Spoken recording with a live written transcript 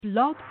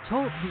Blog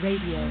Talk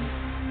Radio.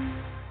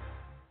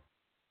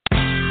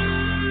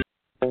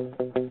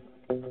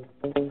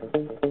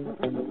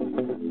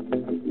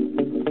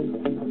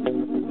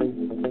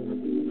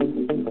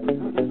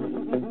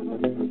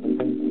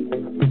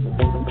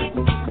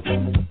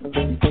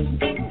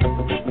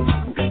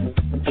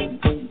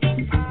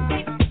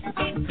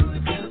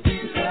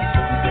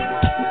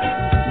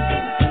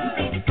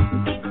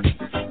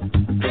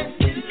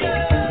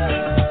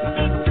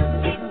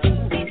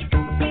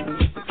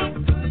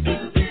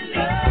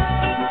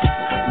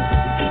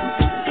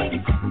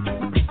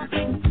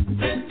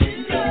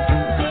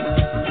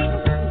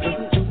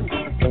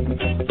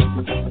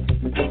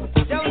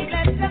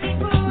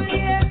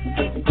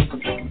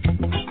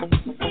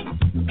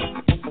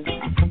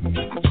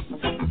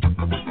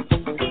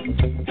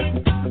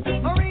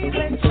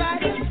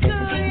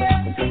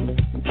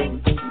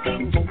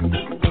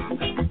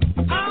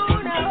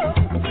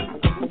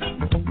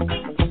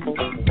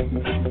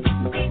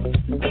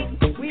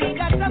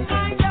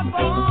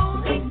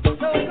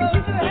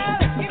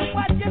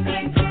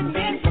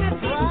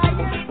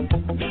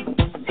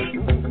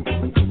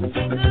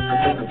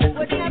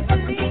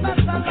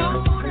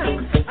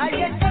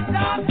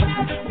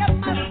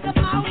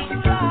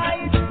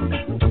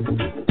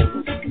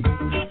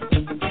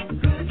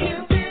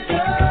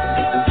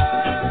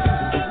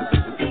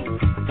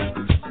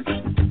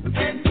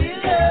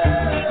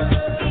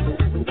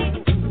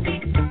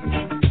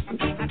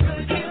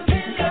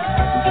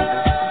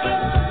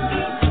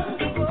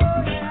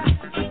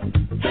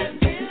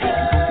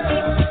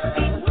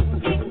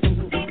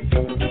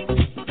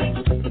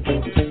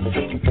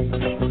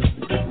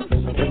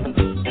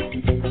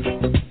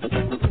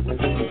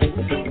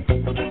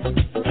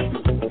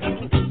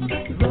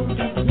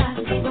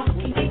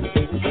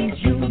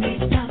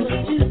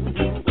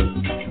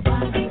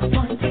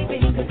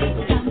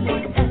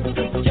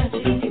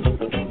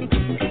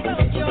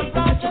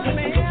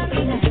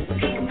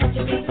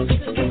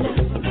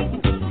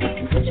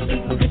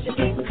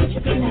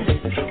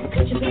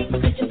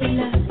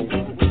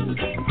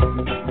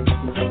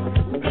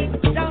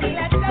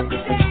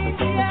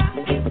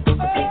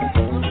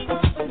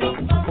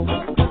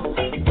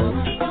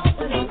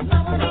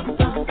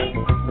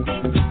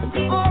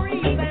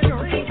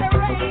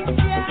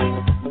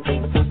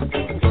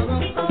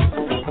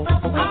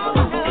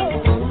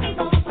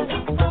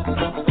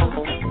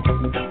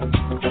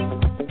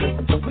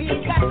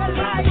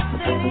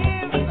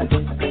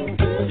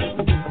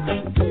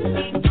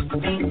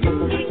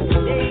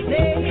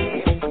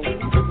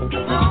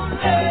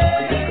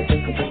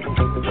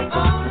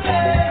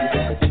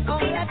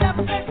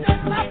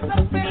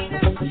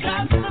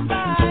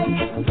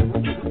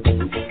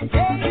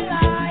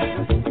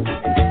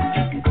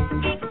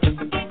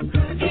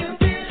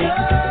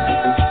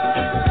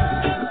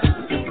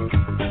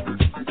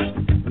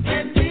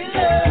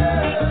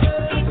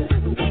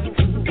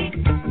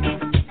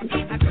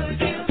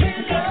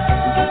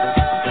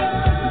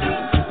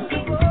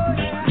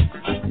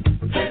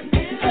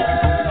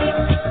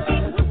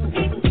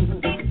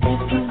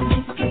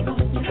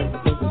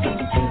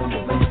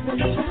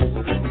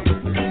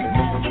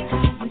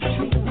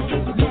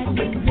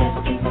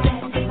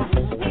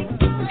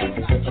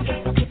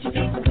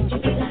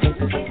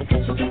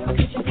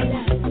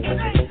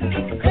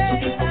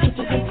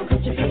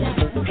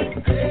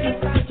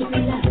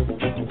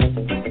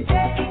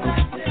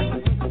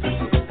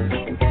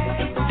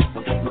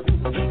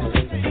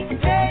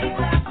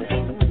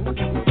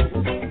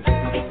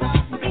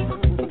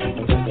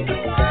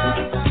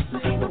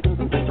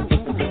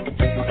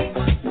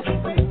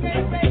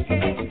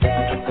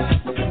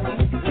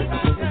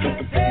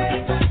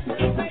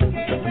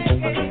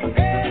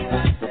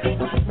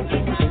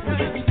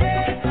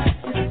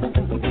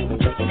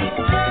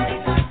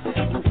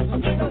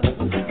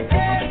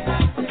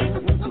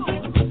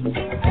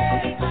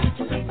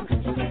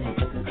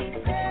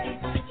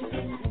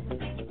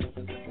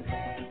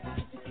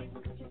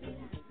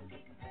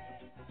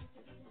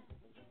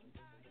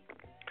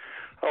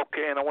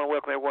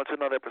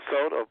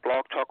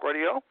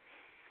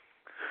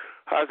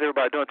 How's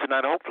everybody doing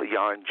tonight? Hopefully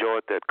y'all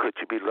enjoyed that Could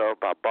You Be Loved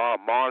by Bob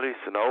Marley.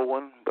 It's an old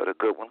one, but a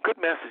good one. Good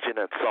message in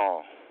that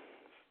song.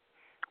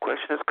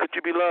 Question is, could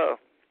you be loved?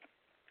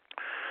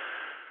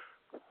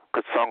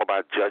 Good song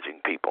about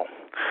judging people.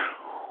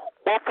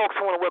 Well, folks,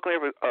 I want to welcome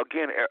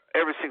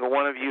every single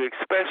one of you,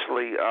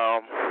 especially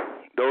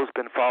those who've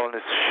been following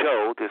this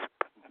show, this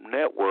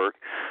network,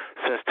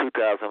 since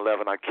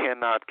 2011. I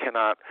cannot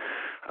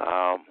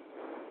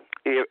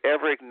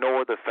ever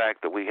ignore the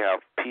fact that we have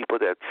people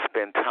that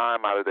spend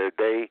time out of their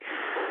day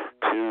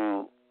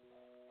to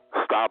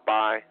stop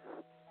by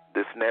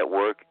this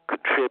network,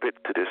 contribute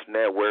to this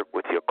network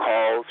with your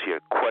calls, your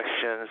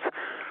questions.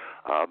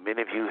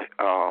 Many of you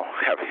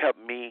have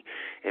helped me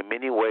in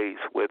many ways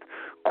with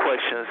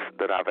questions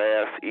that I've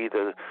asked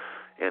either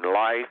in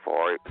life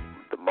or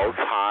the Most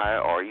High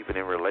or even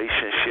in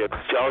relationships.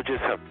 Y'all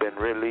just have been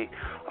really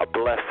a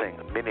blessing.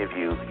 Many of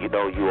you, you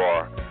know you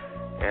are.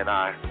 And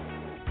I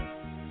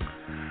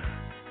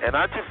And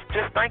I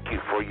just thank you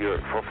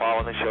for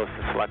following the show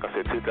since, like I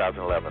said,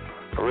 2011.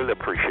 I really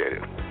appreciate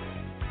it.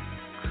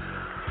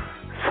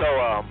 So,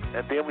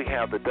 and then we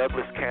have the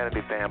Douglas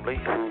Kennedy family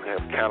who have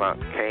kind of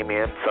came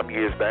in some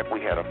years back.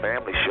 We had a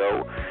family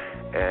show,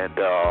 and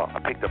I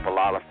picked up a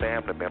lot of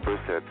family members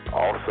that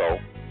also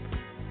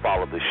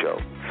followed the show.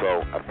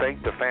 So I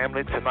thank the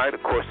family tonight.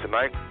 Of course,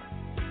 tonight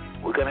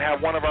we're going to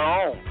have one of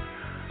our own,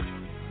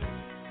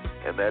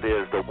 and that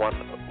is the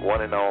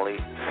one and only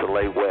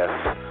Celai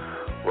West,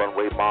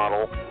 runway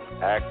model,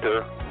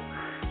 actor.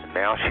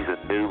 Now she's a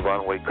new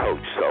runway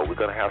coach. So we're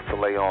going to have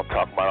Celai on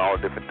talking about all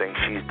the different things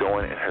she's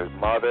doing. And her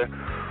mother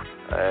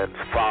and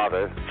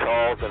father,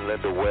 Charles and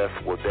Linda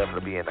West, will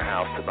definitely be in the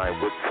house tonight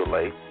with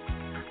Celai.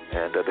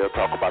 And they'll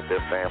talk about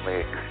their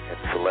family and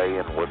Celai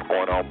and what's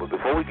going on. But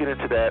before we get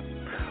into that,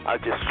 I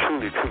just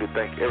truly, truly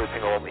thank every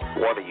single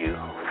one of you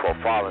for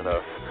following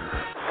us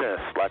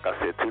since, like I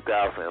said,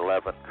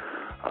 2011.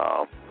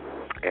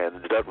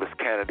 And Douglas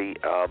Kennedy,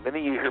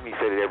 many of you hear me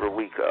say that every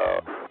week.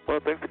 Well,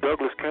 thank the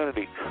Douglas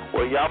Kennedy.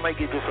 Well, y'all may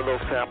get just a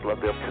little sample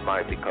of them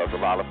tonight because a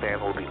lot of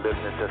fans will be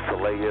listening since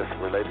Celai is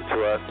related to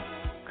us.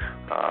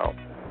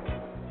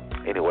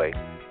 Anyway,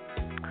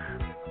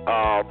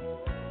 I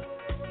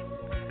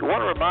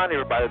want to remind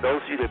everybody,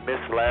 those of you that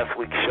missed last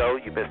week's show,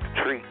 you missed a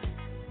treat.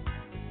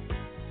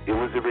 It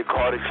was a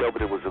recorded show,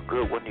 but it was a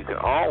good one. You can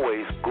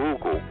always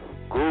Google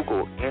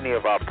any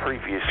of our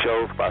previous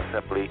shows by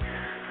simply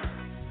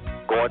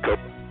going to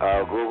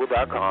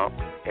Google.com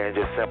and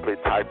just simply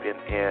type in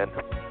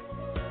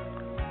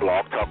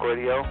Blog Talk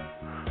Radio,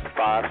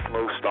 5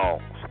 Smooth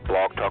Stones.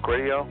 Blog Talk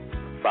Radio,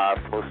 5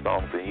 Smooth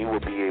Stones, and you will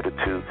be able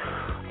to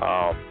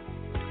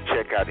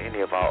check out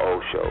any of our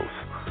old shows.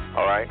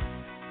 All right?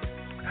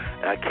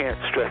 And I can't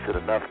stress it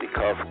enough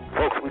because,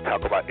 folks, we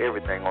talk about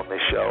everything on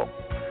this show.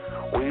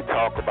 We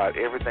talk about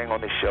everything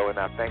on this show, and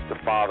I thank the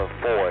Father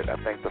for it. I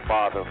thank the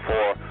Father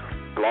for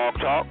Blog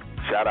Talk.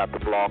 Shout out to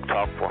Blog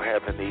Talk for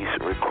having these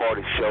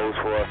recorded shows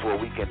for us where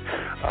we can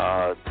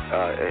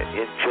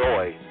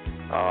enjoy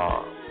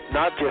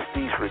not just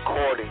these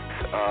recordings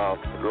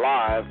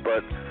live,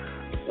 but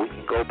we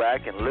can go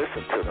back and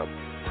listen to them.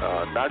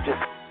 Not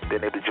just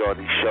being able to enjoy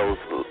these shows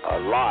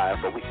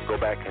live, but we can go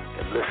back and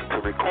listen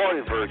to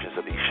recorded versions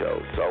of these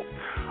shows. So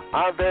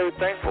I'm very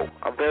thankful.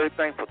 I'm very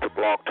thankful to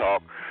Blog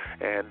Talk.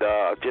 And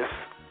I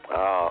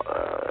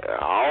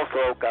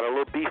also got a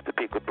little beef to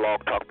pick with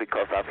Blog Talk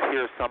because I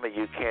hear some of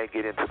you can't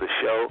get into the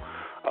shows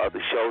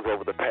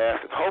over the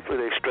past, and hopefully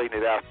they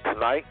straighten it out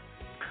tonight.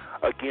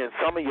 Again,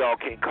 some of y'all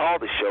can't call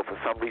the show for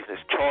some reason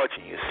it's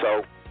charging you.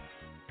 So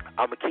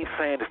I'm going to keep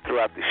saying this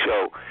throughout the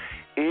show.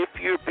 If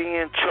you're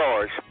being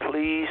charged,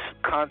 please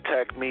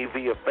contact me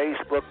via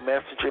Facebook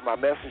Messenger. My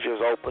messenger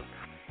is open,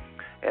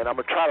 and I'm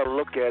going to try to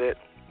look at it.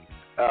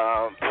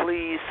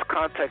 Please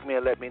contact me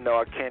and let me know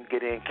I can't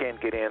get in.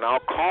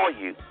 I'll call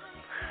you.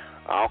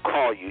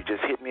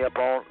 Just hit me up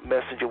on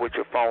Messenger with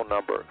your phone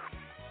number.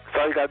 So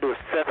all you got to do is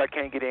say I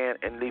can't get in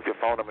and leave your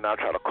phone number, and I'll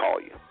try to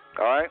call you.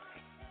 All right?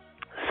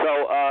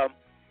 So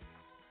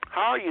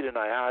how are you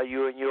tonight? How are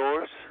you and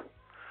yours?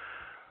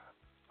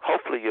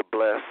 Hopefully you're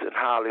blessed and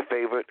highly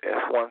favored, as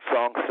one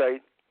song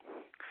say.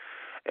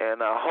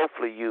 And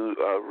hopefully you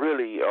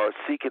really are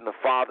seeking the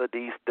Father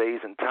these days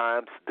and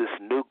times, this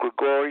new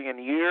Gregorian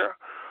year.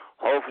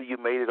 Hopefully you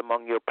made it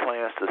among your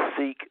plans to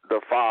seek the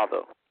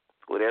Father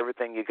with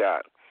everything you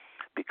got.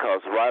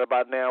 Because right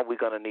about now, we're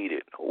going to need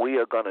it. We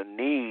are going to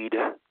need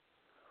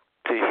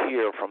to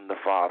hear from the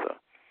Father.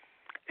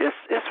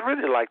 It's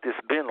really like this,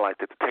 been like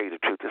that, to tell you the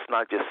truth. It's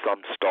not just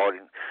something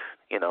starting,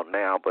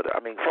 now. But, I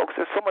mean, folks,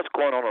 there's so much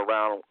going on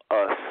around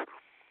us.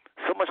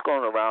 So much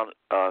going around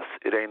us,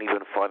 it ain't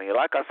even funny.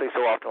 Like I say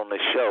so often on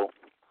this show,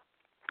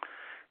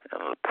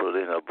 and I'll put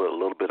in a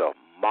little bit of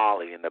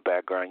Molly in the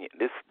background.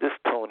 This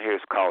tune here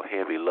is called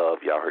Heavy Love.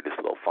 Y'all heard this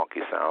little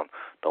funky sound.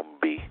 Don't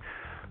be,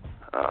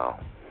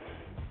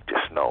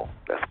 just know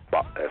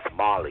that's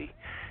Molly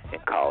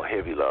and called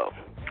Heavy Love.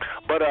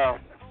 But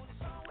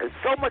there's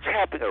so much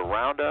happening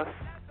around us.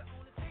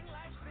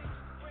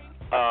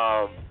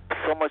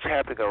 So much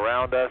happening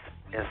around us,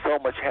 and so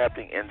much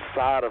happening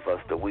inside of us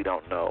that we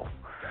don't know.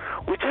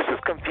 We're just as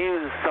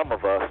confused as some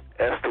of us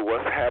as to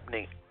what's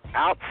happening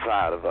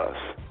outside of us.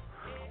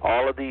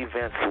 All of the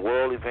events,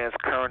 world events,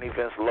 current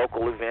events,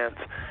 local events,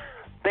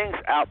 things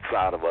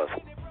outside of us.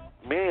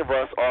 Many of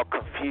us are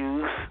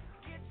confused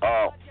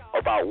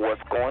about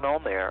what's going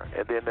on there,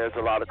 and then there's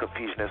a lot of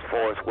confusion as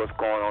far as what's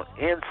going on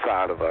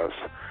inside of us.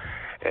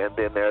 And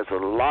then there's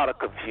a lot of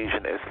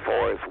confusion as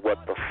far as what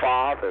the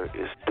Father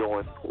is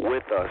doing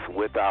with us,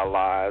 with our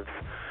lives,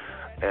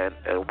 and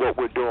what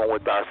we're doing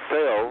with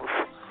ourselves.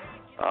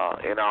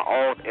 In our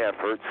own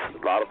efforts.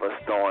 A lot of us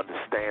don't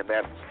understand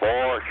that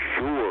for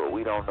sure.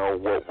 We don't know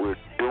what we're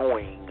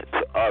doing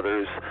to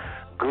others,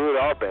 good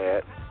or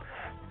bad.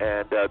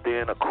 And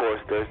then, of course,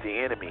 there's the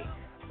enemy.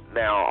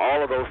 Now,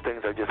 all of those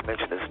things I just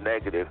mentioned is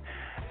negative.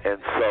 And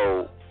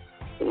so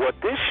what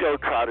this show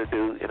try to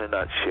do in a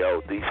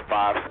nutshell, these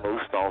 5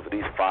 smooth stones,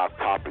 these 5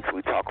 topics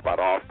we talk about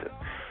often,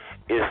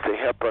 is to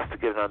help us to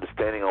get an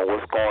understanding on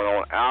what's going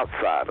on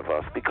outside of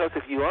us. Because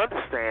if you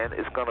understand,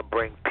 it's going to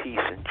bring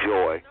peace and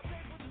joy.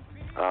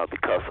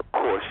 Because, of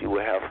course, you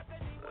will have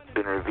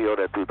been revealed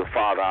that through the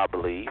Father, I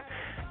believe,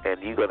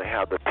 and you're going to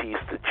have the peace,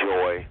 the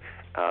joy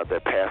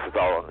that passes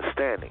all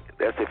understanding.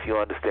 That's if you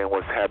understand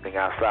what's happening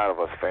outside of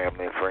us,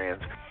 family and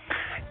friends.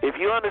 If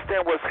you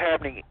understand what's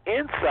happening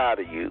inside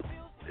of you,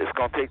 it's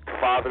going to take the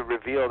Father to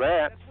reveal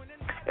that.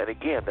 And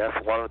again, that's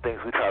one of the things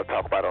we try to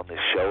talk about on this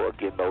show.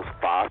 Again, those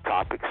 5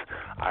 topics.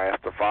 I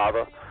asked the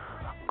Father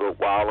a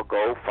while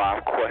ago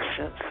 5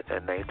 questions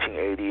in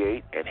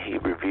 1988, and he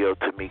revealed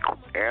to me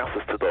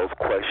answers to those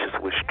questions,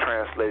 which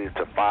translated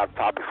to 5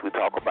 topics we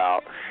talk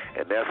about,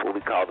 and that's what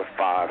we call the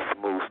 5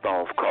 smooth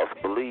stones. Because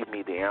believe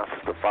me, the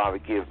answers the Father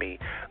give me,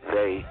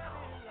 they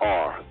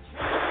are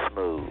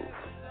smooth.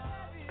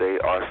 They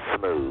are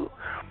smooth.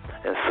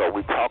 And so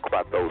we talk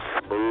about those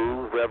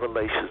smooth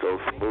revelations, those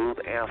smooth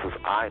answers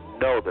I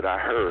know that I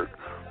heard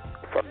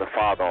from the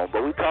Father on.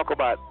 But we talk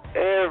about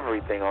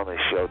everything on this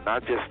show,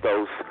 not just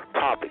those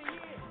topics.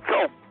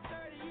 So,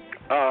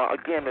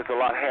 again, there's a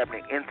lot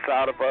happening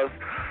inside of us.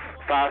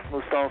 5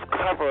 Smooth Stones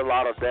cover a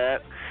lot of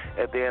that.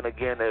 And then,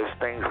 again, there's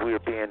things we're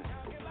doing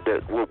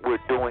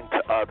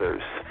to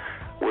others.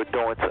 We're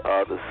doing to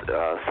others.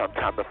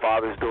 Sometimes the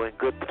Father's doing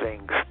good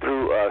things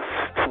through us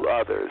to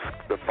others.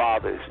 The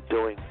Father's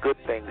doing good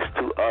things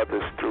to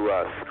others through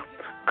us.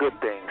 Good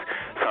things.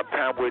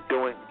 Sometimes we're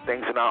doing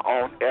things in our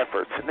own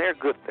efforts, and they're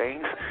good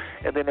things.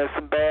 And then there's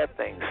some bad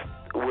things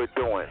we're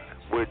doing.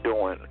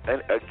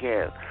 And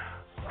again,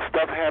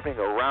 stuff happening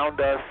around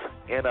us,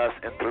 in us,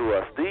 and through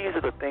us. These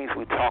are the things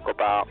we talk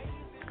about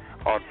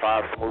on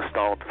 5 Smooth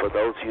Stones. For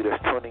those of you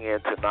that's tuning in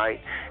tonight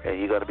and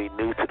you're going to be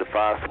new to the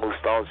 5 Smooth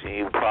Stones, and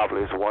you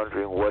probably is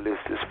wondering what is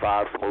this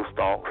 5 Smooth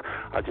Stones,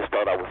 I just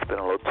thought I would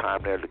spend a little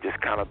time there to just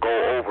kind of go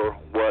over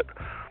what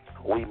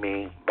we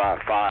mean by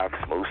 5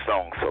 Smooth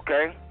Stones,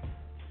 okay?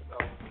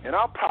 And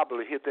I'll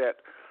probably hit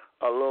that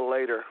a little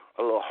later,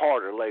 a little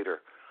harder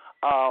later.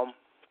 I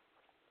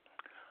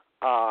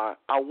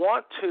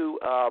want to,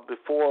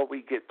 before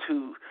we get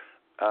too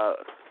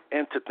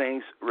into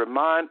things,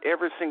 remind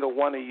every single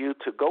one of you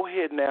to go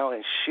ahead now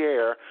and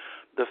share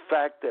the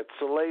fact that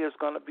Celai is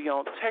going to be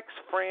on. Text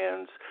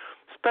friends,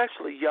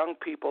 especially young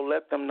people.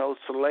 Let them know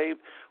Celai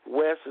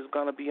West is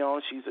going to be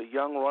on. She's a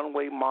young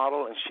runway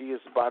model, and she is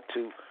about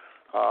to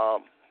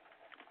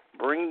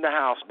bring the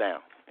house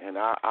down. And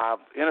I've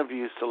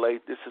interviewed Celai.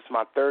 This is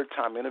my 3rd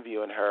time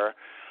interviewing her.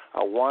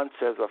 Once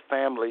as a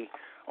family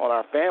on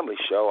our family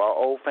show, our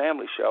old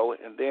family show,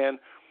 and then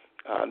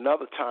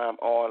another time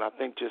on, I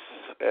think, just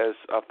as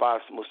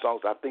 5 Smooth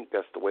Songs. I think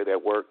that's the way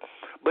that worked.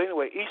 But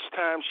anyway, each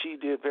time she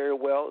did very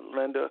well.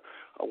 Linda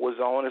was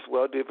on as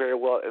well, did very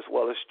well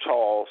as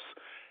Charles.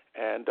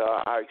 And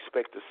I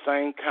expect the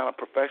same kind of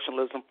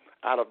professionalism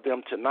out of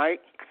them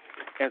tonight.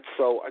 And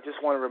so I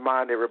just want to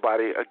remind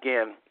everybody,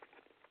 again,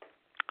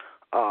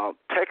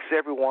 text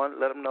everyone,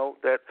 let them know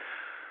that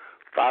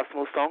 5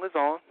 Smooth Song is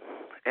on,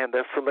 and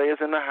that Celai is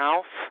in the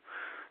house,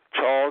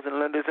 Charles and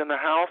Linda's in the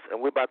house,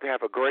 and we're about to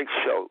have a great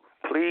show.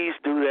 Please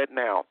do that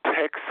now.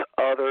 Text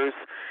others,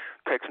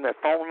 text that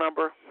phone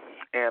number.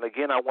 And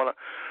again, I want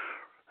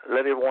to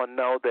let everyone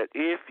know that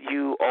if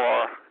you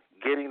are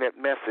getting that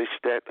message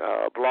that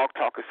Blog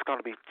Talk is going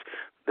to be,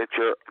 that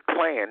your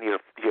plan, your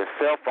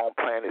cell phone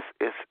plan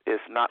is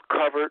not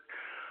covered,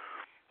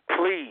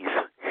 please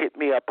hit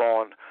me up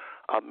on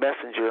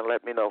Messenger and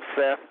let me know.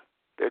 Seth,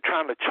 they're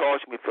trying to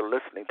charge me for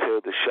listening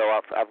to the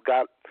show. I've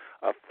got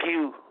a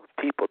few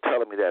people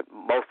telling me that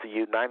most of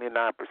you,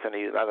 99% of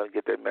you, are not going to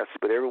get that message.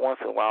 But every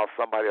once in a while,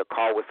 somebody will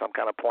call with some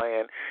kind of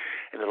plan,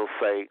 and it'll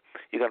say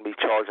you're going to be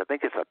charged. I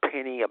think it's a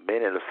penny a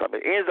minute or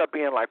something. It ends up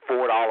being like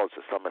 $4 or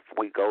something if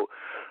we go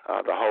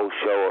the whole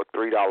show, or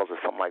 $3 or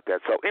something like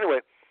that. So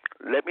anyway,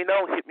 let me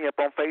know. Hit me up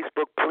on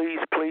Facebook,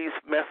 please,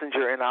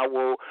 Messenger, and I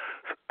will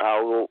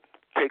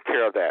take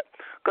care of that.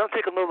 Going to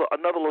take another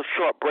little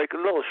short break,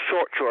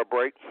 short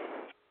break,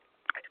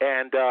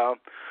 and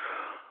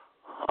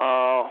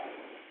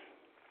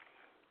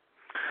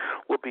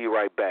we'll be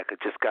right back. I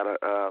just got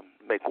to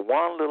make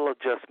one little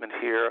adjustment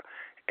here,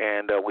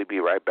 and we'll be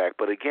right back.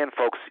 But again,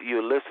 folks,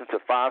 you listen to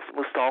 5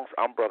 Smooth Songs.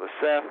 I'm Brother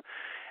Seth,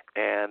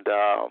 and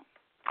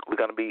we're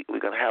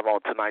gonna have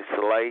on tonight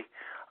Celai.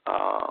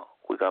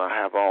 We're gonna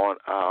have on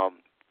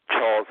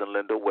Charles and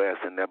Linda West,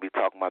 and they'll be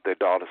talking about their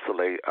daughter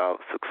Celai, a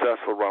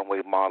successful runway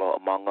model,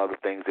 among other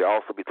things. They'll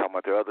also be talking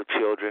about their other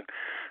children.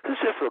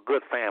 It's just a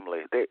good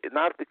family.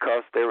 Not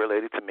because they're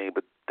related to me,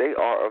 but they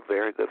are a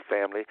very good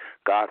family,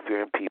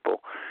 God-fearing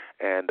people,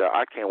 and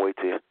I can't wait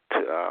to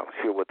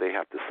hear what they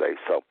have to say.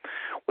 So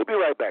we'll be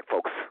right back,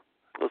 folks.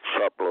 Let's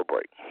sharp little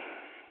break.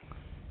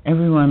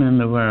 Everyone in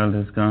the world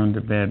has gone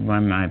to bed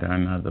one night or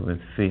another with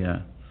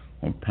fear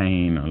or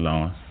pain or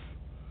loss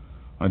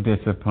or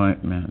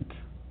disappointment.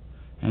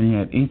 And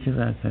yet each of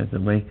us has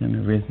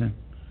awakened, arisen,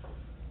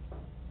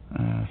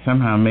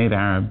 somehow made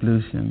our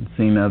ablution,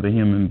 seen other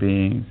human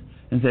beings,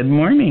 and said,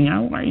 "Morning,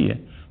 how are you?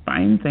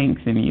 Fine,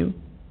 thanks, and you?"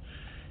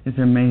 It's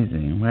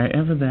amazing.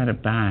 Wherever that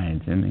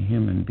abides in the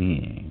human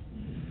being,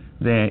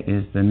 there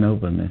is the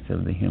nobleness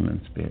of the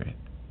human spirit.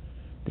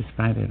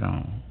 Despite it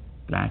all,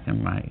 black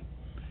and white,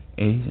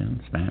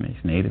 Asian, Spanish,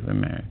 Native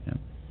American,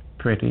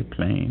 pretty,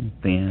 plain,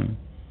 thin,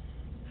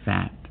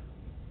 fat,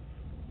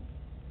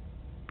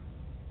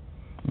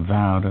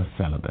 vowed or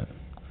celibate,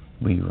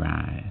 we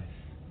rise.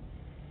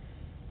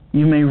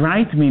 You may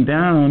write me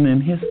down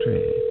in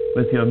history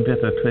with your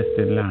bitter,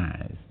 twisted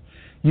lies.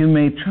 You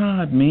may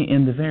trod me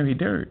in the very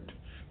dirt,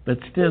 but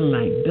still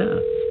like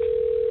dust,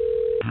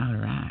 I'll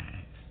rise.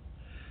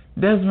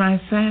 Does my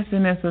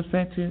sassiness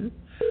upset you?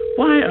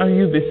 Why are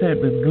you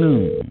beset with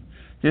gloom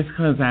just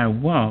 'cause I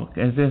walk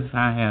as if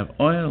I have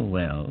oil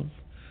wells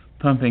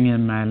pumping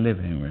in my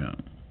living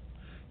room?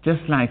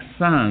 Just like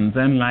suns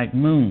and like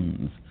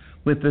moons,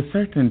 with the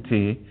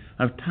certainty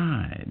of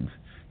tides,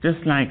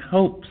 just like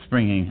hope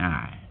springing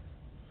high,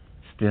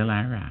 still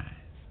I rise.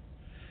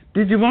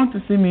 Did you want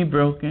to see me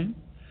broken,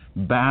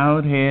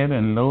 bowed head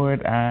and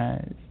lowered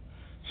eyes,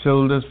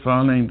 shoulders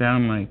falling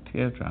down like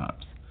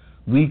teardrops,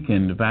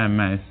 weakened by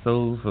my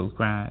soulful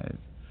cries?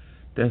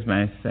 Does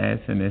my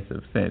sassiness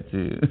upset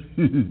you?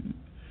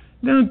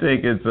 Don't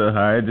take it so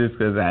hard just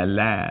 'cause I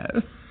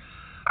laugh.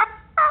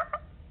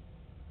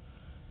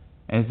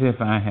 As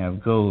if I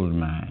have gold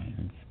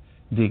mines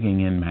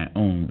digging in my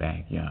own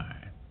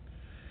backyard.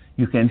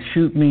 You can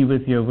shoot me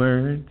with your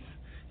words.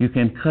 You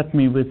can cut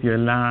me with your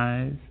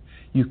lies.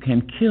 You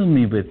can kill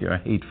me with your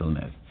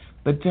hatefulness.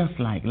 But just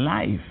like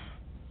life,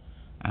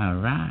 I'll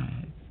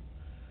rise.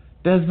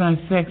 Does my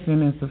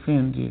sexiness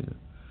offend you?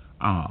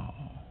 Oh,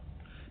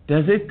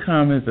 does it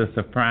come as a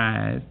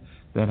surprise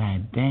that I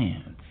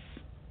dance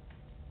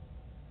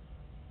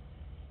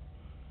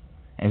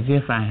as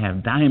if I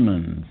have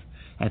diamonds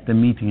at the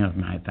meeting of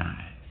my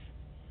thighs?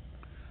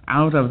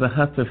 Out of the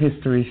huts of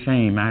history's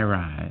shame I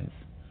rise.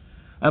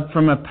 Up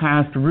from a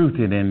past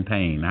rooted in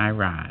pain I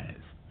rise.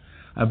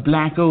 A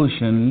black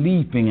ocean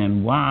leaping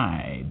and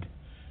wide,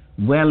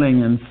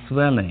 welling and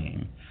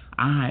swelling,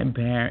 I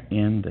bear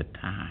in the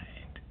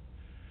tide.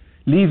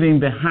 Leaving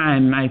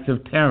behind nights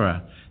of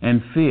terror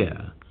and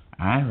fear,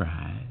 I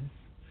rise.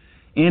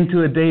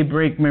 Into a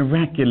daybreak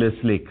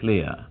miraculously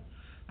clear,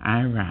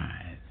 I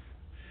rise.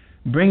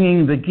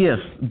 Bringing the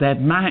gifts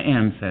that my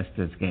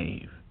ancestors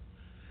gave.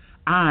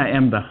 I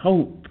am the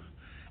hope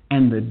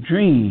and the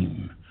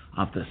dream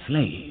of the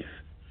slave.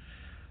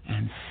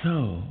 And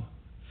so,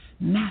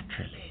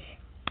 naturally,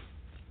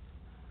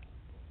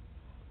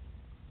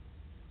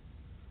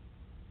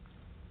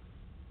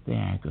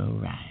 there I go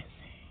rising.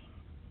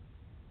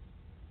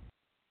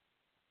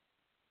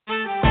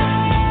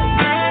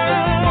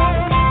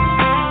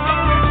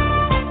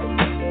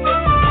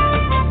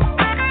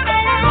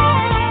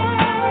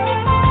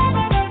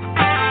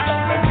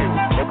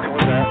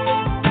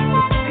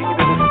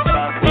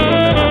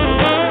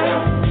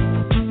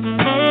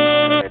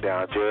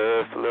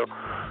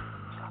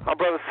 I'm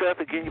Brother Seth.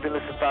 Again, you've been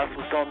listening to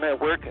Gospel Stone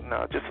Network, and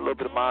just a little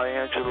bit of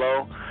Maya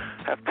Angelou.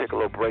 Have to take a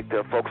little break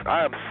there, folks.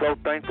 I am so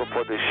thankful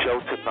for this show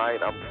tonight.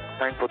 I'm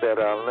thankful that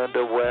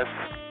Linda West,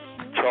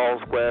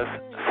 Charles West,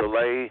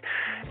 Celai,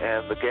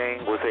 and the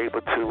gang was able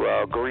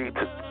to agree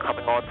to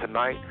coming on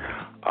tonight.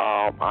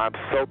 I'm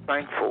so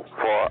thankful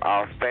for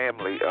our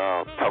family.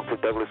 Talk to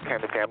Douglas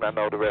Candy family. I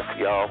know the rest of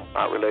y'all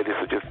not related,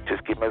 so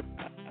just give me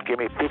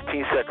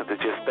 15 seconds to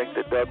just thank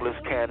the Douglas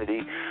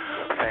Kennedy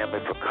family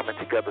for coming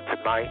together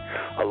tonight,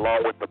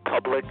 along with the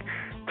public,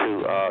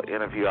 to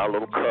interview our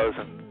little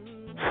cousin,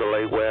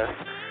 Celai West,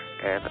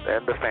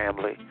 and the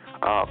family,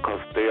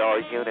 because they are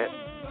a unit.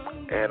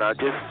 And I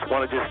just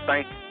want to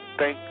thank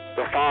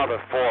the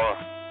Father for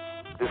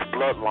this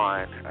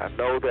bloodline. I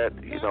know that,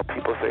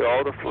 people say,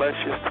 oh, the flesh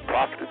is the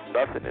profit is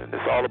nothing, and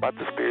it's all about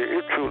the spirit.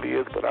 It truly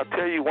is. But I'll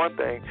tell you one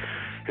thing,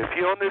 if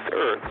you're on this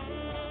earth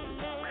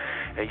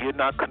and you're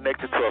not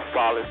connected to a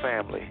solid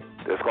family,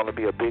 there's going to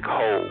be a big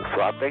hole.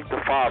 So I thank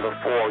the Father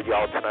for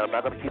y'all tonight. I'm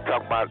not going to keep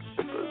talking about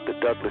the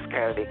Douglas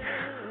Kennedy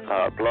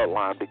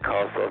bloodline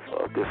because of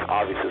this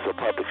obvious is a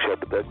public show,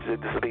 but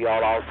this will be all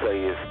I'll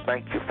say is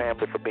thank you,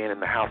 family, for being in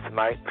the house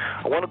tonight.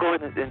 I want to go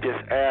ahead and just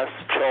ask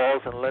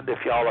Charles and Linda,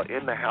 if y'all are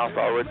in the house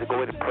already, to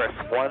go ahead and press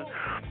 1,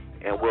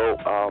 and we'll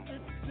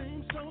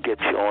get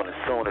you on as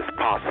soon as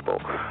possible.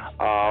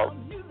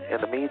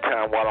 In the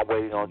meantime, while I'm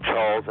waiting on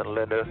Charles and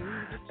Linda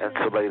and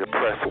somebody to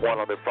press 1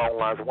 on their phone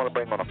lines, I want to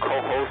bring on a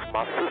co-host.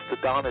 My sister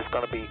Donna is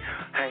going to be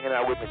hanging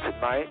out with me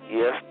tonight.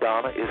 Yes,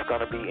 Donna is going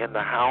to be in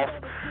the house.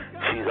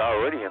 She's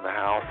already in the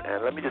house.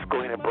 And let me just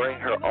go ahead and bring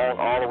her on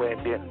all the way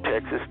in Denton,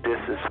 Texas. This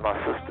is my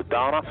sister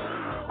Donna,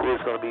 who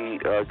is going to be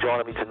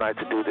joining me tonight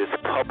to do this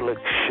public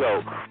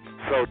show.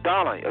 So,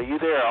 Donna, are you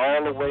there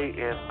all the way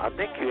in, I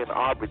think you're in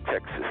Aubrey,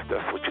 Texas.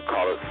 That's what you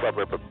call it,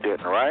 suburb of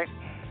Denton, right?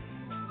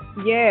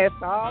 Yes,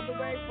 all the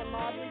way from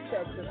Aubrey,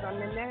 Texas. I'm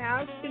in the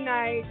house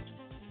tonight.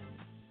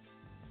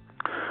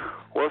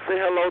 Well, say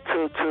hello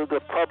to the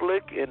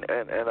public and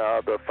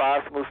the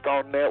Five Smooth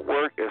Stone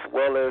Network, as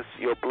well as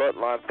your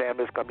bloodline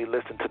family is going to be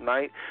listening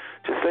tonight.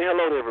 Just say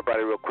hello to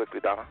everybody real quickly,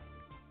 Donna.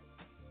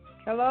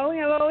 Hello,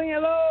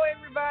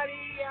 everybody.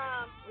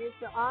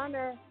 It's an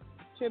honor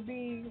to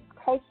be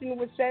hosting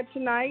with Seth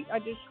tonight. I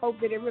just hope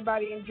that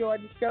everybody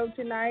enjoyed the show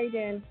tonight,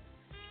 and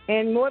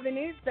more than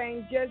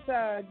anything,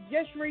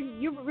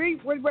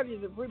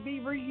 be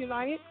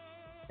reunited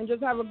and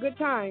just have a good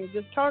time,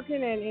 just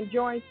talking and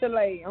enjoying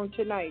Celai on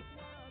tonight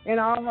and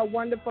all her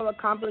wonderful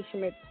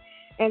accomplishments.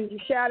 And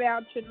shout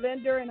out to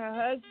Linda and her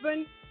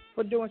husband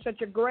for doing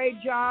such a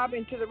great job,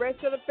 and to the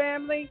rest of the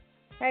family.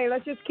 Hey,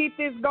 let's just keep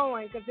this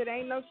going, because it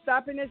ain't no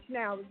stopping us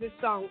now with this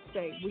song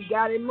state. We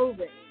got it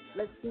moving.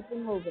 Let's keep it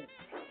moving.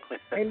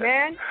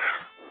 Amen?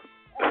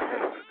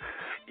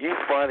 You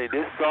funny.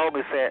 This song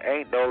is saying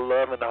ain't no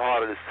love in the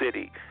heart of the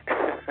city.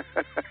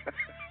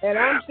 And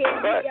I'm saying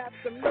we got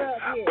some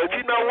love here. But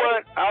you know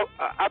what?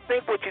 I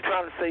think what you're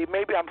trying to say,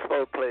 maybe I'm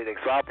supposed to play it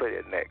next, so I'll play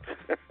it next.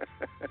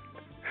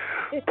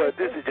 But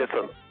this is just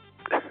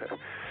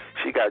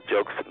she got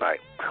jokes tonight.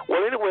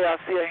 Well, anyway, I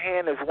see a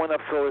hand has went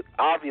up, so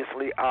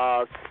obviously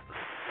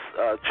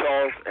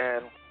Charles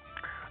and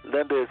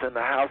Linda is in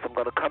the house. I'm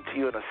going to come to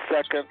you in a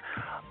second.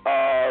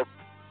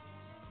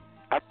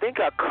 I think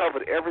I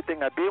covered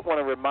everything. I did want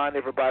to remind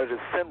everybody to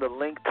send the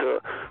link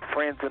to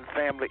friends and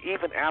family.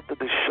 Even after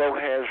the show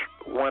has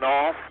went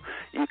off,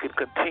 you can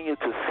continue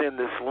to send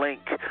this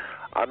link.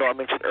 I know I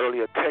mentioned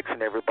earlier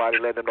texting everybody,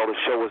 letting them know the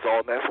show is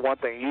on. That's one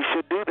thing. You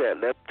should do that.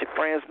 Let your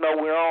friends know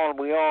we're on.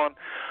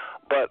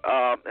 But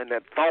and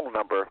that phone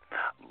number.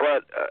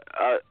 But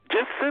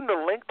just send the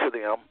link to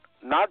them,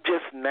 not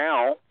just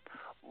now,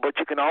 but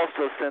you can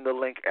also send a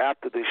link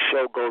after the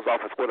show goes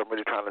off, is what I'm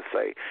really trying to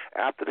say.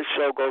 After the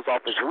show goes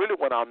off is really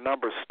when our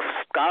numbers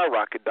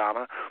skyrocket,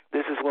 Donna.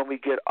 This is when we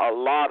get a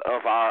lot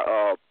of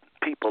our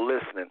people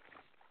listening.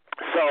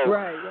 So,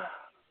 right,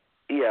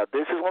 yeah,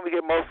 this is when we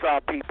get most of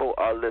our people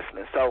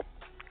listening. So,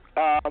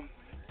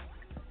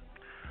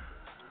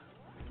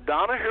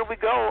 Donna, here we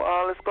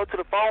go. Let's go to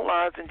the phone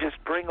lines and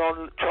just bring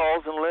on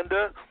Charles and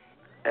Linda.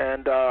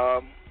 And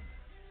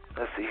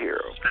let's see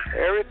here.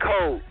 Area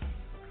code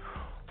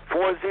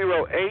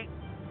 408-489.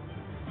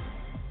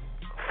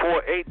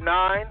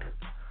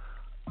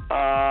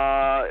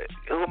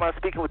 Who am I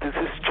speaking with? Is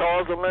this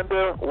Charles and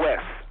Linda?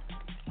 Wes.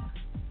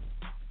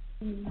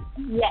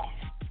 Yes.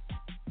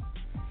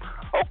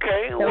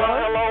 Okay. Well,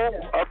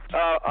 hello,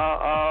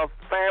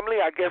 family,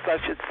 I guess I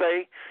should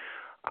say.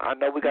 I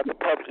know we got the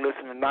public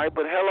listening tonight,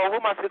 but hello, who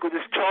am I speaking with?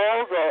 Is this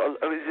Charles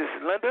or is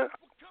this Linda?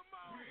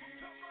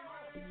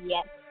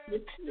 Yes.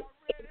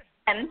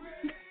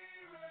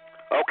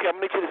 Okay, I'm going to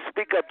need you to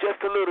speak up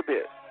just a little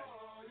bit.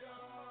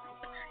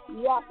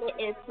 Yes, it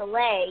is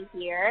Celai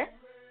here.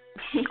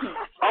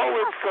 Oh,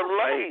 it's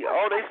Celai.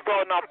 Oh, they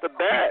starting off the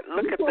bat.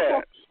 Look at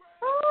that.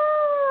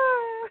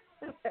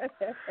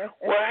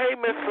 Well, hey,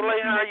 Miss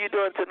Celai, how are you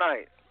doing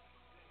tonight?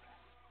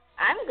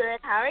 I'm good.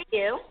 How are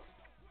you?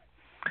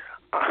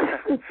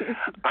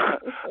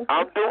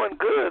 I'm doing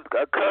good,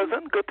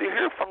 cousin. Good to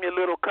hear from you,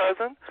 little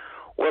cousin.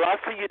 Well, I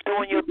see you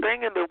doing your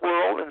thing in the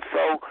world, and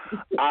so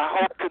I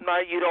hope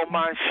tonight you don't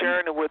mind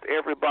sharing it with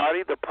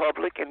everybody, the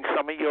public, and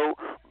some of your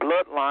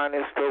bloodline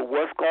as to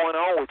what's going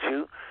on with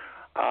you.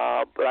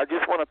 But I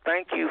just want to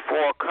thank you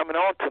for coming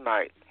on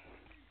tonight.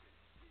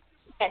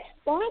 Yes,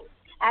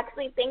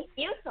 actually, thank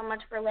you so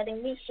much for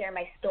letting me share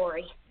my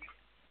story.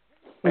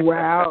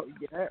 Wow,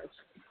 yes.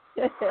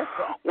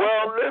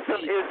 Well,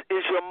 listen,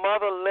 is your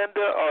mother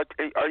Linda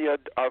or your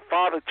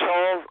father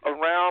Charles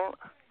around?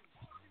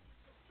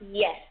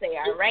 Yes, they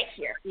are right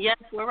here. Yes,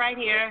 we're right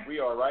here. We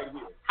are right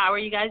here. How are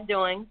you guys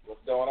doing?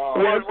 What's going on?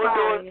 Well, we're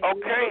doing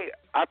okay.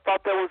 I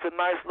thought that was a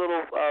nice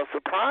little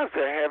surprise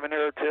there, having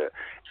her to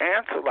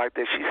answer like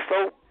that. She's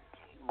so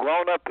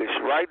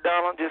grown-up-ish, right,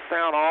 Donna? Just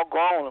sound all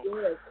grown.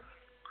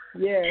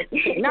 Yes.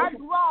 Not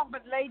grown,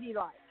 but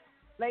ladylike.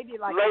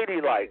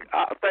 Ladylike.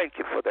 Thank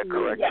you for that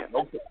correction.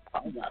 Okay.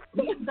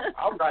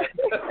 All right.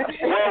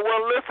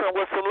 Well, listen,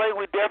 with Celai,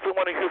 we definitely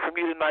want to hear from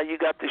you tonight. You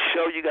got the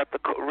show. You got the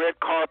red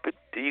carpet.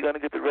 You're going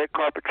to get the red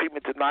carpet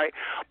treatment tonight.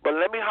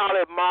 But let me holler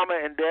at Mama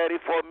and Daddy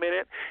for a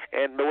minute,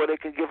 and where they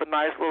can give a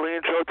nice little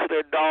intro to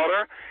their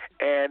daughter,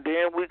 and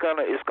then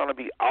it's going to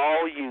be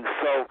all you.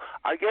 So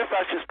I guess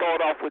I should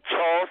start off with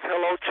Charles.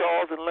 Hello,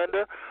 Charles and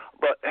Linda.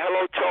 But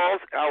hello,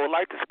 Charles. I would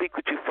like to speak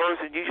with you first,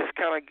 and you just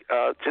kind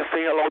of just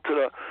say hello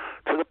to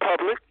the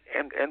public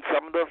and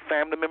some of the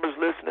family members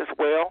listening as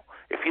well,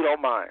 if you don't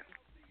mind.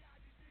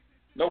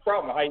 No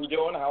problem. How you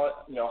doing?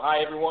 Hi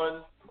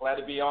everyone. Glad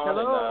to be on.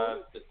 Hello.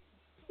 And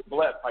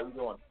blessed. How you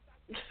doing?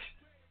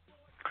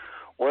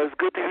 Well, it's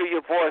good to hear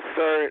your voice,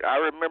 sir. I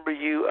remember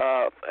you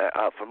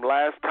from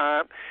last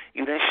time.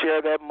 You didn't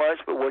share that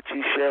much, but what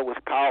you shared was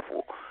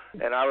powerful.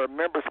 And I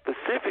remember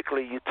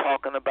specifically you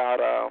talking about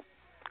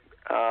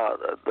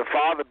the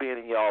father being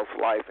in y'all's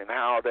life and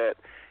how that,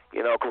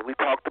 because we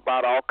talked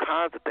about all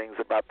kinds of things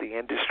about the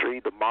industry,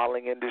 the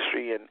modeling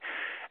industry, and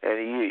I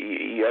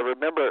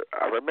remember,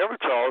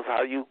 Charles,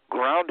 how you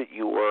grounded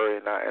you were,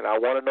 and I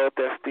want to know if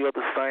that's still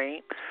the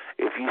same,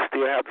 if you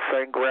still have the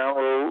same ground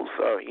rules,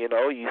 are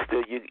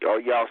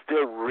y'all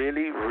still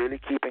really, really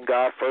keeping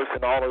God first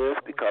in all of this,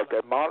 because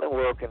that modeling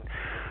world can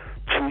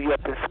chew you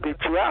up and spit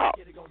you out.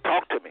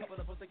 Talk to me.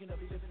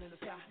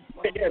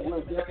 Yeah,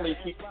 we'll definitely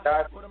keep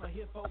God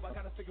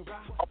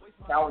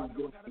challenge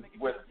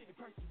with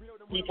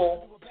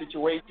people,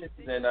 situations,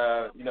 and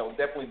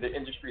definitely the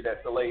industry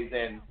that Celai's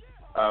in.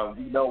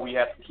 We know we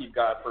have to keep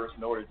God first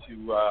in order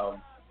to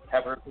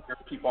have her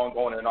keep on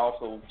going, and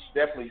also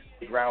definitely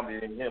stay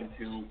grounded in Him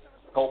to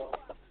help.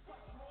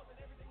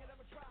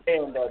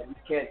 And we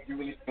can't do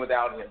anything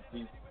without Him.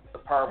 He's the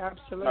powerful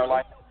in our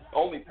life, the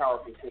only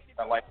powerful in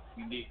our life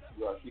we need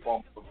to keep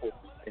on moving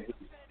in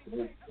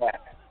His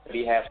path that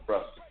He has for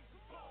us.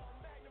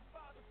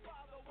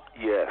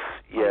 Yes.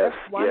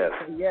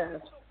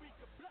 Yes.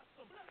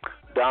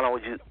 Donna,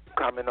 would you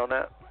comment on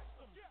that?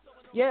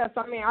 Yes,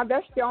 I mean,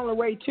 that's the only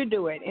way to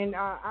do it. And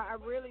I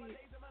really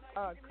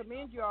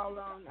commend you all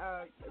on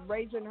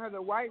raising her the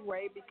right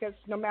way, because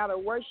no matter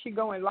where she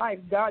go in life,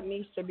 God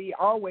needs to be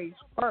always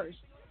first.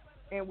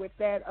 And with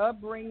that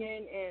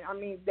upbringing and, I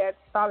mean, that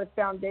solid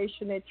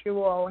foundation that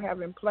you all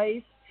have in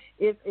place,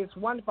 it's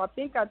wonderful. I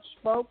think I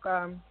spoke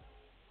a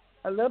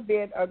little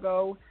bit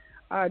ago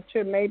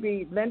to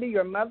maybe Linda,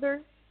 your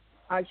mother.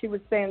 She was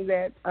saying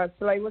that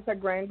Celai was her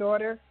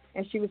granddaughter,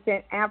 and she was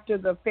saying after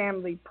the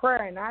family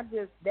prayer, and that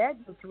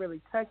just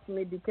really touched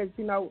me, because,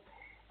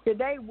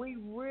 today we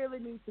really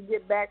need to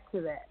get back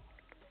to that,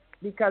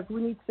 because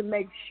we need to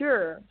make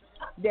sure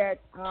that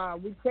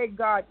we take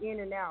God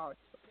in and out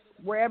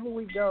wherever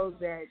we go,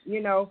 that,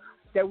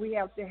 that we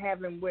have to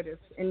have Him with us,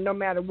 and no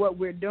matter what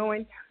we're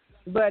doing.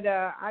 But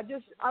I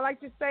like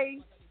to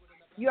say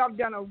you have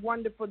done a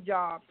wonderful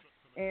job,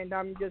 and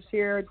I'm just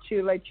here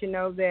to let you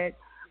know that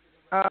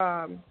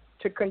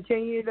to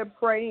continue to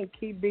pray and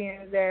keep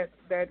being that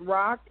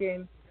rock,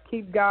 and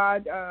keep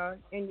God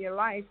in your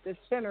life, the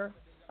center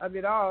of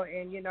it all,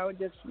 and,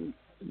 just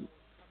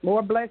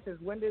more blessings,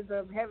 windows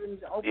of heaven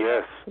to open,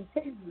 yes.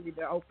 Continue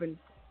to open.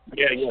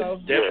 Yeah,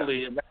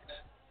 definitely. Yeah.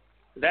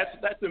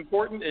 That's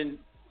important, and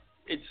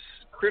it's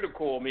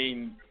critical. I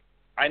mean,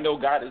 I know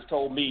God has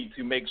told me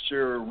to make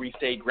sure we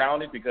stay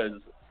grounded, because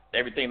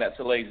everything that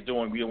Celai is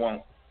doing,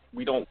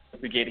 we don't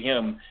forget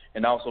Him,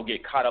 and also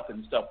get caught up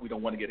in stuff we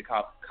don't want to get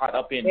caught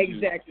up into.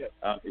 Exactly.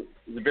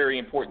 It's very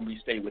important we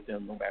stay with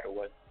Him no matter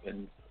what,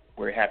 and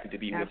we're happy to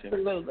be with Him.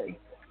 Absolutely.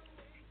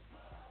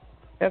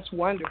 That's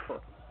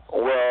wonderful.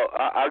 Well,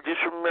 I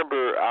just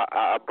remember,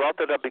 I brought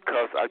that up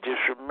because I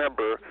just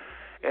remember,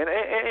 and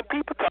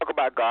people talk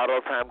about God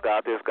all the time,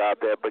 God this, God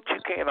that, but you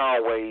can't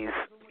always,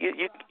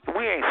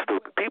 we ain't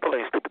stupid. People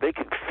ain't stupid. They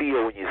can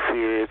feel when you're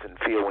serious and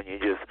feel when you're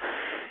just,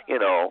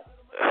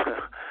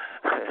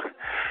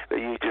 that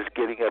you're just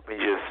getting up and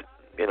just,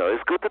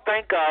 it's good to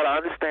thank God. I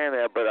understand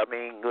that, but I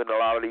mean, when a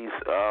lot of these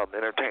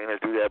entertainers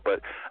do that,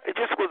 but it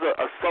just was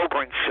a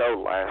sobering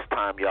show last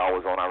time y'all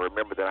was on. I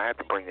remember that. I had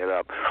to bring it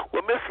up.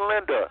 Well, Miss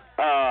Linda,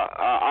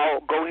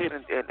 I'll go ahead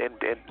and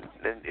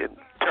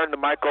turn the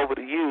mic over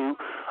to you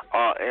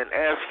and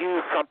ask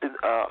you something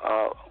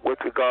with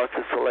regards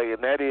to Celai,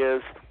 and that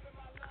is,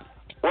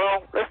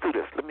 well, let's do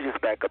this. Let me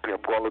just back up here.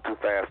 I'm going a little too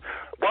fast.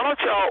 Why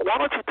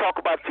don't you talk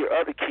about your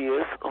other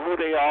kids, who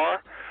they are,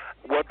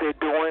 what they're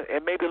doing,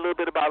 and maybe a little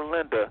bit about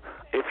Linda,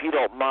 if you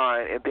don't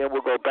mind, and then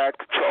we'll go back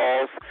to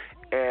Charles,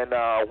 and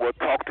we'll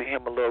talk to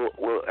him a little.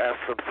 We'll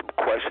ask him some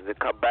questions and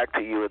come back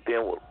to you, and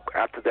then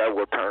after that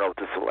we'll turn over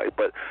to Celai.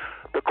 But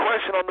the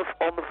question on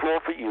the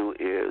floor for you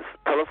is,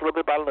 tell us a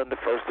little bit about Linda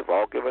first of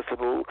all. Give us a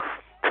little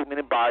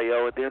 2-minute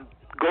bio, and then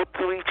go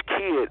through each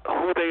kid,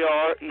 who they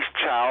are, each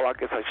child, I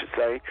guess I should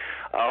say,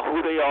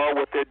 who they are,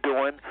 what they're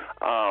doing.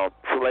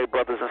 Celai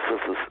brothers and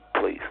sisters,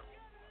 please.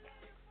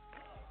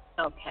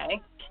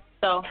 Okay.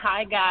 So,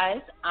 hi,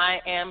 guys. I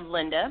am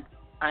Linda.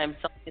 I'm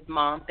Celai's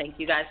mom. Thank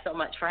you guys so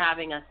much for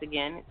having us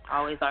again. It's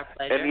always our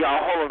pleasure. And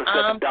y'all, hold on a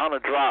second. Donna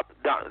dropped.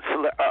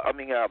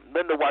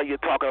 Linda, while you're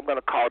talking, I'm going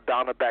to call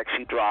Donna back.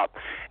 She dropped.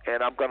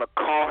 And I'm going to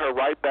call her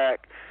right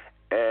back.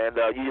 And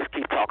you just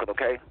keep talking,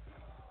 okay?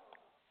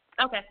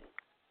 Okay.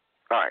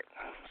 All right.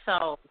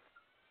 So,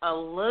 a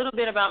little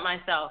bit about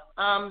myself.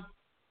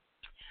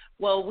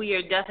 Well, we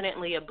are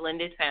definitely a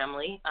blended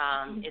family.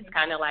 It's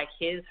kind of like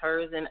his,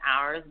 hers, and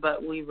ours,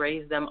 but we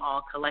raise them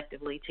all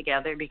collectively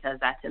together because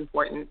that's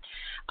important.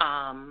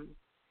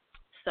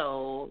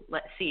 So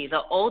let's see.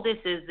 The oldest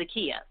is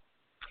Zakiya.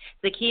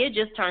 Zakiya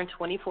just turned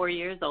 24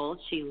 years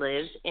old. She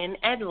lives in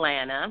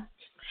Atlanta,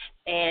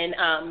 and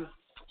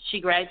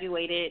she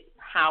graduated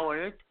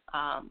Howard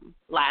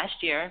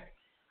last year.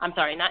 I'm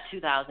sorry, not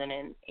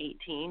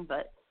 2018,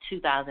 but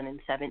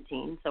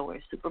 2017, so we're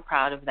super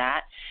proud of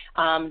that.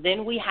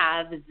 Then we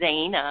have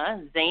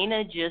Zaina.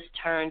 Zaina just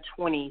turned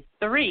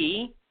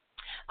 23.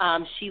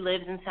 She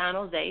lives in San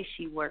Jose.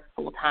 She works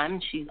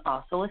full-time. She's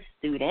also a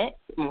student,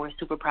 and we're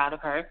super proud of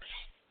her.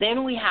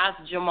 Then we have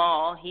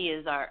Jamal. He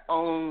is our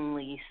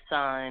only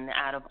son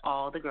out of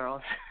all the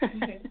girls.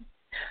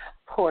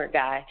 Poor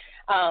guy.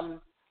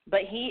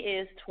 But he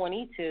is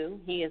 22.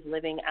 He is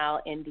living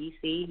out in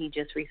D.C. He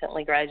just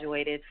recently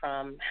graduated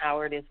from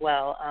Howard as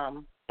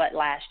well. But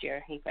last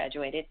year he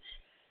graduated.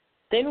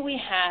 Then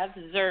we have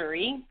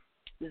Zuri.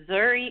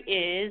 Zuri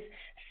is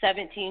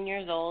 17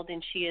 years old,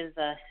 and she is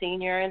a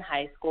senior in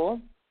high school.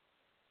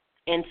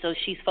 And so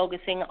she's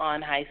focusing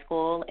on high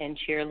school and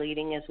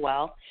cheerleading as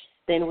well.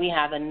 Then we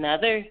have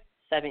another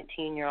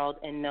 17-year-old,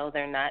 and no,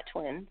 they're not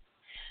twins.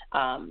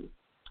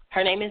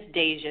 Her name is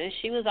Deja.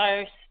 She was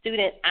our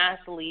student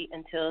athlete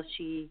until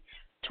she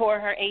tore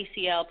her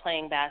ACL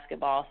playing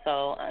basketball.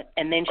 So,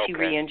 and then she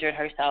re-injured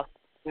herself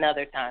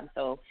another time.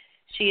 So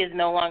she is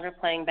no longer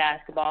playing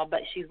basketball,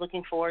 but she's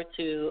looking forward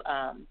to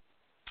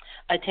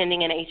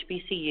attending an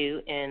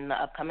HBCU in the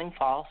upcoming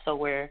fall. So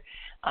we're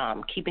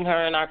keeping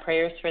her in our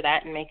prayers for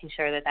that and making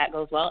sure that that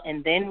goes well.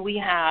 And then we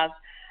have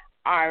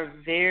our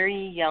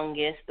very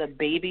youngest, the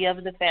baby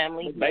of the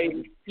family,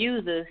 who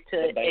refuses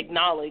to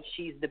acknowledge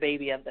she's the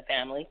baby of the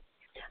family.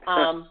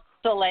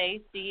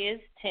 Celai, she is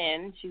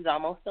 10. She's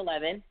almost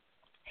 11.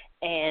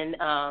 And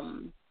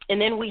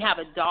then we have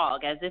a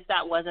dog. As if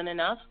that wasn't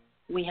enough,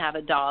 we have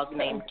a dog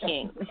named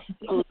King,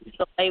 who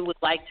Celai would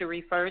like to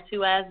refer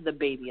to as the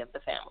baby of the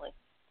family.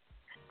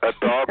 A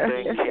dog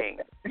named King.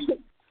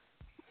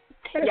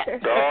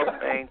 Yes.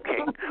 Dog named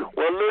King.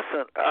 Well,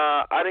 listen,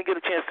 I didn't get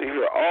a chance to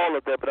hear all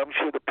of that, but I'm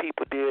sure the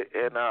people did.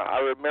 And I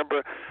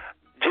remember,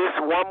 just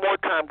one more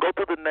time, go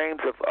through the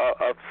names of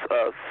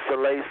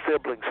Celai's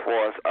siblings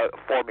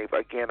for me.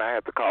 Again, I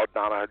have to call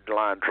Donna, her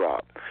line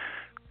drop.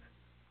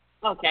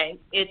 Okay.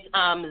 It's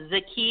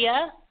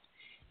Zakia.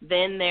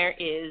 Then there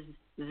is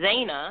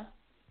Zaina,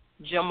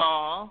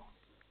 Jamal,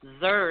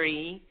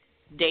 Zuri,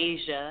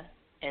 Deja,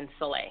 and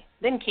Celai.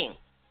 Then King.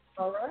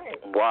 All right.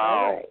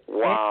 Wow.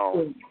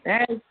 Wow.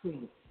 That's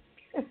sweet.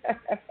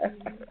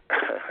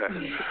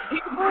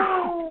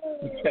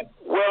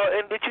 Well,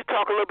 and did you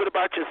talk a little bit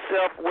about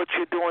yourself, what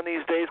you're doing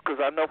these days? Because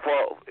I know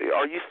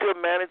are you still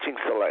managing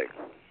Celai?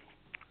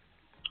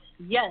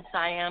 Yes,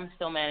 I am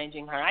still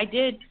managing her. I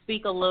did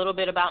speak a little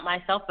bit about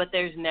myself, but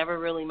there's never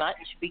really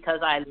much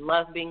because I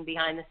love being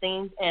behind the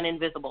scenes and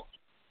invisible.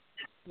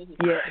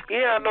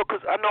 Yeah, I know,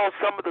 because I know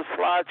some of the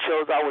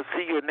slideshows I would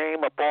see your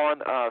name up on.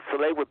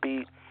 Celai would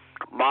be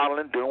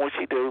modeling, doing what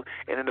she do,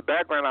 and in the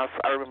background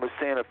I remember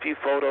seeing a few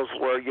photos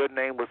where your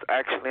name was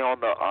actually on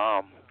the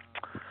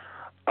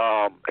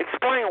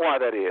explain why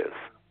that is.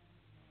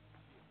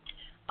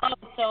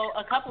 So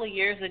a couple of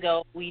years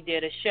ago we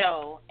did a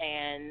show,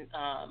 and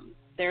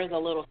there's a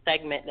little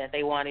segment that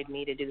they wanted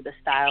me to do the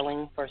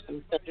styling for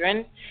some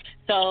children.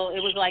 So it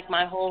was like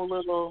my whole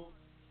little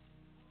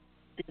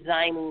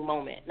designing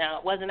moment. Now,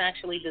 it wasn't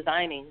actually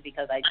designing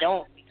because I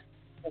don't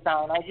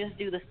design. I just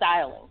do the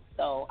styling.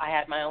 So I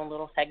had my own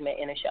little segment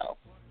in a show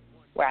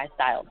where I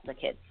styled the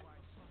kids.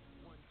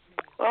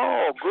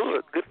 Oh,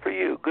 good. Good for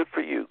you. Good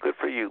for you. Good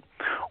for you.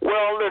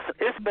 Well, listen,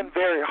 it's been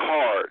very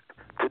hard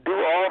to do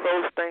all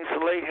those things.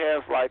 Celai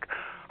has, like,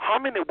 how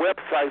many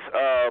websites?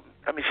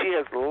 She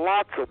has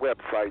lots of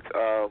websites.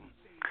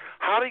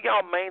 How do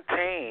y'all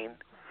maintain?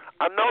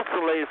 I know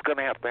Celai is going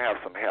to have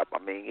some help. I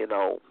mean, you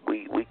know,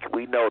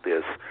 we know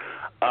this.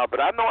 But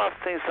I know I've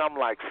seen something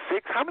like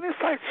 6. How many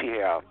sites do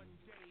you have?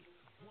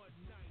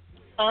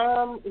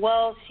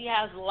 Well, she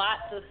has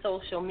lots of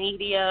social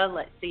media.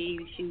 Let's see,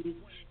 she's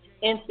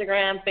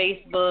Instagram,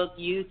 Facebook,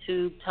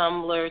 YouTube,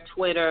 Tumblr,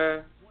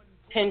 Twitter,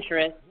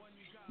 Pinterest.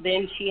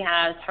 Then she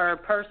has her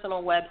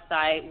personal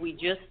website. We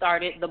just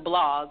started the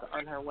blog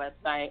on her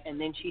website, and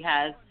then she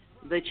has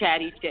the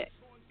Chatty Chick.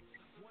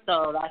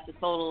 So that's a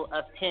total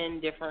of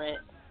 10 different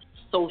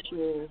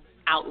social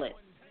outlets.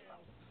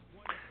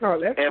 Oh,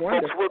 that's and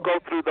wonderful. Folks, we'll go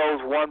through those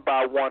one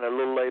by one a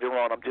little later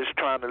on. I'm just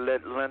trying to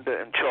let Linda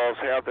and Charles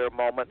have their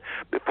moment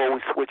before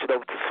we switch it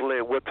over to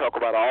Celai. We'll talk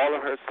about all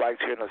of her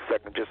sites here in a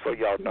second, just so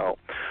y'all know.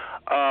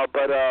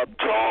 But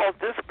Charles,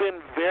 this has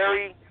been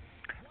very.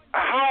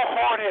 How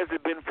hard has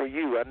it been for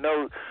you? I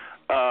know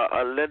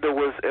Linda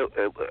was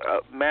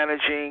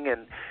managing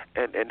and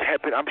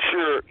helping. I'm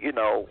sure you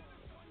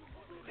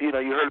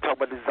heard her talk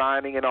about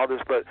designing and all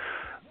this, but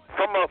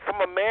from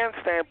a man's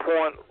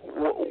standpoint,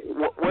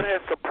 what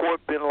has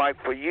support been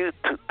like for you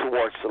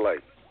towards Celai?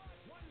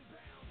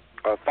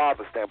 A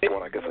father's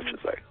standpoint, I guess I should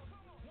say.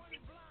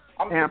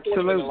 I'm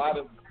supporting in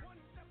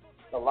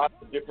a lot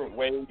of different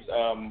ways.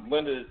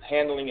 Linda's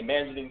handling and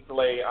managing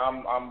Celai.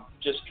 I'm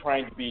just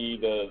trying to be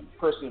the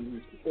person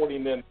who's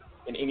supporting them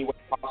in any way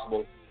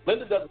possible.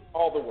 Linda does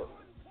all the work,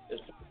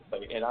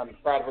 and I'm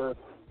proud of her.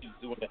 She's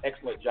doing an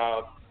excellent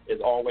job as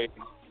always.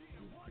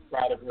 I'm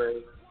proud of her.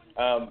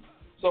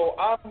 So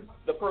I'm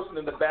the person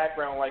in the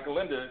background, like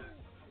Linda,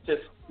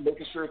 just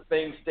making sure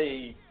things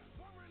stay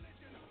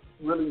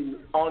really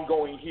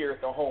ongoing here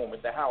at the home,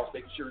 at the house,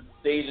 making sure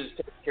Deja's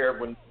taken care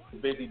of when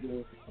she's busy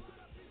doing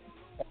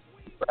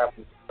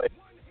traveling.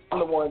 I'm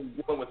the one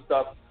dealing with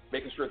stuff,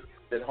 making sure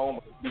that home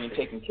is being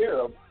taken care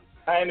of.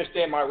 I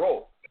understand my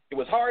role. It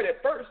was hard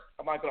at first,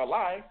 I'm not going to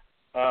lie.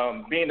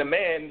 Being a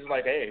man is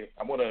like, hey,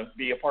 I want to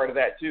be a part of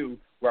that too,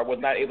 where I was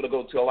not able to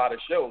go to a lot of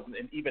shows.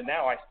 And even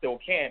now I still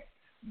can't,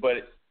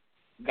 but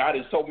God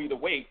has told me to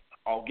wait.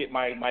 I'll get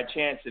my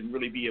chance and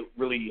really be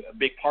a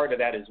big part of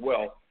that as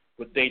well.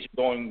 With Deja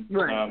going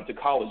to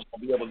college, I'll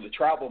be able to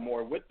travel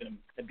more with them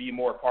and be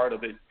more a part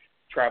of it,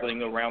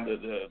 traveling around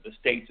the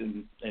states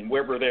and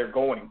wherever they're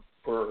going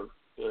for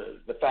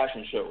the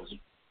fashion shows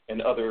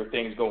and other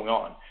things going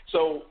on.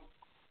 So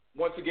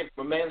once again,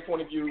 from a man's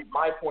point of view,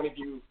 my point of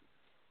view,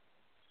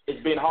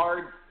 it's been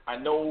hard. I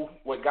know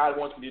what God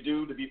wants me to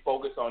do, to be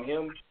focused on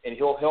Him, and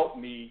He'll help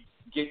me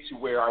get to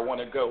where I want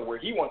to go, where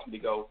He wants me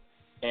to go,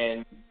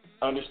 and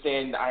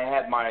understand I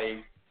had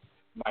my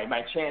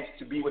chance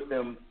to be with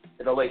Him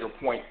at a later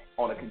point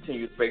on a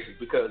continuous basis.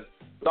 Because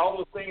with all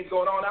those things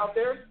going on out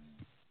there,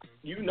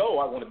 you know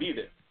I want to be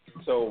there.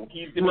 So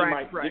He's giving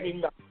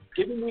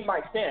me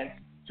my chance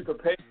to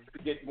prepare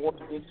to get more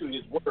into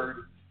His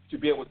Word to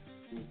be able to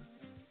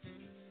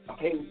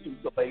pay to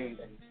Celai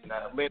and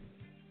live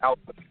out.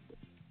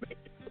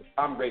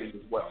 I'm ready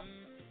as well.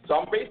 So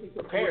I'm basically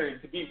preparing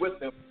to be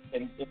with Him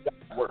in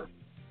God's Word.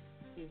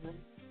 Mm-hmm.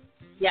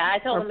 Yeah, I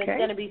told him it's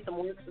going to be some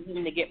work for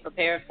him to get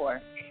prepared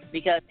for,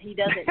 because he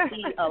doesn't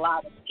see a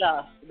lot of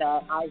stuff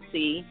that I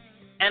see.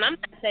 And I'm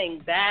not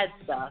saying bad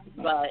stuff,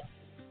 but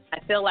I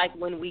feel like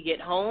when we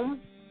get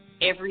home,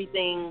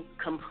 everything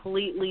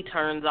completely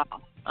turns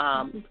off.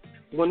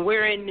 When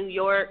we're in New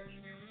York,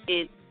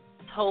 it's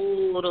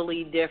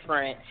totally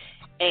different.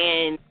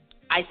 And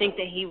I think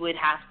that he would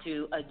have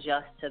to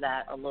adjust to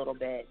that a little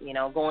bit. You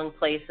know, going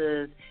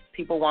places,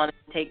 people wanting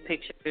to take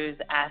pictures,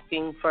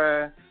 asking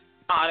for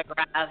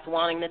autographs,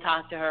 wanting to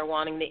talk to her,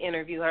 wanting to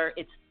interview her.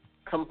 It's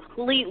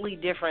completely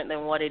different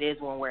than what it is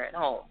when we're at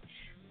home.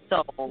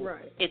 So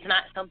It's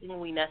not something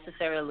we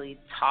necessarily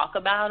talk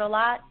about a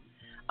lot,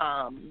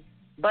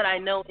 but I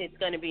know it's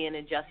going to be an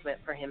adjustment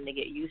for him to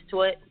get used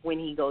to it when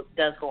he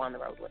does go on the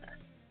road with us.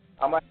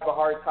 I might have a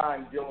hard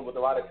time dealing with a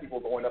lot of people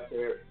going up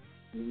there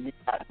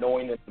not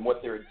knowing them and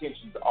what their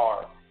intentions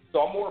are. So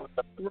I'm more of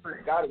a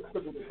God is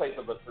put in the place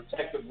of a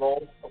protective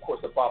role. Of course,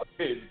 the father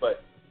is,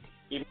 but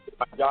even with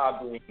my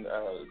job being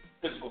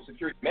physical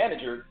security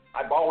manager,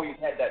 I've always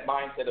had that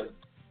mindset of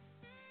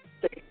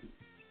safety.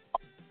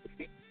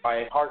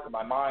 My heart and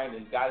my mind,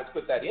 and God has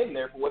put that in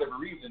there for whatever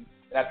reason,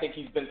 and I think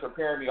He's been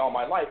preparing me all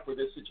my life for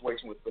this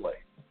situation with Celai.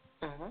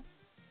 Mm-hmm.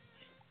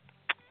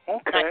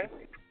 Okay.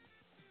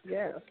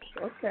 Yes.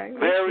 Okay.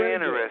 Very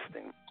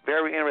interesting.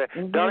 Very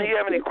interesting. Mm-hmm. Donna, you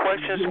have any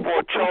questions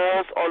for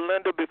Charles or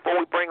Linda before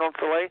we bring on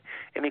Celai?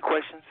 Any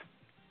questions?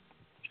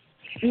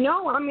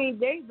 No, I mean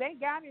they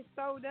got it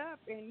sewed up,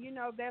 and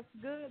that's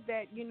good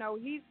that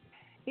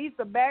he's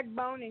the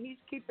backbone, and he's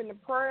keeping the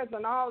prayers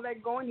and all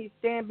that going. He's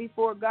standing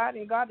before God,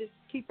 and God is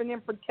keeping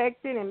him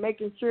protected and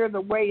making sure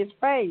the way is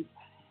paid.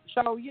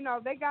 So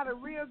they got a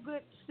real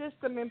good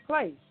system in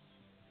place,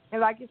 and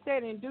like you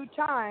said, in due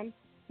time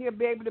he'll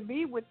be able to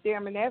be with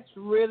them, and that's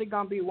really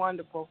gonna be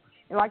wonderful.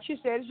 And like she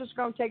said, it's just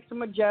gonna take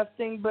some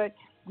adjusting, but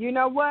you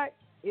know what?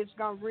 It's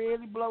gonna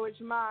really blow his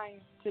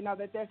mind to know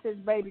that that's his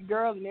baby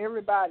girl, and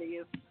everybody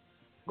is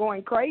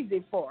going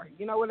crazy for her.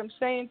 You know what I'm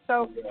saying?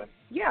 So,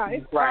 yeah,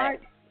 it's right.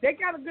 They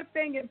got a good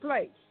thing in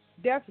place,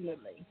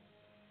 definitely.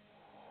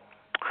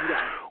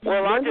 Yeah.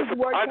 Well, I just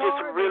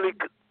really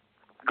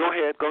go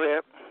ahead. Go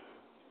ahead.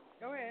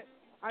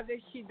 I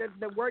think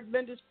the work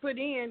Linda's put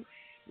in,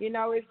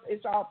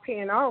 it's all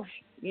paying off.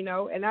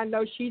 And I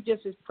know she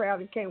just as proud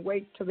and can't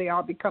wait till they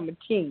all become a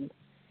team.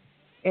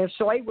 And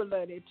Celai would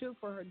love it, too,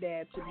 for her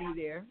dad to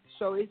be there.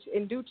 So it's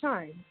in due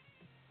time.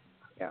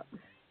 Yeah.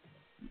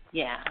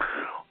 Yeah.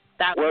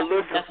 That would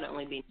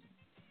definitely be.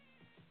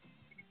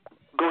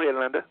 Go ahead,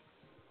 Linda.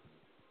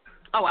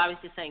 Oh, I was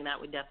just saying that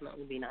would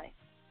definitely be nice.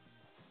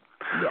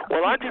 Yeah.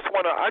 Well, I just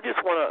want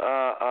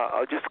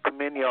to just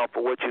commend y'all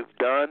for what you've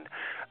done.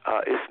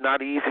 It's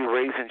not easy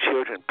raising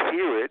children,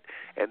 period,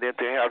 and then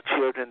to have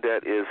children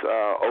that is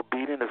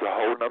obedient is a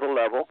whole nother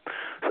level.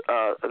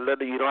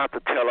 Linda, you don't have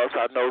to tell us.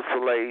 I know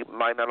Celai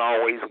might not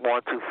always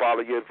want to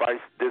follow your advice,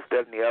 this,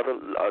 that, and the other.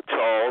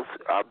 Charles,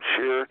 I'm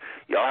sure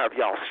y'all have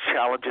y'all's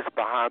challenges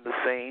behind the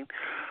scene.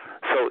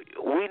 So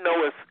we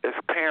know as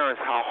parents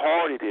how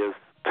hard it is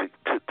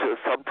to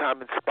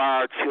sometimes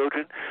inspire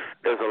children.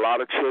 There's a lot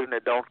of children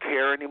that don't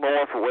care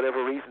anymore for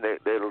whatever reason. They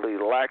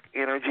lack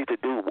energy to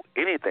do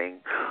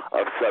anything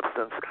of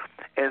substance.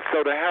 And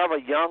so to have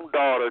a young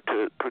daughter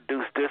to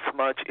produce this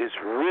much is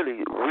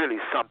really, really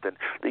something.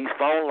 These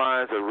phone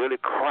lines are really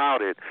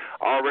crowded.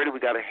 Already we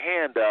got a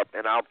hand up,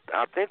 and I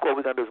think what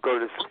we're going to do is go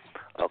to this.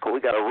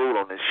 We got a rule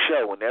on this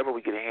show. Whenever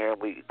we get a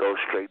hand, we go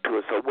straight to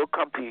it. So we'll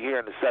come to you here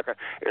in a second.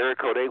 Area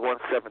code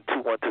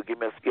 817-212.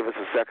 Give us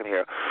a second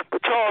here.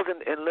 But Charles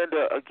and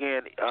Linda,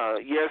 again,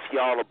 yes,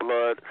 y'all are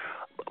blood.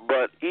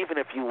 But even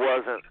if you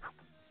wasn't,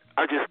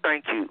 I just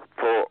thank you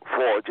for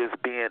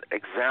just being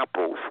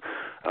examples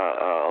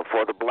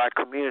for the black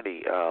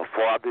community,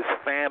 for this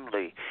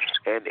family,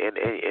 and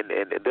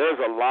there's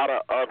a lot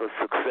of other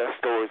success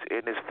stories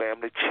in this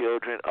family.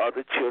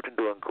 Other children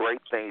doing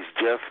great things,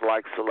 just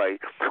like Celai.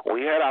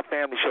 We had our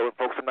family show, and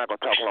folks, I'm not going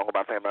to talk long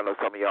about family. I know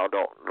some of y'all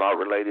not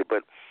related,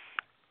 but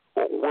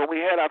when we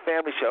had our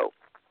family show,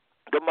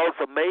 the most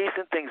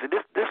amazing things, and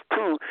this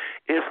too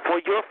is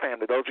for your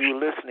family, those of you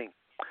listening.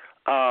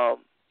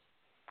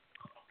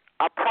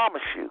 I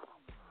promise you,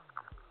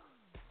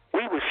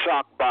 we were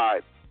shocked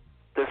by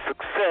the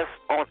success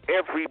on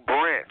every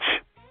branch.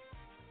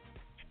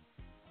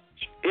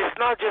 It's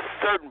not just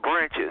certain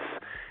branches.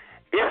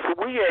 It's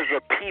we as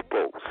a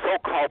people,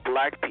 so-called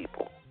black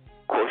people.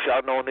 Of course,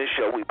 y'all know on this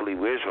show we believe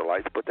we're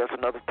Israelites, but that's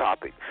another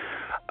topic.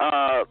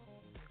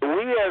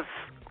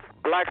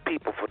 black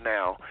people for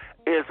now,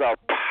 is a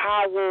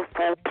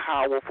powerful,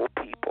 powerful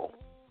people.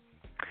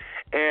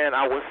 And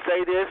I will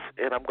say this,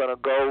 and I'm going to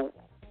go,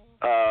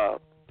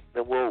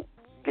 then we'll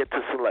get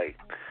to Celai.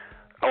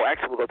 Oh,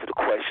 actually, we'll go to the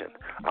question.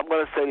 I'm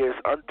going to say this.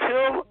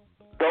 Until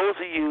those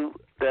of you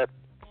that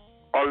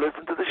are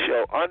listening to the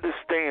show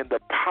understand the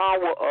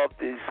power of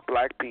these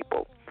black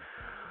people,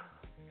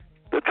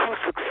 the true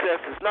success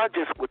is not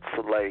just with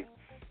Celai,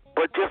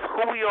 but just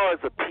who we are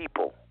as a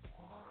people.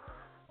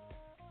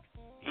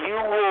 You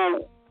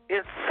will,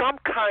 in some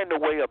kind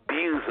of way,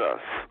 abuse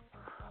us.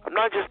 I'm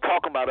not just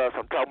talking about us.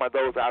 I'm talking about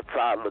those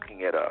outside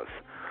looking at us.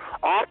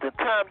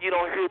 Oftentimes, you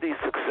don't hear these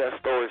success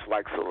stories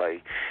like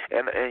Celai,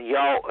 and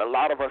y'all, a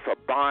lot of us are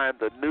buying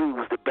the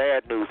news, the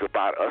bad news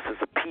about us as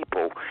a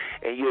people,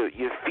 and you're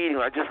feeding.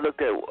 I just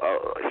looked at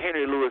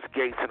Henry Louis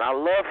Gates, and I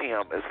love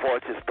him as far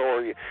as his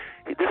story.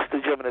 This is the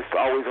gentleman that's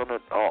always on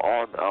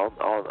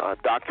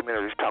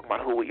documentaries talking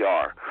about who we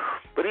are,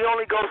 but he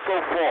only goes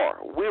so far.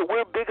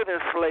 We're bigger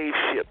than slave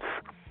ships.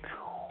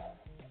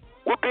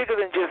 We're bigger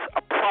than just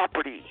a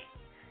property.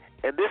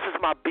 And this is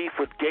my beef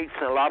with Gates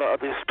and a lot of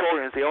other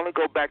historians. They only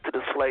go back to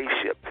the slave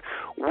ships.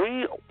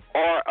 We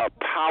are a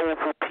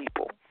powerful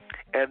people.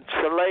 And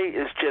Celai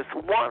is just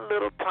one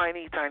little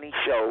tiny, tiny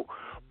show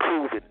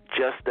proving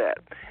just that.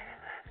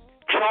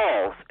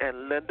 Charles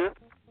and Linda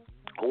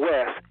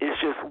West is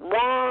just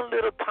one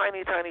little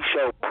tiny, tiny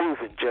show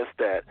proving just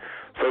that.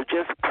 So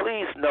just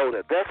please know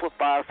that that's what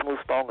Five Smooth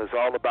Stone is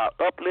all about,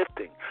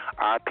 uplifting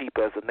our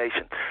people as a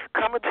nation.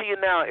 Coming to you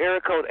now,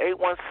 area code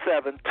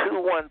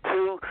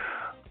 817-212.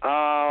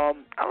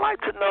 I'd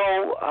like to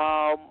know,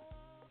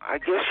 I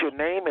guess, your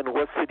name and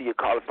what city you're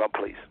calling from,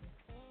 please.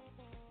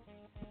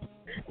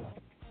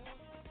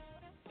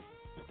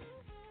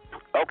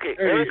 Okay,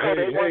 area code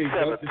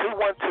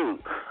 817-212.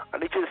 I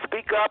need you to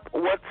speak up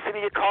what city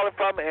you're calling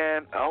from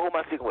and who am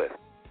I speaking with?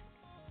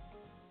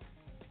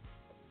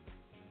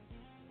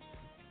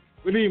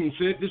 Good evening,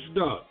 Sid. This is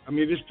Doug.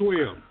 This is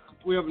 12.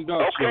 12 and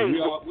Doug. Okay.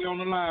 So we on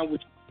the line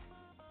with you.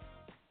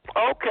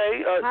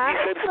 Okay.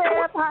 Hi,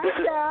 Doug.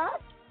 Hi,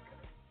 Doug.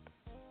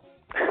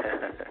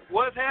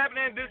 What's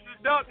happening? This is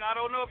Duck. I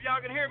don't know if y'all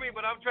can hear me,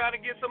 but I'm trying to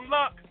get some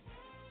luck.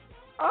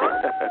 Oh,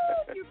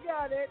 you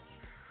got it.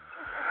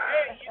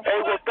 Hey,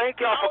 well, thank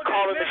y'all for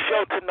calling the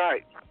show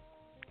tonight.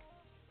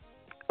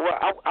 Well,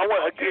 I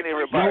want to again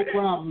everybody.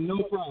 No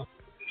problem.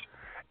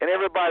 And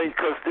everybody,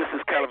 because this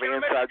is kind of an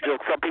inside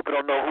joke. Some people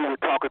don't know who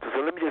we're talking to,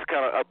 so let me just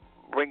kind of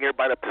bring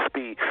everybody up to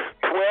speed.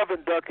 12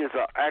 and Duck is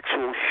an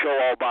actual show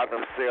all by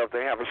themselves.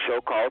 They have a show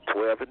called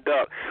 12 and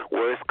Duck,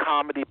 where it's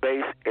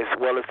comedy-based as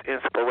well as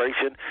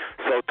inspiration.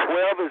 So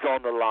 12 is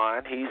on the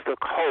line. He's the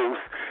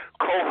host.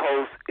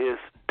 Co-host is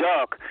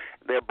Duck.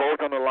 They're both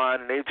on the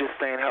line, and they're just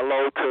saying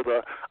hello to the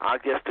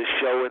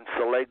show and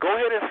Celai. Go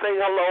ahead and say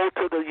hello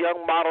to the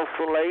young model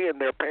Celai and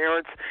their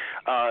parents,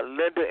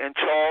 Linda and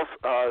Charles,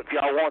 if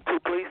y'all want to,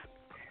 please.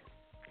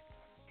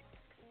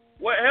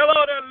 Well,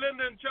 hello there,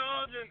 Linda and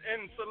Charles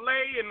and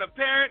Celai and the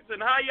parents,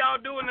 and how y'all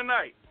doing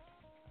tonight?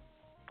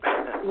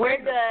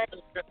 We're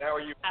good. How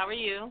are you? How are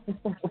you?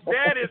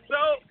 That is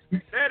so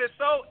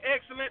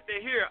excellent to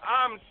hear.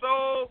 I'm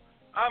so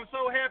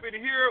happy to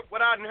hear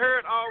what I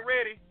heard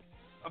already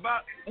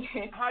about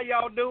how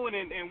y'all doing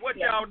and what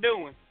y'all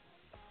doing.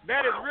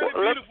 That is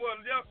really beautiful.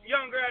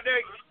 Young girl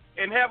there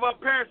and have her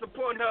parents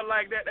supporting her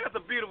like that. That's a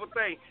beautiful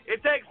thing.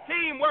 It takes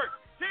teamwork.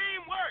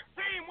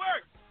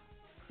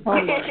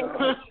 Thank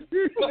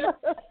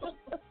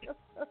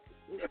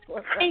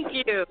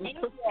you.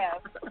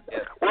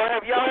 Well,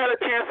 have y'all had a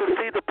chance to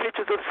see the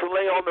pictures of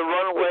Celai on the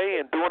runway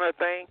and doing her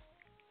thing?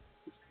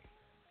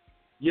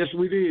 Yes,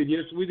 we did.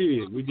 We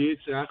did.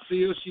 So I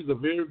see her. She's a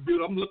very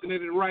beautiful. I'm looking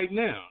at it right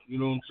now. You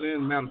know what I'm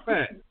saying? Matter of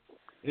fact.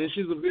 And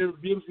she's a very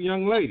beautiful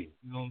young lady.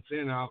 You know what I'm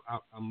saying?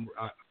 I'm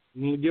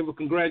going to give her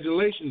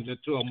congratulations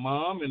to her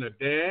mom and her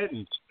dad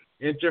and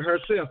to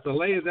herself.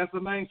 Celai, is that the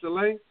name,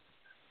 Celai?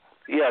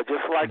 Yeah,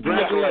 just like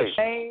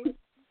congratulations.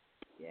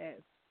 Yes.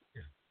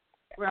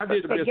 Well, I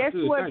did the best guess I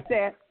could. what,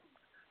 Seth?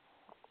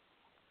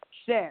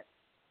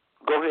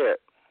 Go ahead.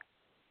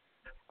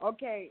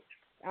 Okay.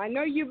 I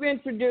know you've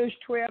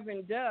introduced 12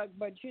 and Doug,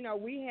 but,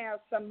 we have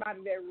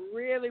somebody that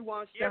really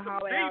wants to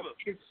holler out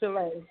to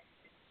Celai.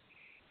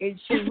 And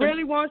she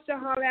really wants to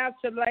holler out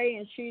to Celai,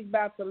 and she's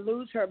about to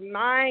lose her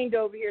mind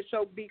over here.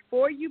 So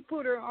before you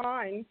put her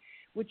on,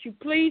 would you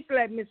please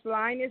let Miss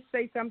Linus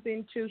say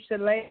something to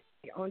Celai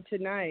on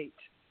tonight?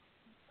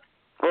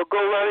 Well, go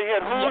right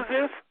ahead. Who is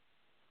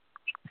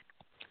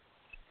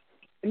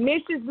this?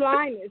 Mrs.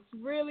 Linus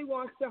really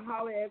wants to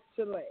holler at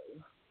Celai.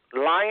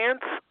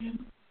 Lions?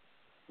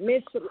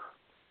 Miss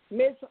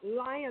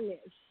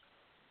Lioness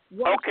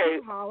wants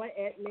to holler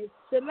at Miss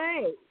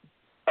Celai.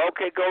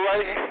 Okay, go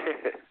right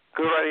ahead.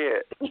 Go right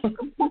ahead.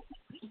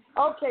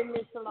 Okay,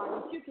 Mr.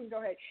 Lioness, you can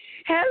go ahead.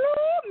 Hello,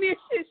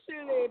 Mrs.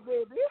 Celai,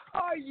 baby.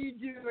 How you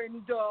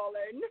doing,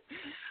 darling?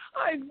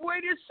 I've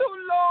waited so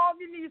long,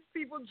 and these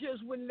people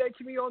just wouldn't let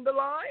me on the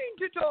line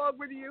to talk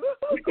with you.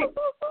 But,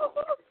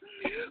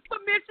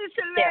 Mrs.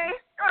 Celai,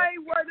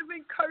 a word of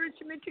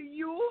encouragement to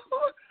you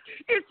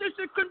is just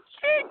to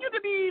continue to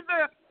be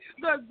the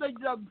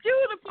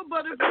beautiful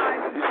butterfly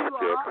that you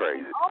are,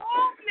 and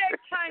all that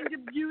kind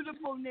of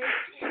beautifulness,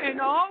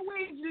 and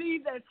always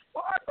leave that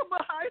sparkle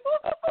behind.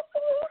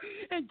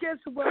 And guess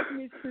what,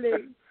 Miss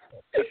Lee?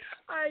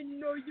 I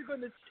know you're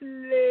going to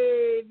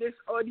slay this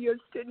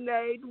audience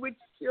tonight with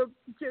your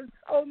just,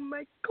 oh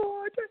my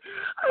God,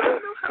 I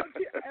don't know how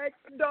to act,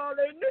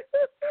 darling.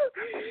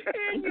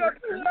 And your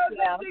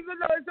closet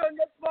signals on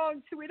the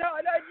phone,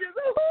 sweetheart. I'm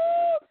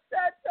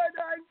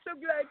so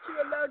glad you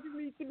allowed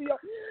me to be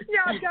on.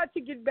 Now I've got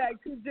to get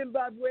back to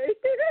Zimbabwe.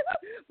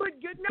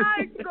 But good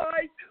night,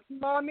 guys.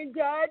 Mom and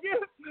Dad,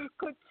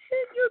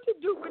 continue to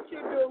do what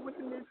you're doing with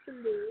Miss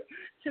Lee.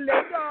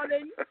 Celai,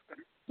 darling.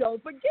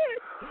 Don't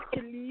forget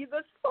to leave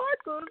the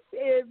sparkles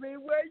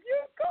everywhere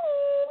you go.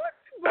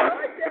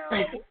 Bye now.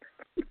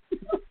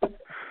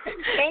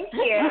 Thank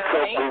you.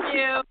 Thank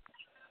you.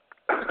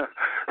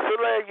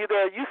 Celai, you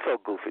there? You so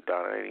goofy,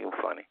 Donna. It ain't even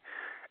funny.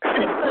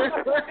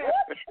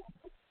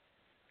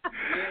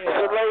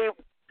 Celai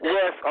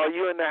West, are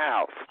you in the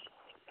house?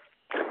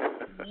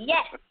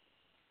 Yes.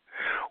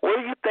 What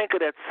do you think of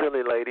that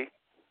silly lady?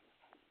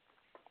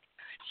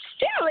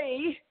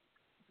 Silly?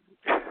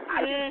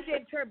 I just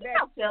sent her back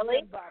to silly.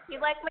 Zimbabwe. You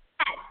like my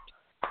dad.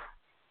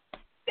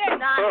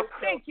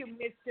 Thank you,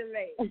 Mr.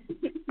 Lay.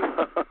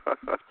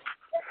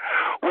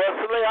 Well,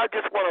 Celai, I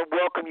just want to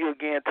welcome you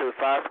again to the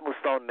Five Smooth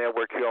Stone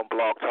Network here on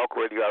Blog Talk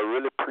Radio. I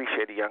really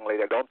appreciate it, young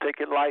lady. I don't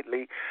take it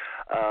lightly.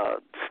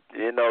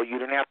 You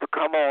didn't have to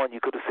come on. You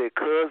could have said,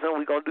 cousin,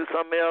 we're going to do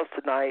something else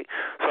tonight.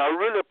 So I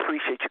really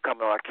appreciate you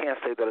coming on. I can't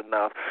say that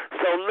enough.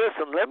 So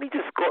listen, let me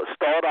just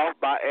start off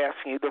by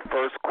asking you the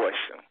first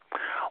question.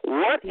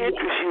 What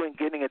interests you in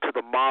getting into the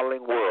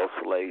modeling world,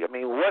 Celai? I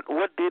mean, what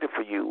did it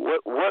for you?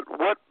 What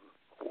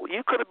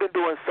you could have been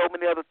doing so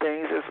many other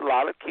things, as a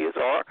lot of kids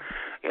are.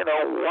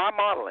 Why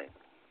modeling?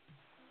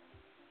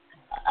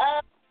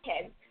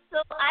 Okay,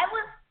 so I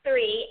was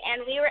 3,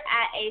 and we were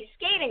at a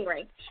skating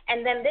rink,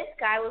 and then this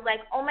guy was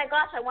like, oh, my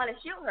gosh, I want to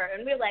shoot her.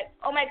 And we were like,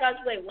 oh, my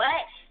gosh, wait,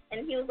 what?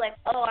 And he was like,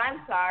 oh,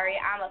 I'm sorry,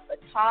 I'm a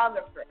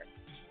photographer.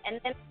 And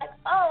then like,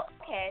 oh,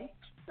 okay.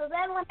 So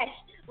then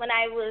when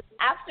I was,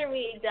 after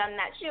we had done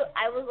that shoot,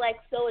 I was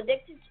like so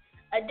addicted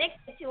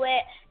to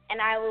it, and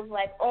I was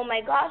like, oh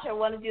my gosh, I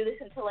want to do this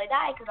until I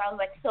die, because I was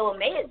like so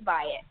amazed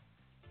by it.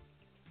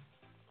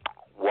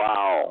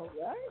 Wow.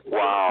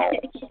 Wow.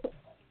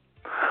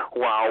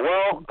 Wow.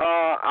 Well,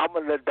 I'm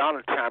gonna let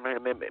Donna chime in a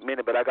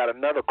minute, but I got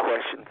another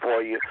question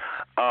for you.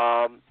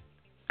 So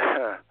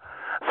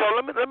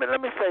let me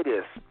say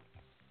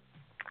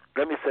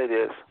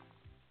this.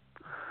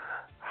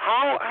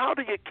 How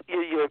do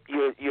your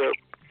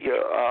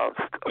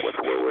what's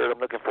the word I'm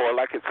looking for?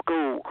 Like at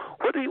school,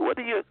 what do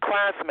your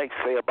classmates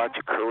say about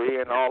your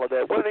career and all of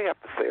that? What do they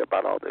have to say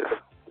about all this?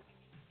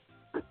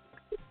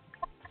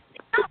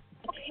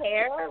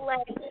 Care.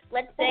 Like,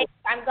 let's say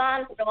I'm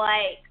gone for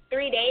like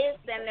 3 days,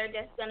 then they're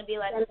just gonna be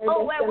like,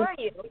 oh, where were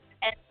you?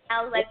 And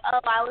I was like, oh,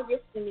 I was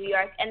just in New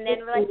York. And then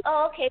we're like,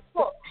 oh, okay,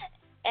 cool.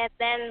 And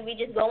then we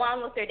just go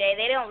on with their day.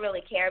 They don't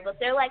really care, but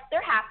they're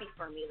happy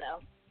for me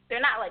though.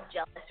 They're not like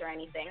jealous or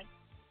anything.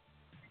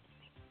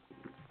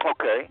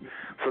 Okay,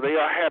 so they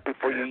are happy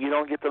for you. You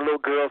don't get the little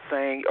girl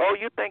saying, oh,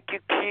 you think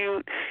you're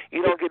cute.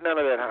 You don't get none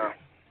of that, huh?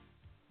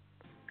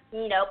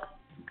 Nope.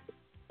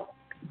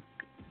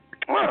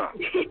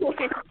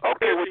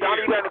 Okay, well,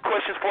 Donna, you got any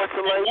questions for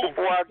Celai?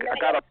 Before I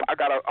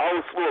got a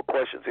whole slew of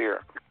questions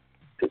here.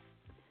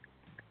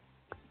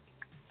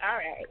 All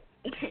right.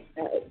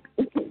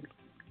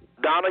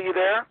 Donna, you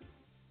there?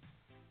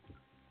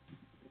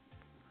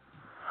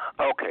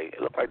 Okay,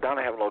 it looks like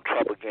Donna having a little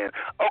trouble again.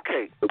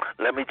 Okay,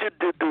 let me just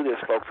do this,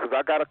 folks, because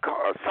I got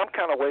some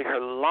kind of way her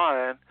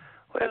line.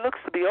 Well, it looks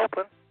to be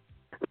open.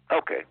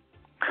 Okay.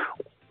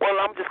 Well,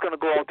 I'm just going to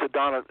go on to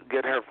Donna,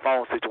 get her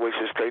phone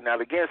situation straightened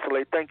out. Again,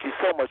 Celai, thank you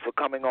so much for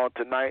coming on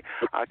tonight.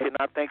 I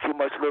cannot thank you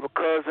much, little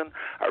cousin.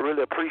 I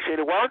really appreciate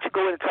it. Why don't you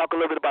go in and talk a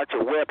little bit about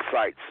your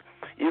websites?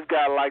 You've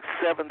got like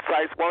 7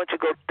 sites. Why don't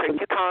you go take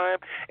your time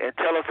and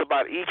tell us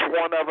about each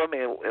one of them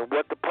and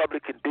what the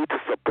public can do to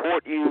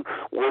support you.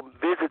 We'll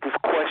visit this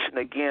question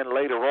again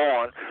later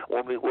on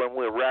when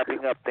we're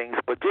wrapping up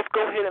things. But just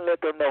go ahead and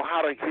let them know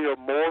how to hear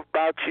more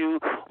about you,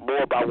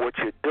 more about what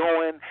you're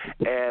doing,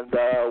 and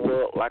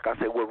like I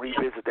said, we'll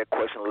revisit that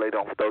question later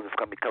on for those that's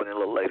going to be coming in a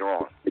little later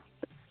on.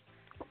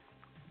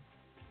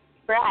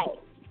 Right.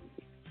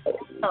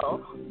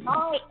 So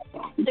my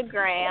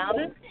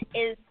Instagram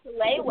is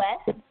Celai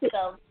West,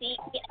 so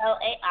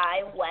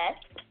CELAI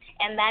West,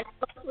 and that's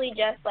mostly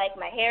just like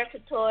my hair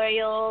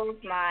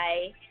tutorials,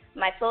 my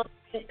photo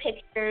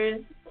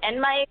pictures,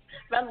 and my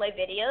runway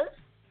videos.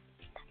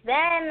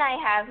 Then I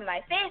have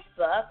my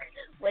Facebook,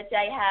 which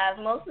I have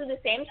mostly the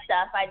same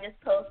stuff. I just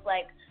post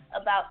like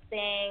about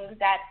things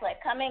that's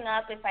like coming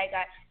up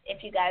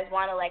if you guys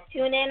want to like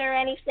tune in or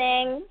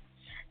anything.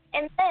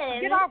 And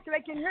then get off so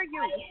I can hear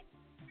you.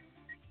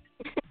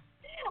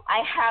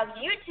 I have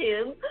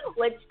YouTube,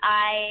 which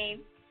I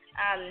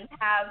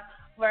have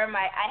where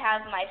I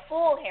have my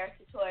full hair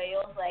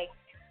tutorials, like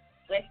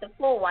with the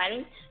full one,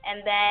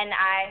 and then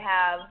I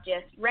have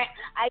just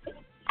I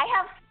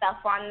have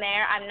stuff on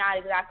there. I'm not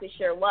exactly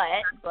sure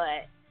what,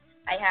 but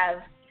I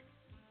have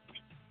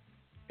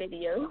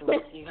videos.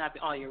 You have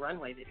all your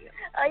runway videos.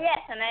 Oh yes,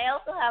 and I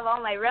also have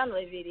all my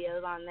runway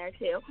videos on there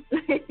too.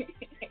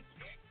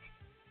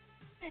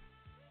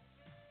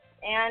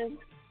 And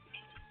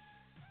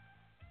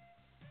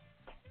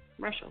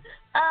commercials.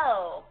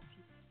 Oh,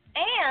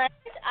 and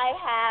I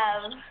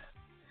have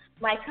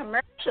my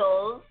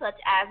commercials, such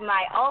as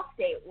my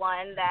Allstate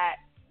one that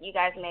you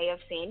guys may have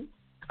seen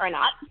or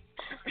not.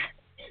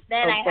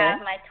 Then I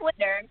have my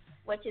Twitter,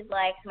 which is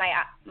like my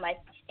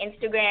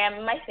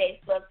Instagram, my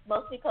Facebook,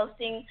 mostly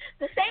posting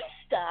the same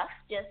stuff.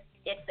 Just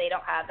if they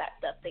don't have that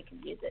stuff, they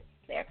can use it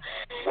there.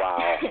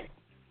 Wow.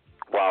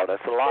 Wow,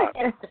 that's a lot.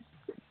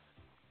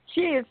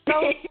 She is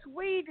so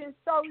sweet and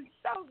so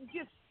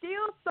just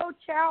still so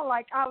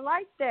childlike. I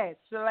like that,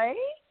 Celai.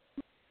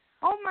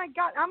 Oh my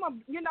God,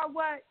 you know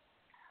what?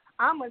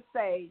 I'm gonna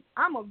say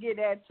I'm gonna give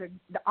that to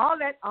all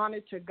that honor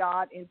to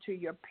God and to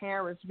your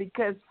parents,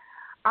 because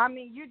I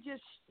mean you're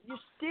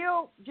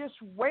still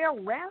just well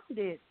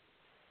rounded,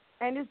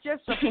 and it's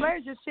just a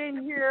pleasure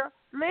sitting here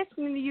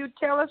listening to you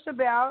tell us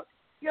about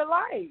your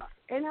life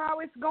and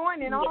how it's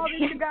going and all that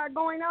you got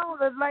going on,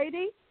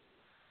 lady.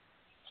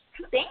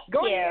 Thank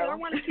Go you. ahead. I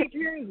want to keep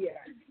hearing you.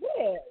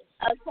 Yes.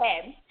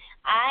 Okay.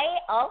 I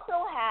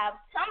also have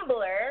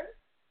Tumblr,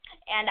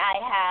 and I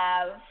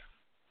have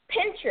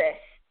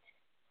Pinterest,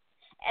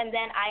 and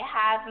then I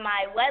have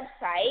my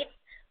website,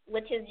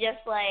 which is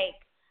just like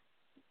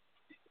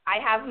I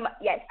have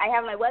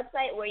my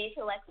website where you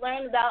can like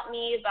learn about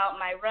me, about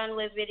my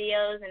runway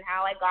videos, and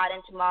how I got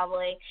into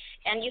modeling,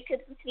 and you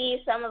could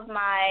see some of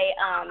my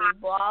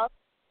blogs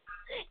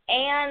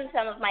and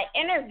some of my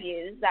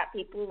interviews that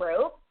people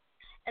wrote.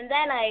 And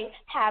then I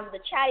have the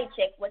Chatty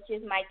Chick, which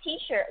is my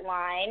T-shirt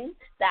line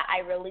that I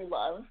really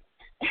love.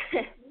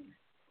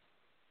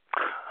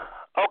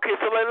 Okay,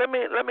 so let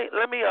me,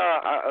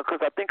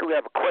 because I think we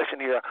have a question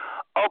here.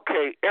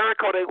 Okay, area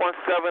code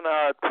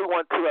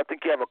 817-212. I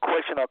think you have a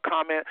question or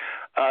comment.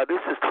 This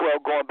is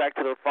 12 going back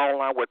to the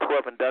phone line where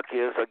 12 and Duck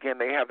is. Again,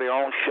 they have their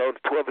own show, the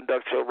 12 and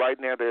Duck show. Right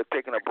now, they're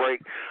taking a break,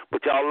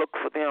 but y'all look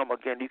for them.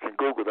 Again, you can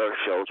Google their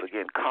shows.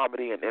 Again,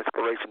 comedy and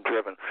inspiration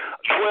driven.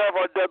 12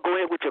 or Duck, go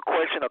ahead with your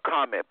question or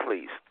comment,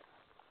 please.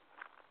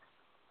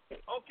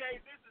 Okay,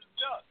 this is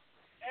Duck.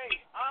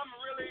 Hey, I'm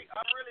really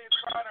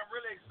proud. I'm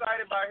really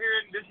excited by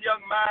hearing this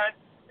young mind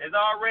is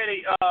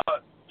already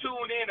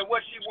tuned in to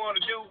what she want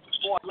to do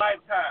for a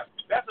lifetime.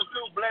 That's a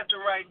true blessing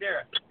right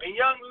there. And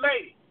young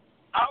lady,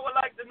 I would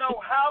like to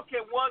know, how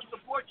can one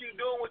support you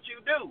doing what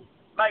you do?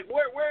 Like,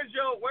 where's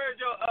your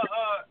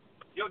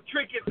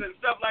trinkets and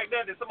stuff like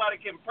that somebody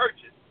can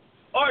purchase?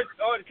 Or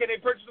can they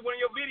purchase one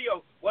of your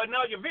videos? Well,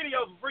 no, your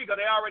videos are free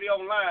because they're already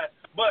online.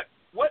 But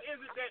what is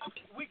it that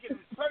we can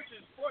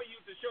purchase for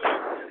you to show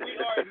you we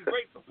are in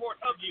great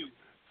support of you?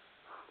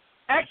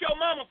 Ask your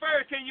mama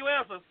first, can you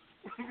answer?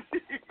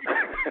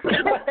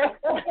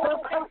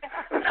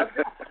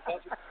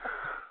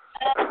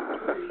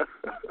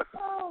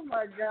 Oh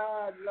my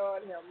God,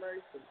 Lord have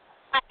mercy.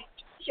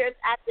 T-shirts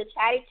at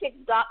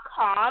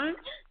thechattychick.com.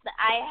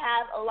 I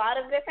have a lot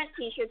of different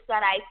T-shirts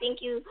that I think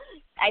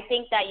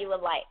that you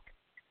would like.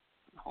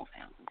 The whole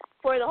family.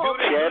 For the whole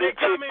family.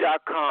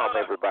 Chattychick.com,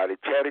 everybody.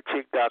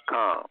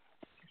 Chattychick.com.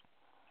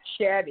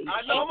 Chatty.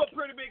 I know I'm a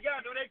pretty big guy.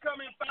 Do they come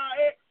in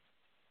 5X?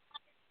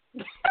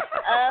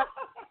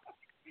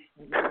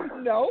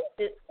 No.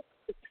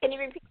 Can you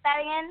repeat that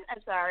again?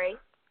 I'm sorry.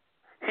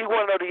 He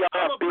want to know, do y'all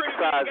have big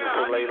sizes,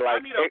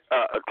 like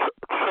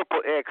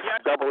triple X,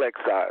 double X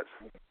size?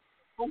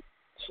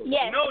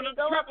 Yes. No,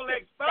 triple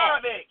X,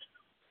 5X.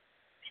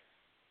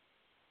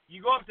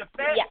 You go up to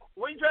fat? Yeah.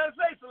 What are you trying to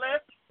say,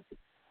 Celeste?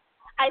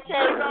 I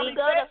said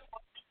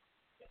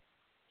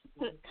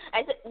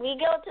we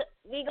go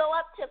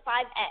up to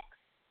 5X.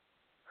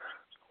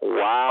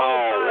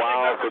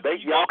 Wow. So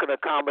y'all can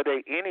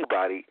accommodate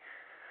anybody.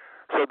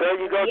 So there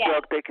you go,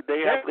 Chuck.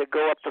 They have to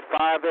go up to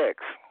 5X.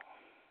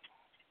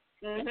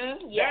 Mhm.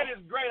 Yes. That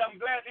is great. I'm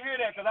glad to hear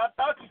that because I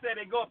thought you said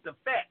they go up to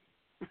fat.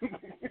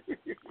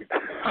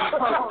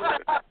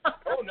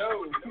 Oh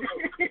no.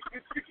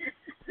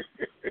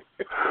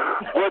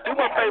 Well, do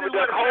my favor,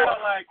 Duck.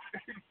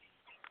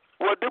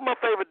 Well, do my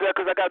favor, Duck,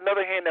 because I got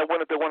another hand that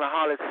want to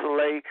holler at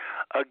Celai.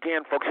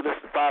 Again, folks, you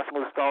listen to Five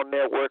Smooth Stone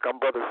Network. I'm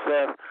Brother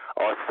Seth,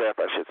 or Seth,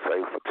 I should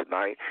say, for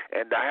tonight.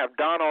 And I have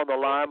Donna on the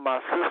line, my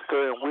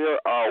sister, and we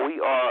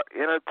are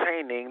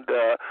entertaining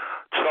the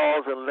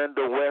Charles and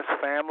Linda West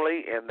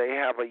family, and they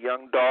have a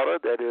young daughter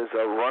that is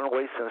a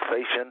runway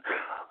sensation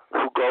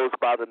who goes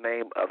by the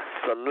name of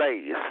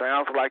Celai. It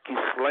sounds like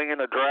you're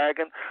slaying a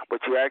dragon,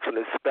 but you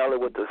actually spell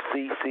it with the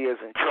C as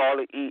in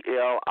Charlie,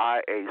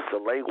 E-L-I-A.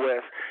 Celai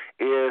West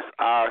is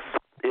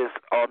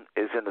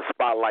in the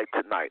spotlight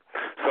tonight.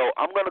 So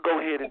I'm going to go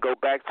ahead and go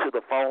back to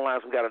the phone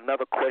lines. We got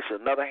another question,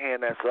 another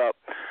hand that's up.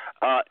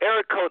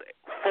 Area code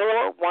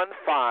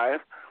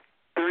 415-374.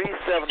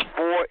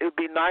 It would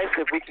be nice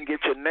if we can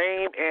get your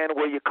name and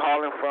where you're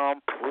calling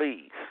from,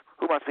 please.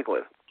 Who am I speaking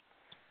with?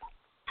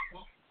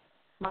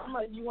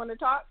 Mama, you want to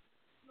talk?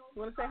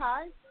 You want to say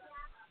hi?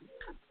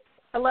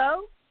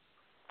 Hello?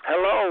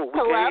 Hello. We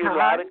can hear you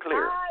loud and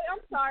clear. Hi, I'm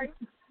sorry.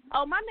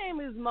 Oh, my name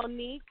is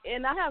Monique,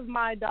 and I have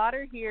my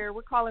daughter here.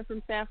 We're calling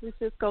from San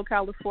Francisco,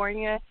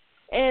 California,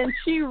 and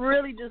she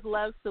really just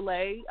loves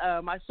Celai.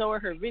 I show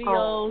her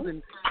videos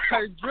and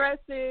her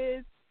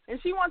dresses, and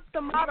she wants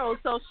to model,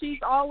 so she's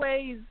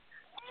always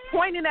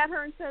pointing at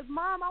her and says,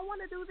 Mom, I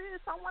want to do this.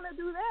 I want to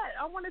do that.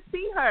 I want to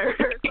see her.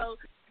 So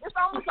it's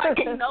almost like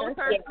she knows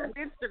her through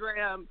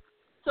Instagram.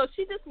 So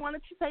she just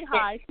wanted to say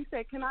hi. She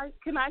said, Can I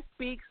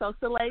speak? So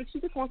Celai, she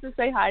just wants to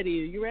say hi to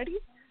you. You ready?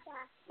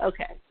 Yeah.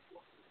 Okay.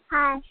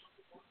 Hi.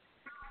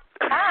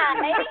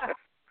 Hi.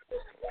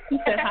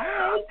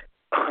 Hi.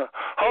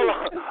 Hold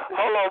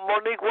on,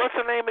 Monique. What's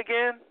her name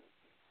again?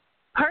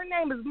 Her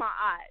name is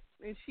Ma'at,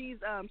 and she's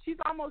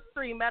almost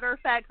 3. Matter of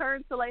fact, her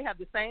and Celai have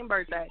the same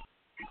birthday.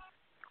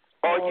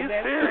 Are you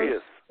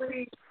serious?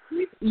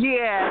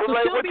 Yeah.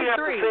 Celai, so what do you have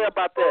 3. to say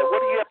about that? What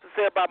do you have to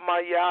say about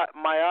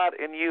Ma'at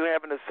and you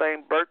having the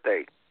same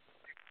birthday?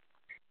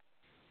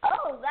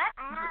 Oh, that's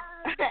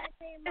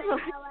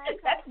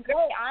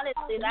great.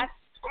 Honestly, that's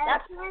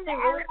really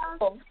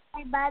cool.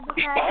 Hold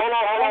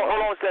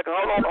on a second.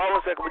 Hold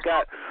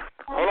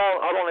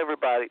on,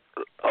 everybody.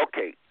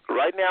 Okay,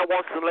 right now I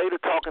want Celai to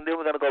talk, and then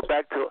we're gonna go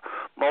back to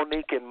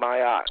Monique and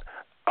Ma'at.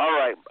 All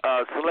right,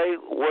 Celai,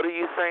 what are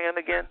you saying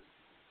again?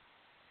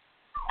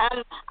 I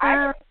just think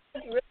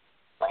it's really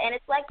cool, and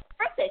it's like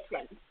birthday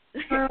twins.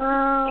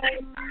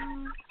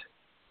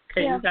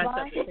 Okay, you guys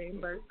have the same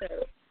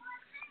birthday.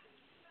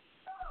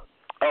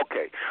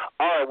 Okay.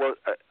 All right. Well,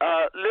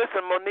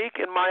 listen, Monique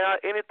and Maya,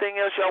 anything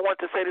else y'all want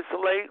to say to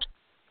Celai?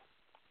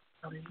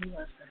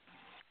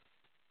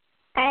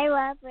 I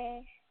love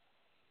her.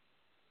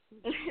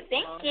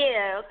 Thank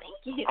you.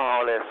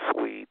 Oh, that's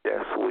sweet.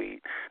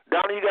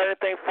 Donna, you got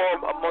anything for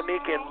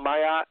Monique and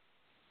Maya?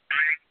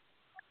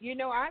 You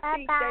know, I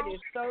think that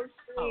is so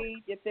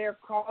sweet that they're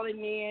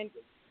calling in.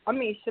 I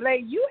mean,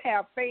 Celai, you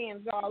have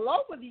fans all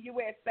over the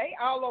USA,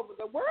 all over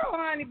the world,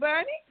 honey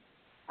bunny.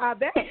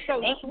 That is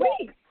so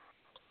sweet.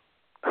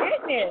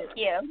 Isn't it?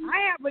 Yeah. I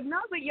have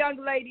another young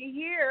lady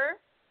here.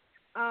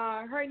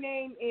 Her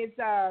name is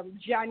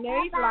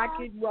Janae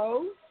Lockett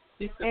Rose,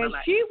 and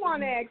she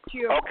want to ask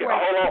you a question.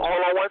 Hold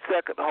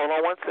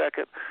on 1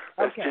 second.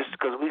 That's okay. just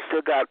because we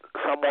still got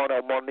someone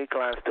on Monique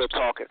line still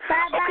talking.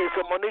 Okay,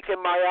 so Monique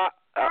and Maya,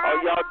 are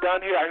y'all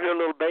done here? I hear a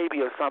little baby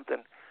or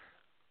something.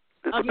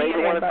 Does the baby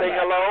want to say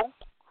hello?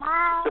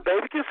 Hi. The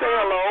baby can say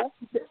hello.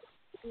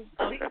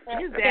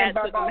 His dad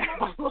took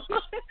him out.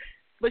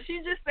 But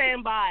she's just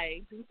saying bye.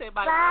 She say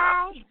bye.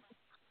 Bye.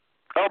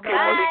 Okay,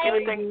 Monique,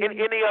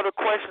 any other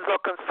questions or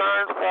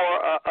concerns for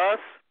us?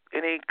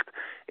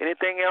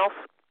 Anything else?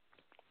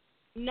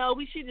 No,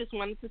 she just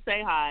wanted to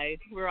say hi.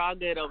 We're all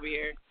good over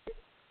here.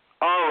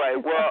 All right.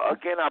 Well,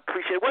 again, I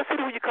appreciate it. What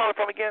city were you calling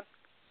from again?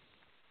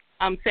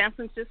 San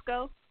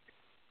Francisco.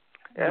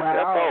 SFO.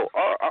 Wow.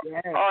 All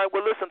right.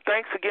 Well, listen,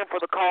 thanks again for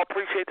the call.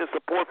 Appreciate the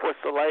support for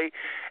Celai.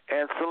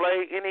 And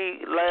Celai, any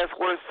last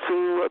words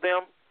to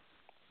them?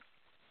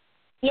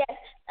 Yes.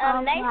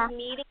 Nice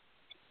meeting.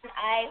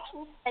 I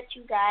hope that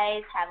you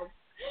guys have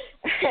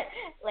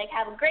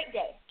a great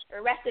day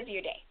or rest of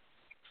your day.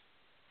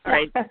 All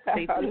right.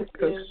 Thank you.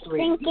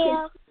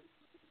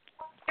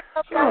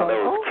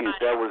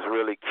 That was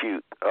really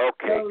cute.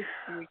 Okay.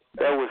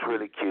 That was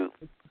really cute.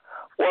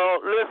 Well,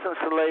 listen,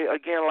 Celai,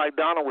 again, like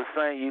Donna was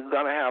saying, you're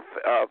going to have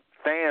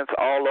fans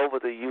all over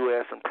the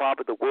U.S. and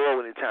probably the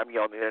world anytime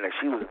you're on the internet.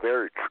 She was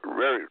very,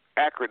 very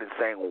accurate in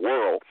saying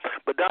world.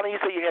 But, Donna, you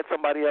said you had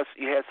somebody else.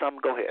 You had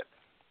something. Go ahead.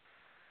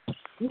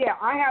 Yeah,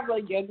 I have a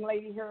young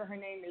lady here. Her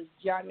name is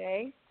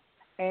Janae,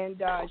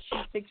 and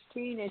she's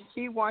 16, and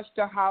she wants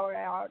to holler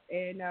out,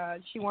 and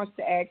she wants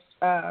to ask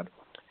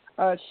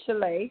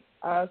Celai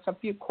a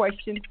few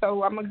questions.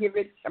 So I'm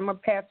gonna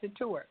pass it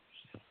to her.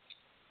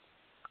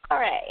 All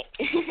right.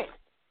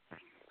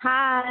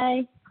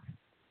 Hi.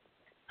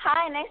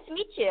 Hi, nice to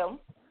meet you.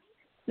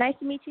 Nice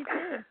to meet you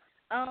too.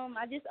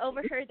 I just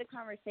overheard the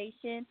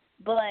conversation,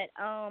 but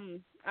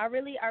I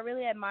really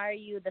admire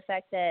you, the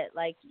fact that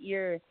like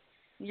you're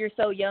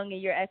so young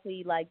and you're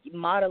actually like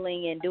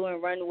modeling and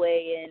doing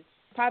runway and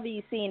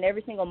probably seeing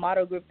every single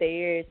model group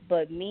there is.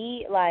 But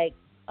I've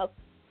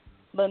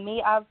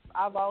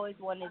always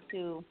wanted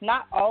to,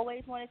 not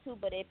always wanted to,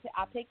 but I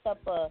picked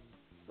up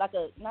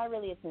not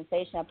really a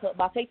sensation.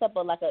 I picked up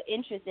an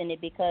interest in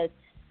it because,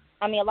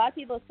 I mean, a lot of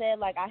people said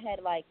like I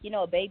had like, you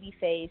know, a baby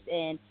face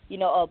and, you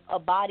know, a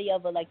body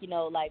of a like, you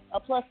know, like a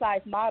plus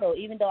size model,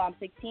 even though I'm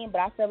 16. But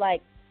I feel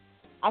like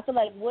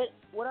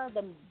what are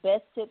the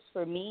best tips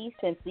for me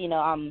since,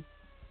 I'm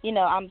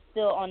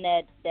still on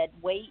that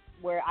weight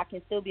where I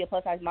can still be a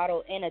plus size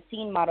model and a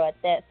teen model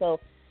at that. So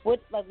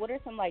what are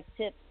some like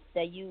tips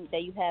that you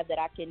have that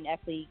I can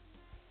actually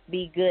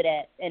be good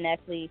at and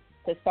actually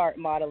to start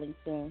modeling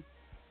soon?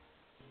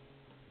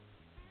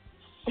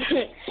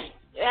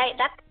 Right,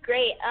 that's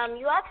great.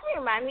 You actually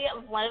remind me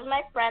of one of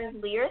my friends,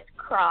 Lyris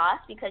Cross,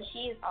 because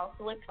she is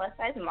also a plus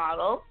size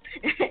model,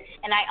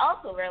 and I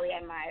also really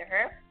admire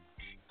her.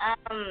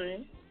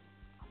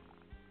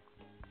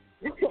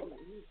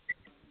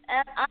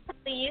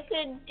 Honestly, you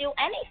could do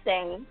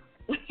anything.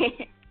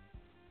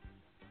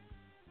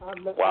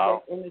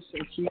 Wow. That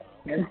innocent.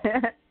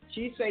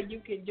 She said you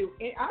can do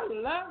it. I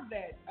love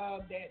that.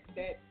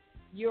 That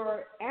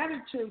your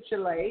attitude,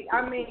 Celai.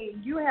 I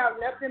mean, you have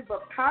nothing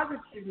but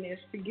positiveness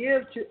to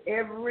give to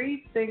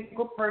every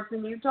single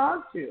person you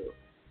talk to.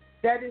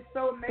 That is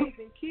so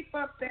amazing. Keep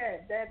up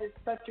that. That is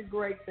such a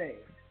great thing.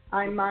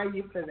 I admire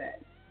you for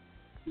that.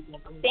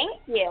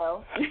 Thank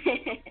you.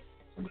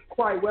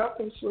 Quite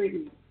welcome,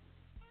 sweetie.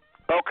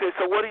 Okay,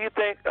 so what do you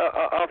think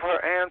of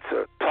her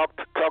answer? Talk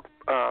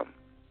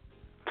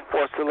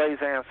for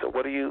Celai's answer.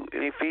 What do you?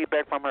 Any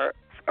feedback from her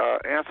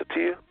answer to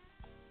you?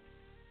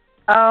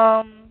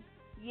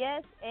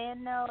 Yes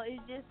and no.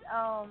 It's just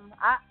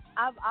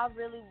I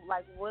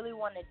really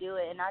want to do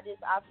it, and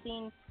I've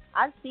seen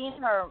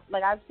her,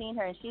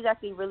 and she's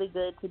actually really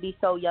good to be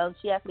so young.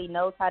 She actually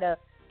knows how to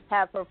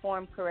have her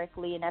form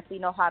correctly and actually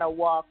know how to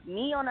walk.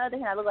 Me, on the other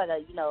hand, I look like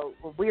a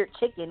weird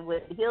chicken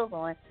with heels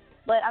on.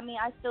 But I mean,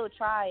 I still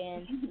try,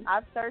 and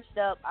I've searched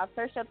up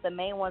the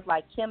main ones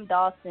like Kim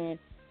Dawson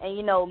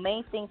and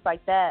main things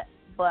like that.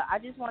 But I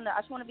just want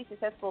to be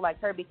successful like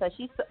her, because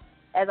she's,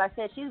 as I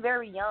said, she's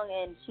very young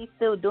and she's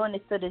still doing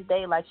this to this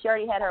day. Like, she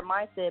already had her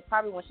mindset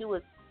probably when she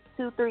was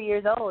 2-3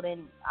 years old,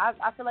 and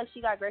I feel like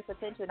she got great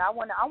potential. And I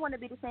want to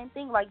be the same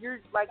thing. Like, you're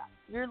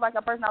like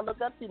a person I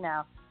look up to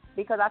now,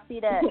 because I see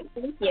that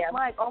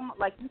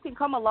like you can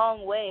come a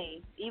long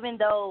way, even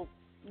though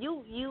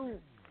you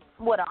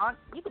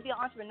could be an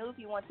entrepreneur if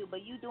you want to,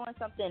 but you doing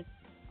something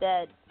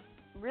that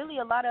really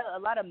a lot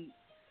of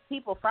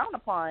people frown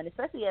upon,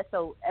 especially as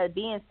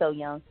being so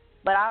young.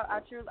 But I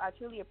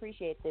truly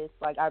appreciate this.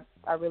 Like,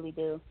 I really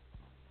do.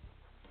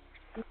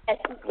 Yes.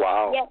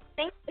 Wow. Yes,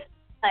 thank you so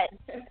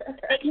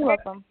much. You're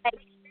welcome.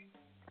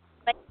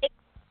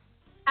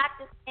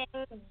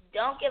 Practicing,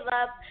 don't give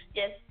up.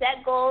 Just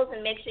set goals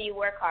and make sure you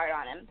work hard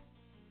on them.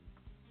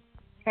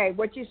 Hey,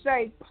 what you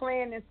say?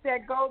 Plan and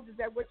set goals. Is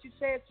that what you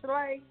said,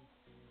 Celai?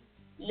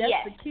 That's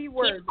yes. the key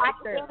word right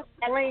there.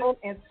 Plan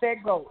and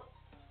set goals.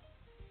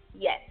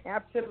 Yes.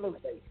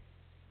 Absolutely.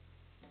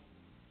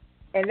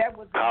 And that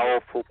was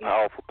powerful.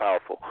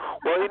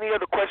 Well, any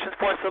other questions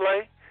for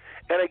Celai?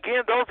 And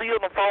again, those of you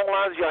on the phone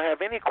lines, y'all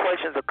have any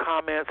questions or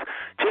comments,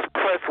 just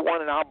press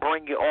 1 and I'll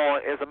bring you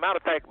on. As a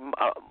matter of fact,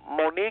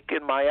 Monique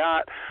and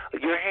Mayat,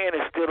 your hand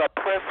is still up.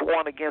 Press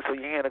 1 again so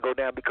your hand will go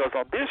down, because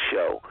on this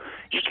show,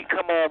 you can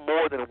come on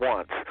more than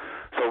once.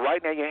 So right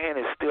now your hand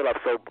is still up.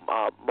 So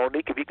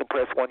Monique, if you can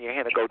press 1, your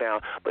hand will go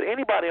down. But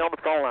anybody on the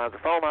phone line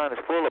is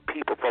full of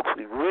people, folks.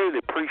 We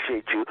really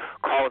appreciate you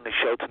calling the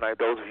show tonight.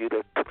 Those of you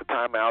that took the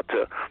time out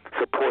to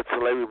support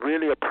Celai, we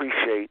really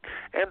appreciate.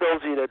 And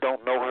those of you that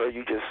don't know her,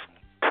 you just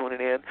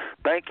tuning in.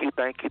 Thank you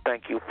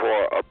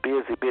for a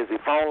busy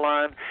phone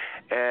line.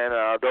 And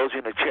those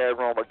in the chat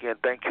room, again,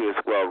 thank you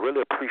as well. Really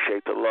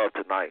appreciate the love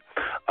tonight.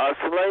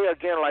 Celai,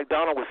 again, like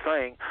Donna was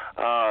saying,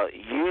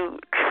 you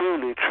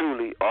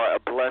truly are a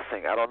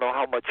blessing. I don't know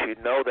how much you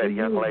know that,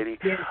 young lady.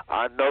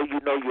 I know you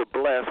know you're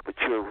blessed, but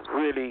you're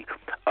really,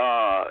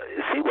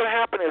 see what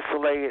happened is,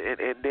 Celai,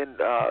 and then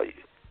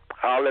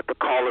I'll let the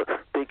caller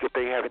think if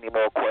they have any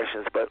more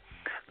questions. But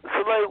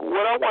Celai,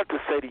 what I want to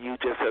say to you,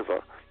 just as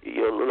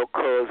your little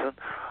cousin,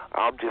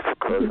 I'm just a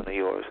cousin of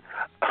yours,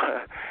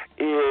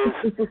 is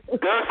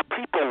there's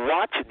people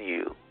watching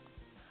you.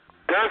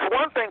 There's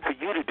one thing for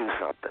you to do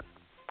something,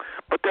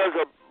 but there's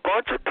a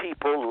bunch of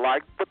people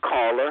like the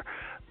caller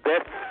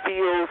that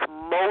feels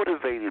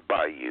motivated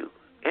by you,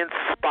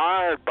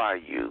 inspired by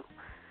you,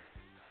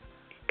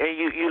 and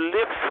you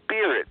lift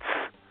spirits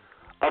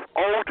of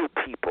older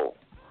people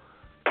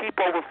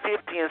over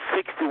 50 and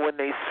 60. When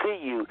they see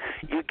you,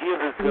 you give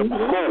them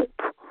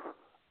hope.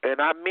 And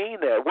I mean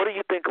that. What do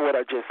you think of what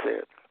I just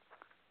said?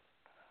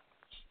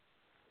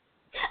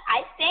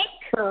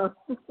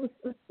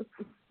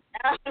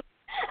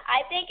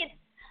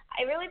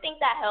 I really think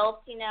that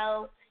helps,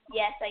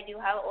 Yes, I do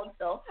have an old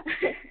soul.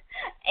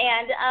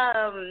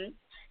 And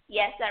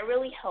yes, that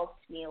really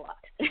helped me a lot.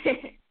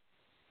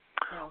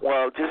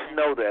 Well, just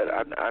know that.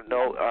 I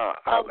know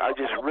I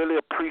just really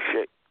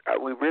appreciate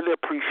we really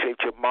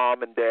appreciate your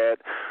mom and dad,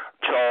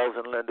 Charles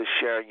and Linda,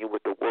 sharing you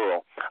with the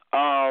world.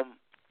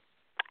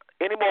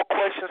 Any more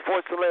questions for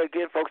Celai?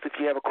 Again, folks, if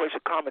you have a question,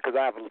 comment, because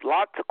I have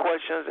lots of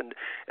questions, and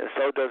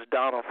so does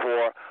Donna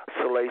for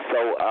Celai.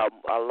 So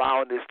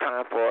allowing this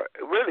time for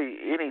really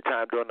any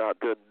time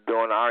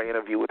during our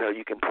interview with her,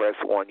 you can press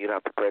 1. You don't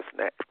have to press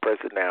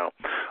it now.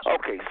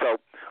 Okay, so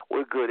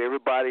we're good.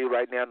 Everybody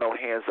right now, no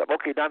hands up.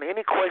 Okay, Donna,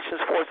 any questions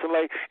for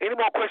Celai? Any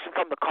more questions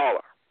from the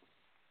caller?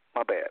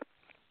 My bad.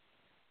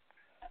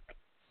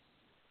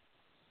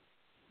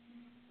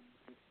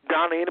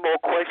 Donna, any more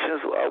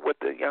questions with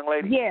the young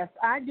lady? Yes,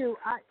 I do.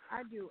 I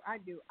do.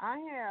 I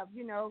have,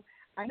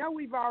 I know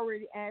we've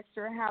already asked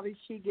her how did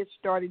she get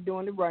started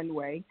doing the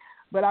runway,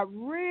 but I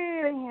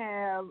really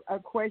have a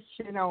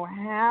question on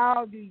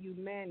how do you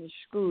manage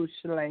school,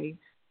 Celai,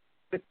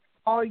 with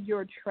all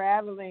your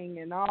traveling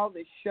and all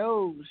the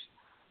shows.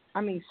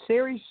 I mean,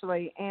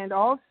 seriously. And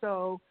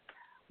also,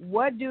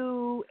 what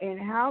do and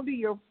how do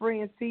your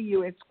friends see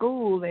you at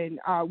school and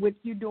with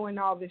you doing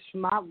all this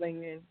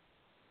modeling and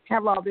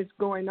have all this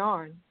going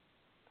on?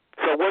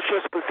 So what's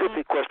your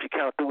specific question you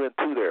kind of threw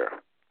into there?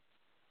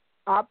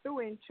 I threw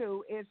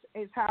into is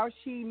how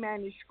she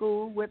managed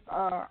school with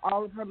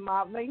all of her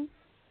modeling.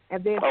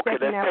 And then okay,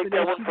 let's after take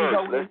that one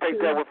first. Let's take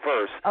that one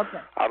first.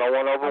 Okay. I don't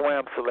want to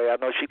overwhelm Celai. I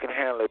know she can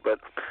handle it,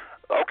 but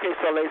okay,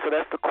 Celai, so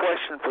that's the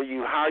question for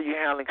you. How are you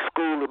handling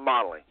school and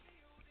modeling?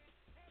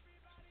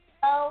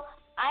 So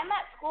I'm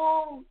at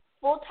school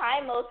full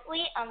time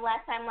mostly,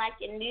 unless I'm like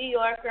in New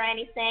York or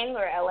anything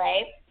or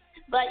LA.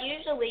 But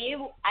usually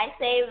I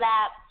say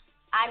that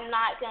I'm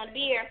not going to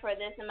be here for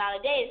this amount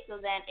of days. So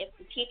then if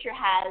the teacher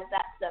has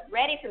that stuff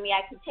ready for me,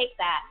 I can take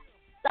that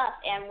stuff.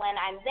 And when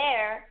I'm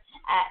there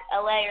at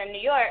LA or New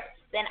York,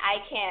 then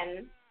I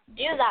can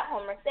do that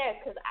homework there,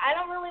 because I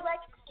don't really like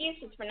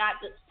excuses for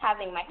not just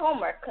having my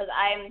homework, because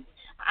I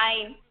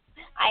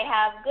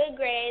have good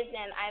grades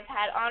and I've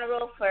had honor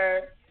roll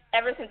for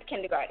ever since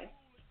kindergarten.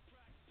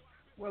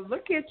 Well,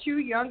 look at you,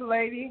 young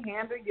lady,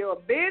 handle your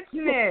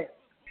business.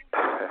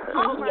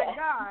 Oh my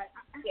God.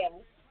 Yeah.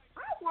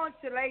 I want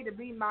Celai to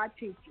be my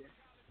teacher.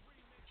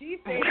 She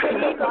said she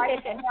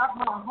likes to have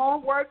her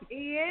homework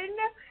in.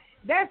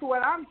 That's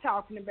what I'm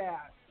talking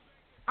about.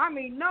 I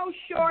mean, no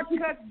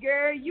shortcuts,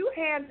 girl. You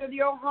handle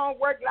your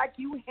homework like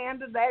you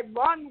handle that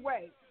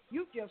runway.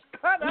 You just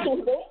cut up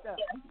the stuff.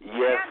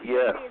 Yes.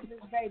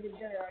 Business, baby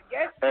girl.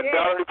 Yes, and yes.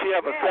 Donna, did you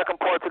have a second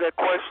part to that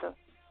question?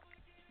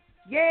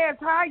 Yes,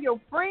 how your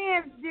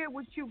friends did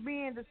with you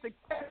being the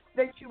success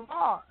that you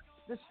are,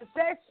 the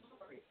success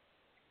story.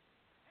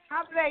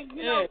 How do they,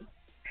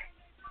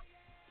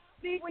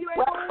 see when you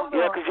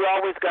Yeah, because you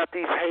always got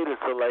these haters,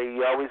 Celai.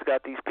 You always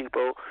got these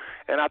people.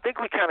 And I think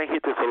we kind of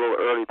hit this a little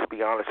early, to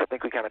be honest. I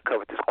think we kind of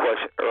covered this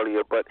question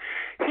earlier. But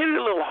hit it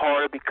a little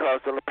harder because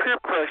the peer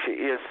pressure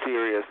is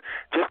serious.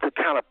 Just to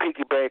kind of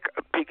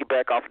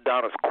piggyback off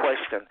Donna's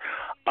question,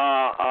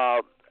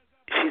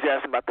 she's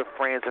asking about the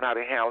friends and how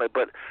they handle it.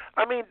 But,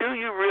 I mean, do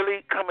you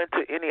really come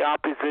into any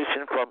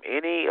opposition from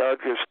any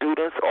of your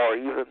students or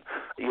even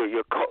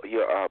your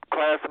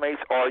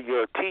classmates or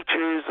your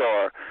teachers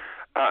or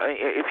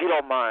if you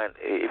don't mind,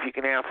 if you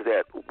can answer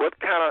that, what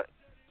kind of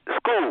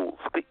school,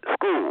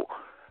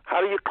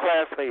 how do your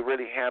classmates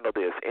really handle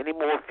this? Any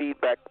more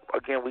feedback?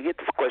 Again, we hit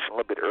this question a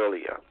little bit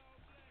earlier.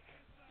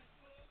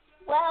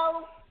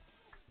 Well,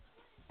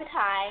 one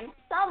time,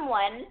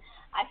 someone,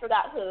 I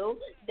forgot who,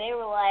 they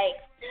were like,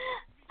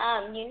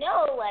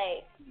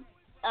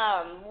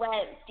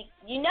 when,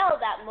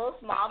 that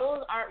most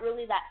models aren't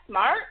really that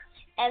smart.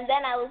 And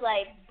then I was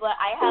like, but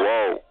I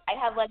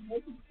have like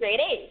most straight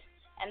A's.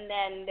 And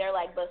then they're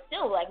like, but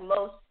still, like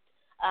most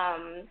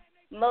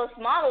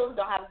models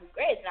don't have good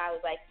grades. And I was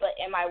like, but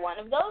am I one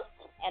of those?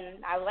 And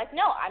I was like,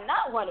 no, I'm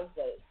not one of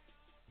those.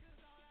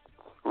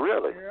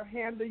 Really? Girl,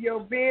 handle your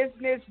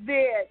business,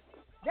 there.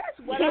 That's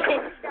what I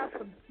think. Got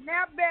some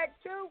snapback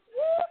too.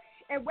 Woo!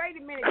 And wait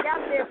a minute,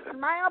 got that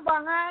smile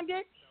behind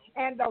it,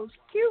 and those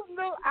cute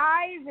little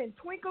eyes and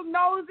twinkle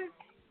noses.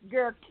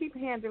 Girl, keep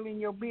handling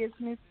your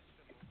business.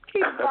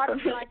 Keep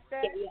rocking like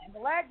that.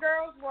 Black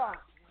girls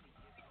rock.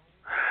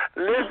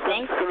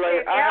 Listen,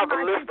 Celai, I have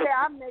a list of...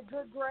 I'm in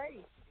good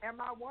grade.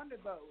 Am I one of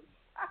those?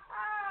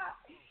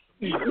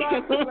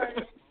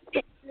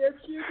 Yes,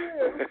 you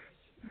do.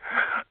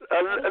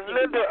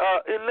 Linda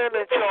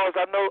and Charles,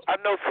 I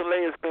know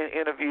Celai has been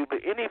interviewed, but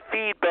any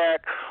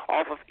feedback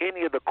off of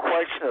any of the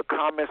questions or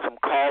comments from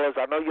callers?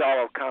 I know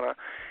y'all are kind of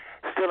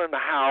still in the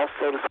house,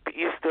 so to speak.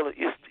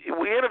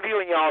 We're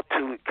interviewing y'all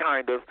too,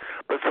 kind of,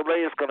 but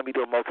Celai is going to be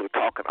doing most of the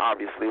talking,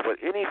 obviously. But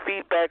any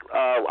feedback?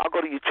 I'll go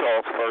to you,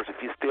 Charles, first,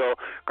 if you still,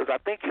 because I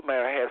think you may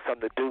have had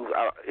something to do.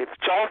 Is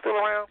Charles still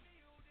around?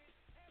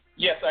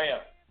 Yes, I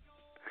am.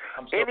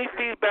 Any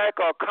feedback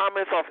or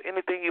comments off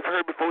anything you've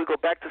heard before we go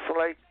back to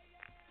Celai?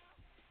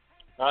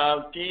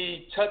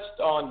 She touched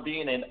on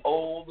being an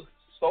old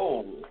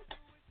soul,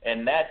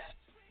 and that's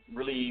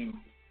really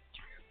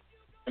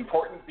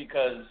important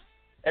because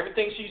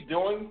everything she's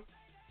doing,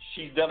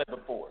 she's done it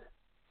before.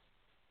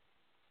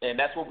 And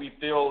that's what we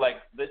feel like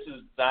this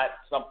is not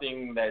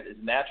something that is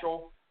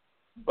natural,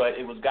 but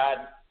it was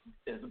God's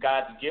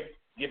gift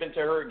given to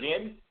her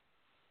again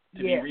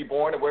to be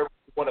reborn, or whatever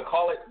you want to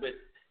call it. But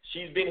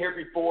she's been here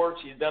before,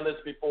 she's done this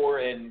before,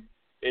 and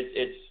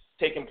it's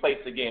taking place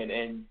again.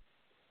 And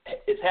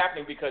it's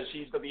happening because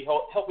she's going to be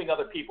helping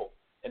other people.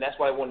 And that's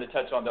why I wanted to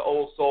touch on the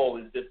old soul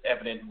is just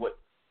evident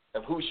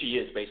of who she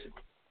is,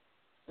 basically.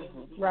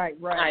 Mm-hmm. Right.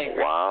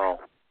 Wow.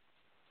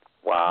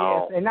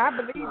 Yes, and I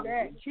believe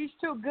that. She's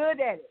too good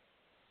at it.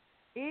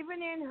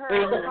 Even in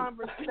her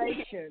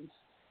conversations,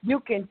 you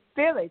can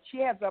feel it. She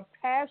has a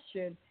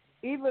passion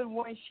even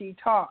when she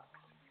talks.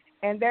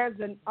 And there's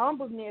an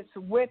humbleness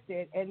with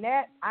it, and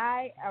that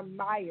I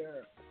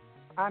admire.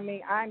 I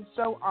mean, I'm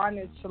so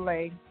honored,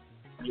 Celai.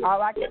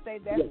 All I can say,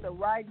 that's the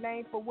right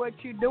name for what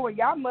you're doing.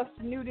 Y'all must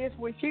have knew this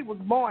when she was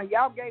born.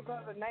 Y'all gave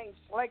her the name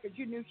Celai because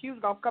you knew she was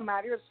going to come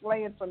out here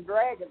slaying some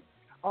dragons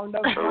on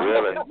those.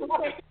 Really?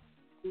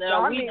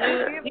 No, we do.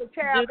 Give the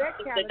child that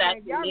think kind of that's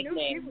name. a Y'all knew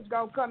nickname. she was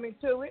gonna come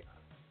into it.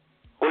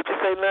 What'd you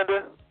say,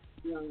 Linda?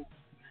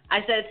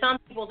 I said some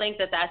people think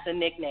that that's a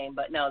nickname,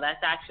 but no,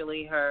 that's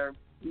actually her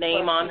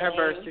name on her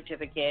birth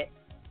certificate.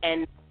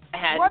 And I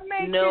had What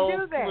made no you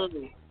do that?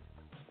 clue.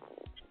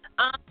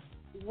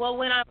 Well,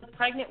 when I was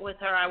pregnant with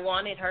her, I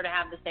wanted her to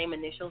have the same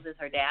initials as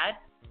her dad,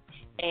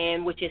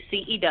 and which is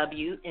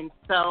CEW. And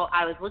so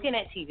I was looking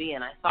at TV,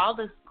 and I saw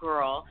this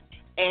girl,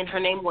 and her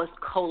name was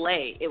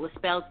Celai. It was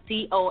spelled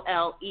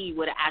C-O-L-E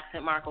with an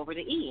accent mark over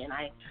the E. And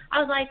I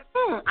was like,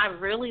 I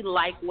really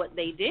like what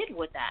they did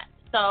with that.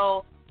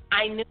 So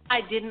I knew I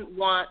didn't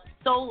want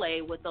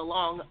Celai with a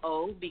long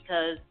O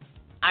because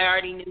I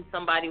already knew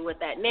somebody with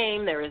that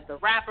name. There is the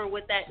rapper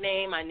with that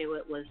name. I knew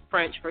it was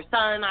French for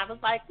son. I was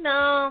like,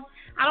 no,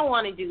 I don't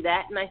want to do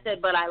that. And I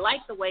said, but I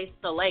like the way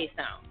Celai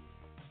sounds.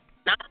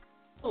 Not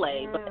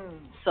Celai, but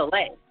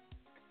Celai.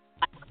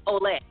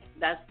 Ole.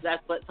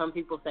 That's what some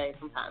people say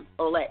sometimes.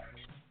 Ole.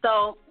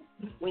 So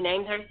we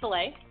named her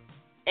Celai.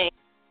 And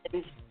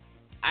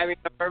I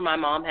remember my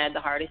mom had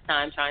the hardest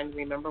time trying to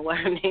remember what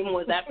her name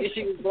was after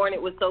she was born.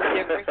 It was so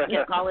different. She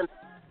kept calling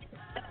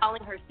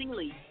her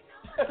Celai.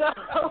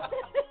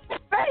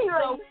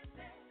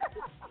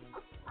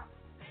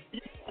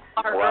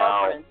 Her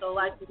girlfriend. So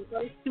like for the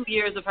first 2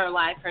 years of her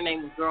life, her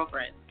name was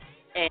Girlfriend.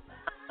 And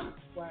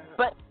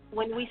but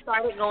when we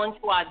started going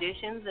to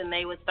auditions and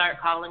they would start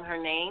calling her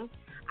name,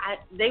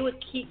 they would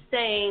keep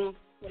saying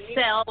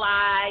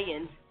Celai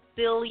and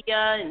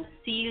Celia and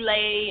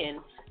Celai,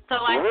 and so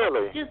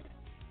I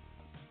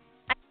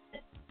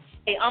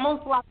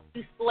almost like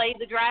to slay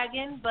the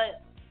dragon,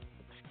 but.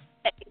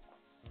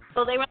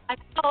 So they were like,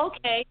 oh,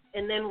 okay.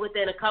 And then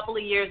within a couple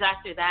of years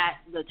after that,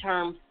 the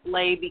term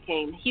slay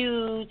became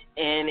huge,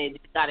 and it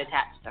got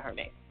attached to her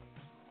name.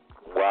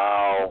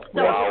 Wow.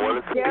 So Well,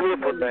 it's a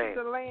beautiful definitely name.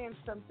 slaying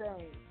some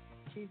things.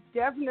 She's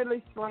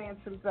definitely slaying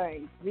some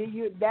things.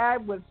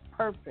 That was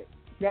perfect.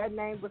 That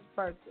name was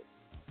perfect.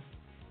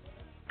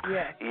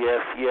 Yes.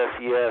 Yes.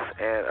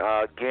 And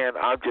again,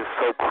 I'm just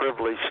so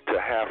privileged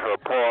to have her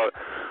part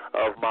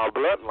of my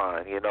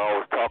bloodline. You know, I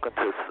was talking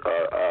to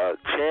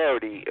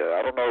Charity.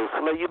 I don't know,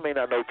 Celai, you may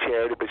not know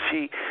Charity, but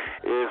she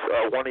is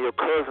one of your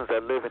cousins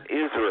that live in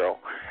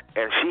Israel,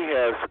 and she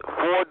has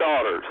 4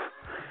 daughters.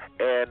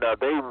 And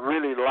they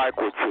really like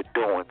what you're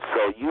doing.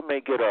 So you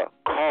may get a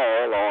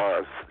call,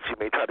 or she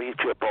may try to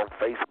hit you up on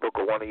Facebook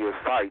or one of your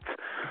sites.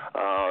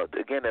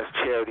 Again, that's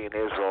Charity in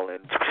Israel.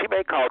 And she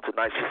may call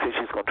tonight. She says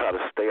she's going to try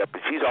to stay up.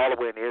 And she's all the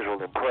way in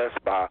Israel,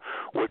 impressed by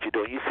what you're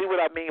doing. You see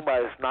what I mean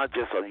by it's not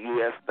just a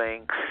U.S.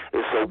 thing.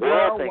 It's a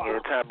world thing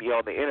anytime you're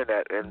on the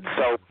Internet. And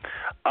so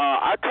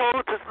I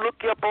told her to look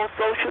you up on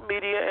social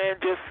media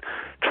and just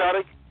try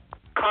to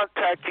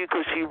contact you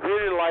because she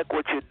really like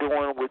what you're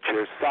doing with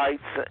your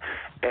sites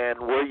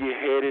and where you're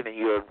headed, and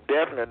you're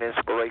definitely an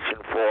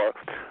inspiration for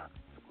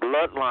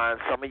bloodline,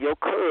 some of your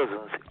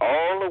cousins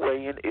all the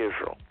way in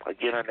Israel.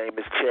 Again, her name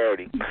is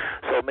Charity.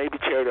 So maybe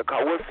Charity will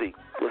call. We'll see,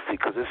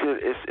 because it's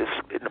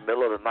in the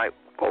middle of the night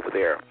over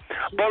there.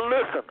 But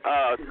listen,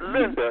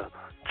 Linda,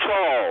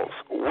 Charles,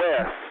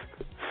 Wes,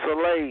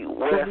 Celai,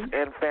 Wes,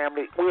 and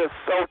family, we are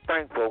so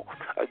thankful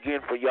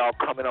again for y'all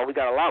coming on. We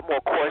got a lot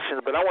more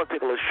questions, but I want to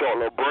take a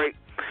little break.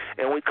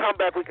 And when we come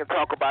back, we can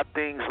talk about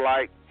things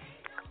like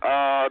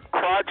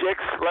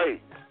Project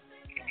Slate.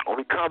 When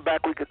we come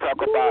back, we can talk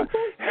about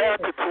hair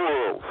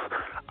tutorials.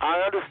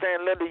 I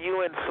understand, Linda,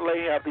 you and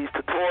Celai have these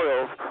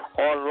tutorials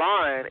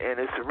online, and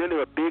it's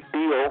really a big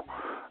deal.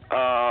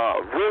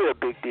 Really a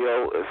big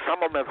deal.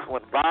 Some of them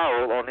went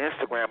viral on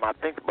Instagram. I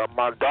think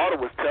my daughter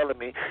was telling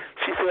me,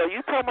 she said, are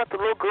you talking about the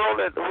little girl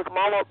that whose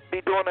mama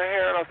be doing her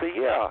hair? And I said,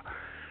 yeah.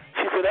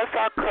 She said, that's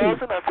our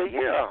cousin? I said,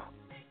 yeah.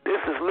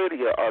 This is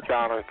Lydia,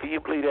 Donna. Can you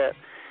believe that?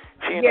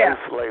 She didn't know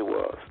who Celai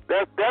was.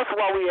 That's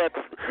why we had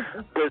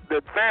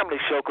the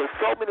family show, because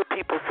so many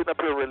people sitting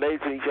up here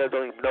related to each other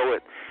don't even know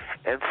it.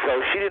 And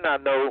so she did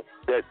not know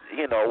that,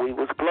 we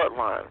was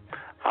bloodline.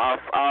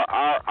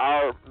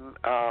 Our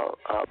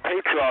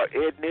patriarch,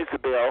 Ed and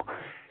Isabel,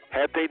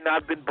 had they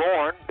not been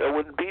born, there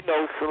wouldn't be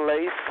no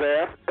Celai,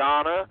 Seth,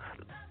 Donna,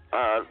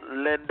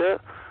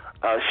 Linda,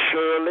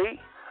 Shirley,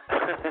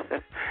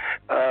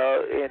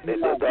 and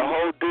the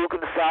whole Duke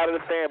and the side of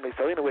the family.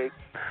 So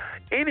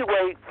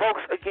Anyway, folks,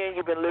 again,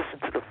 you've been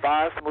listening to the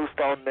Five Smooth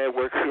Stone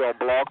Network here on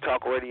Blog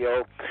Talk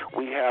Radio.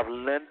 We have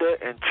Linda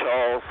and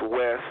Charles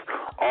West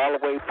all the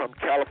way from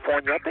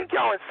California. I think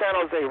y'all in San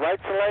Jose, right,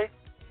 Celai?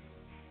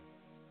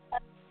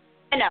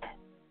 No.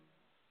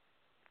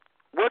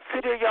 What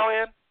city are y'all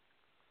in?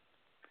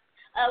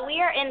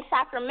 We are in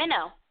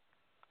Sacramento.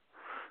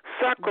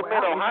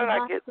 Sacramento. How did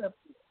I get...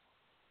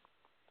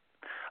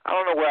 I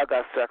don't know where I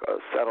got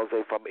San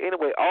Jose from.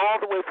 Anyway, all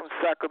the way from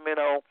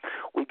Sacramento,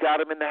 we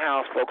got them in the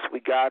house, folks. We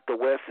got the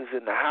Wests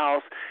in the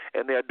house,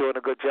 and they're doing a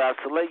good job.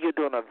 Celai, you're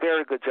doing a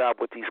very good job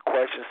with these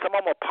questions. Some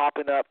of them are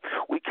popping up.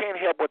 We can't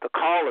help what the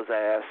callers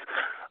ask.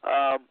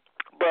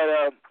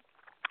 But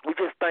we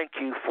just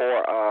thank you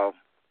for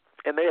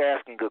and they're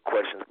asking good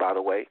questions, by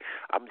the way.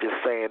 I'm just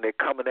saying they're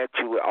coming at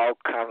you with all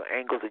kinds of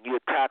angles, and you're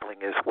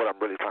tackling is what I'm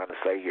really trying to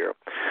say here.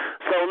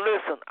 So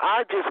listen,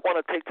 I just want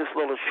to take this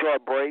little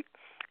short break,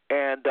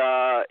 and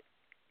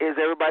is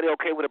everybody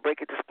okay with a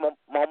break at this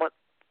moment?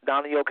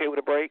 Donna, you okay with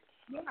a break?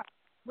 Yeah,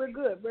 we're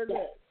good. We're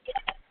good.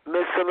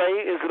 Miss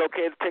Celai, is it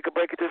okay to take a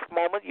break at this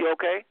moment? You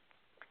okay?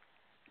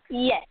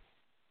 Yes.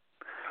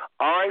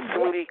 All right,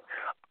 sweetie.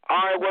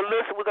 All right, well,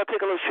 listen, we're going to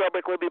take a little short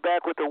break. We'll be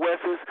back with the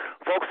Wesses.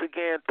 Folks,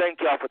 again,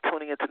 thank y'all for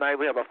tuning in tonight.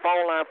 We have a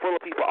phone line full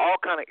of people, all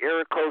kind of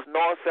area codes,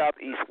 north, south,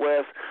 east,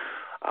 west.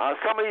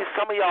 Some of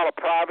y'all are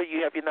private.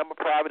 You have your number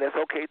private. That's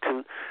okay,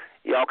 too.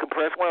 Y'all can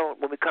press 1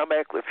 when we come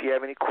back if you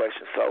have any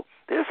questions. So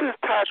this is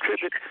Ty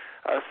Tribbett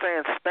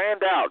saying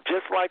stand out,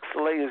 just like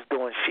Celai is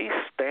doing. She's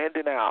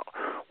standing out.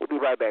 We'll be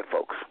right back,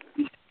 folks.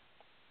 Tell me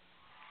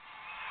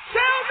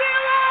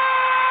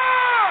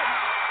loud!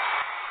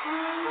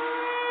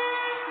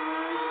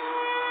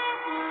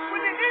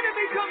 When the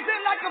enemy comes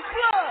in like a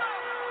flood,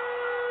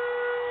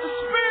 the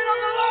Spirit of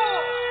the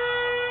Lord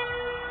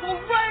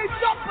will raise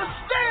up a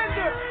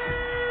standard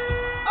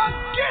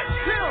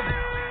against him.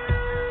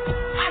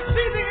 I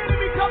see the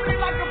enemy coming in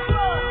like a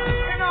flood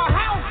in our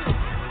houses,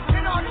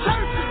 in our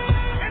churches,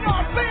 in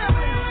our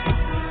families.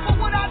 But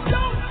what I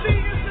don't see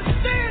is the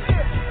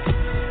standard.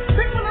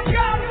 People of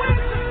God, where's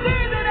the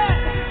standard at?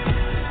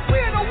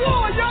 We're in a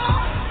war,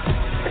 y'all.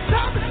 It's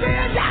time to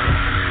stand out.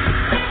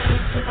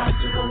 It's about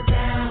to go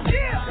down.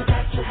 Yeah. So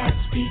that you have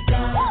to be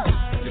done.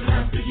 It's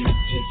time for you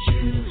to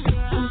choose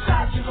whose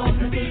side you're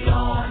gonna be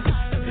on.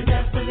 The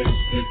devil is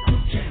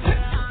recruiting,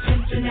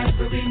 tempting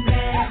every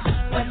man,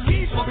 but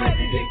he's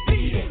already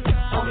defeated.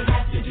 All we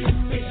have to do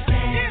is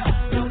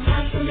stand. No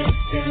time for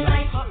mixing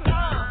light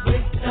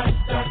with the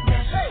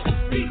darkness.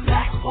 Be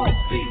black or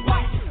be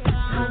white.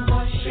 No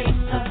more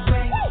shades of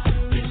gray.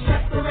 Be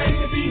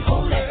separated, be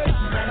holy. No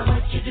matter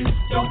what you do,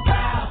 don't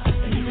bow.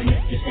 And even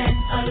if you stand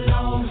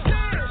alone,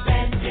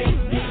 stand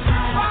behind.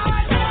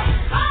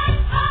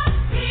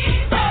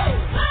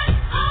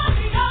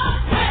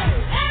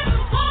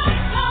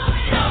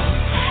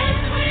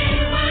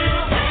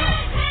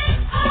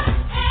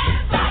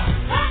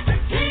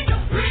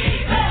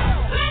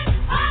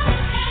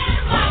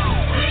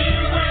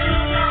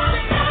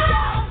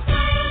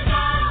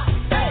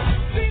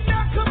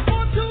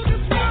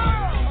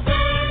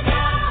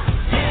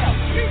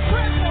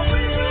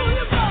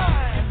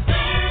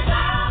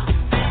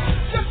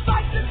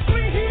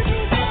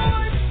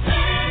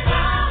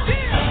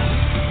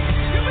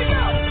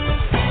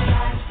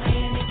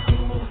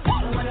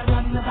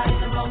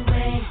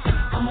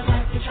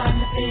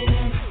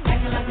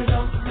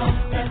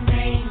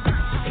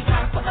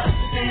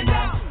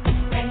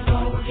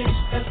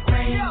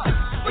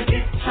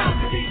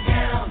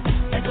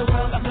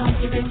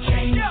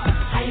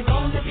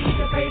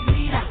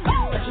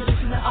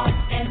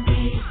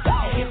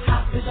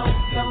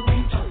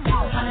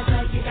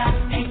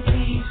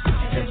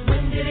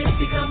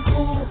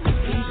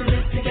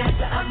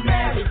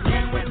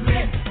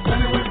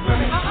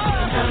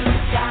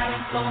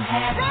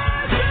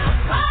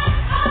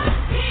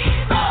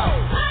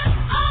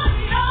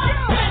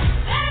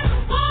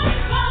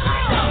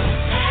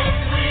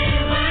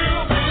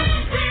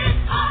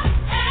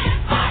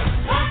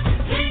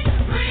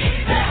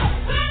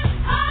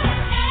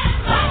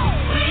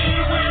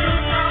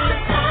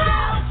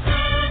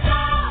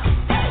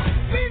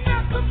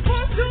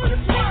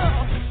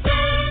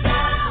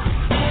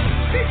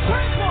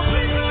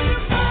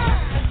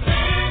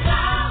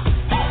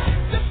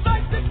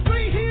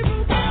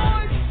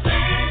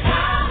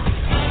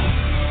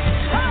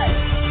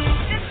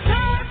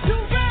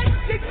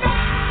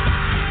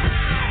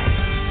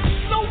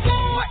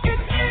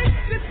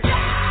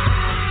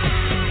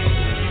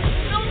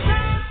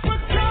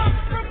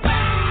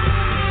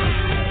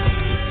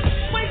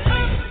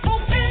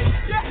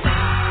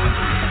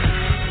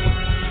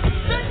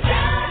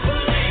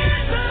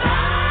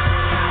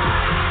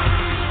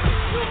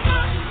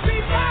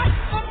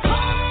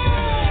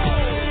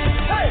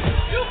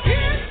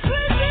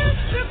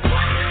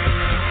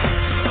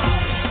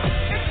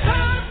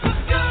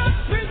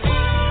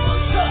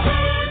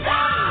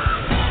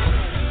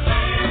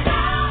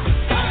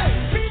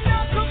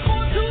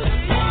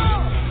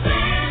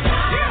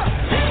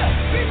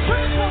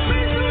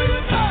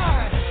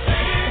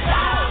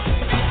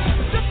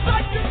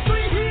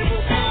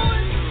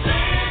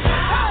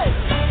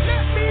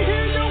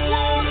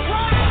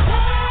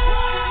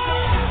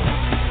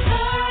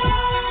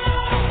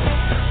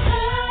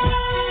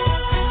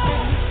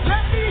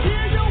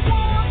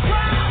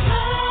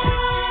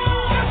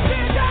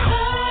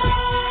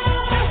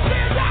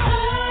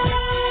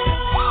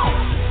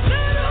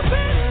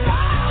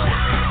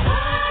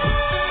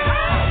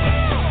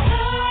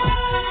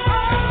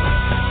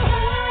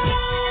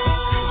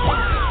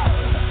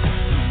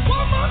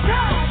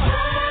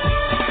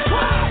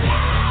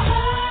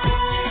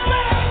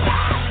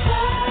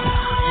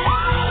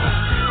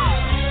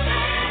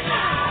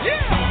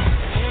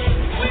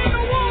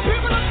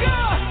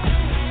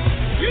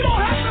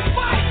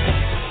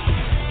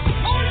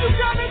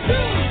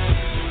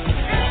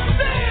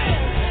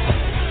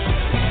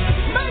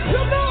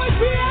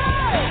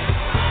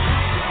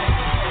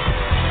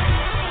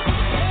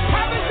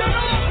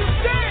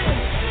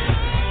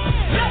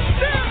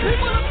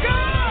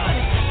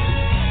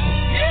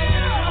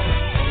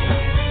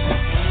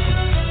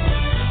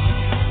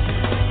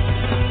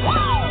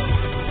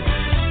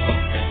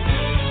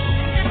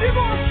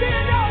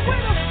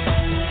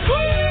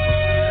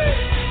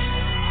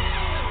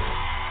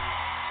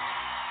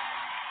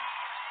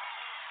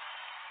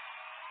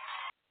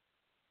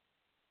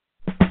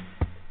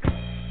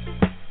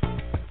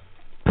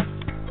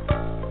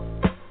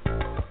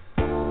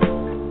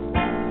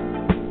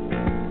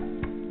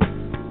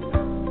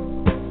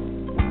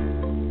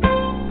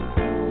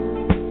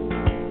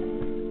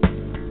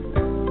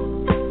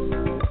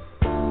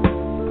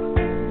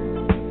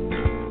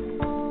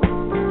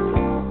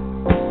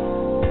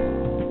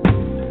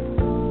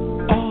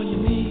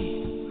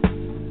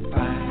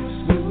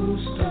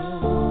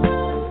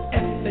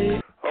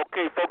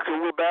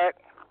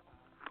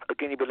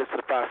 again, you've been listening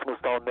to the Five Smooth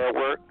Stone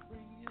Network.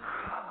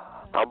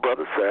 I'm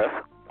Brother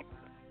Seth.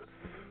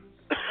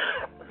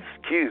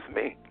 Excuse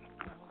me.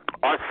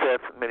 Or Seth,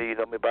 many of you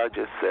know me by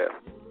just Seth.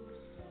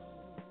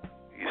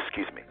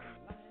 Excuse me.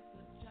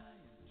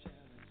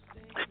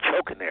 It's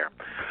choking there.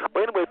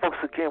 But anyway, folks,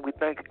 again, we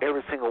thank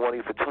every single one of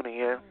you for tuning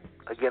in.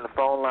 Again, the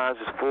phone lines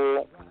is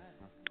full.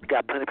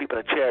 Got plenty of people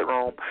in the chat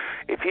room.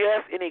 If you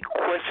ask any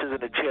questions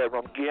in the chat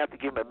room, you have to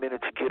give me a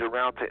minute to get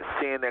around to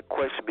seeing that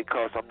question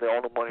because I'm the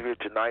only one here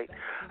tonight.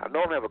 I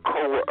normally have a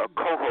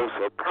co-host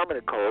or a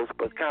permanent co-host,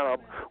 but kind of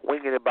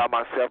winging it by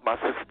myself. My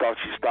sister thought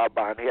she'd stop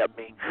by and help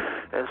me.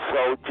 And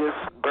so just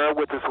bear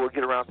with us. We'll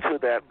get around to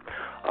that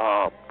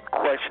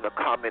question or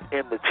comment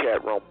in the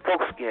chat room.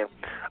 Folks, again,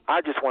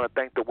 I just want to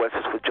thank the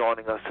Wesses for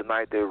joining us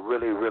tonight. They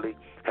really, really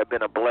have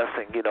been a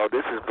blessing. You know,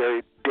 this is a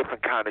very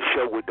different kind of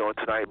show we're doing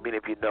tonight. Many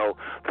of you know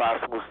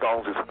Five Smooth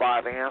Stones is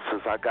 5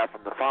 answers I got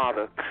from the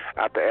Father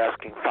after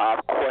asking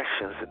 5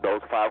 questions, and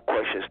those 5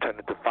 questions turned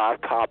into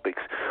 5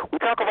 topics. We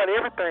talk about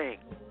everything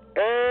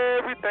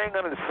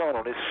under the sun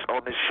on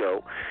this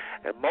show,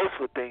 and most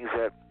of the things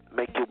that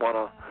make you want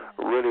to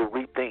really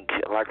rethink.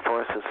 Like,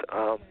 for instance,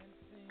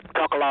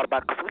 talk a lot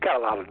about, because we got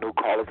a lot of new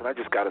callers, and I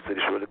just got to say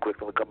this really quick,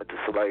 and we're coming to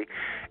Celai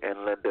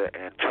and Linda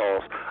and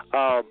Charles.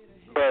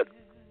 But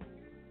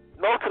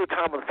most of the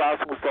time on the Five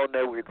Smooth Stone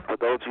Network, for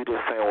those of you that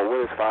are saying, well,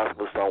 what is Five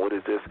Smooth Stone? What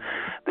is this?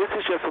 This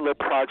is just a little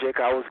project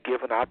I was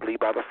given, I believe,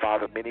 by the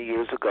Father many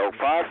years ago.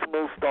 Five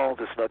Smooth Stones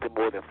is nothing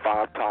more than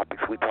 5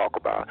 topics we talk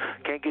about.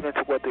 Can't get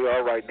into what they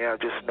are right now.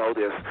 Just know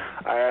this.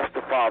 I asked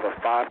the Father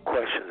 5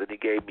 questions, and he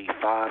gave me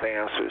 5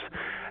 answers.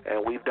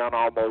 And we've done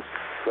almost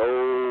a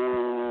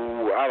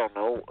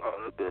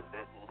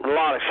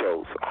lot of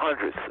shows,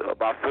 hundreds,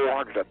 about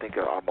 400, I think,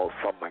 almost,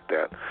 something like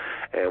that.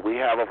 And we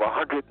have over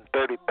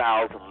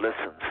 130,000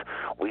 listens.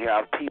 We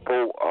have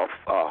people of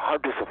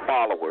hundreds of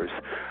followers.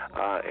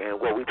 And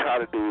what we try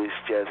to do is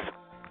just,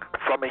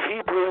 from a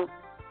Hebrew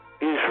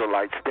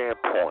Israelite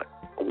standpoint,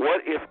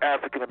 what if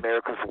African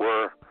Americans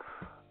were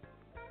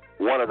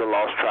one of the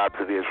lost tribes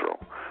of Israel?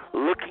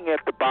 Looking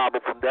at the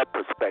Bible from that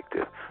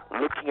perspective,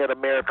 looking at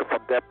America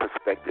from that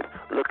perspective,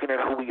 looking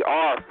at who we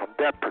are from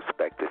that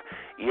perspective.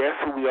 Yes,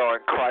 who we are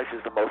in Christ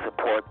is the most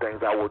important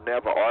thing. I will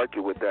never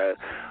argue with that.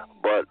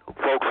 But,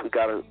 folks, we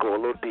got to go a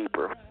little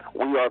deeper.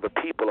 We are the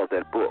people of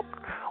that book.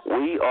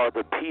 We are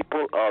the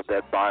people of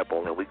that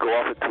Bible. And we go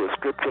off into it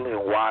scripturally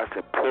and why it's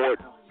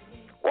important.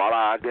 While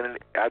our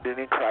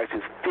identity in Christ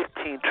is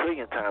 15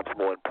 trillion times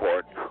more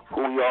important,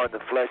 who we are in the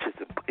flesh is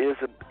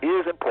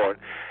important.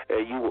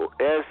 And you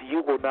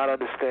will not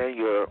understand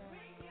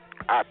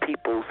our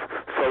people's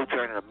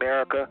sojourn in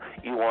America.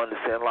 You will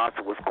understand lots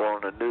of what's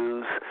going on in the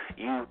news.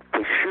 You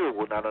for sure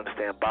will not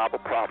understand Bible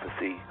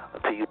prophecy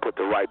until you put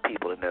the right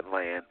people in that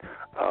land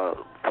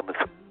from a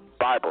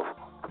Bible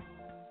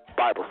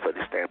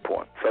study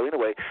standpoint. So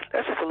anyway,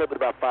 that's just a little bit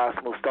about Five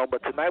Smooth Stone.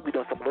 But tonight we're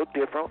doing something a little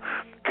different,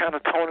 kind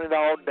of toning it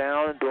all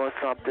down and doing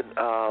something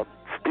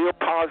still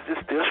positive,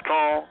 still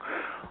strong,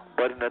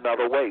 but in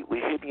another way.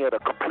 We're hitting it a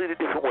completely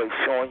different way,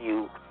 showing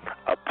you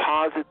a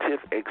positive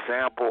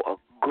example of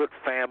good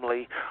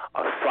family,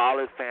 a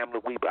solid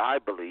family, I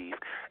believe,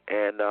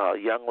 and a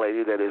young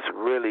lady that is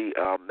really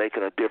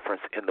making a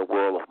difference in the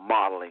world of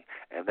modeling,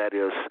 and that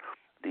is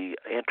the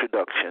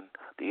introduction,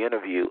 the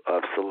interview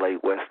of Celai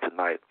West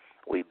tonight.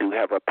 We do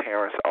have our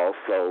parents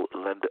also,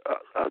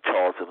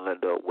 Charles and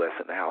Linda West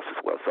in the house as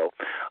well. So,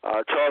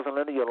 Charles and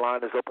Linda, your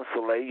line is open.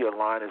 Celai, your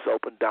line is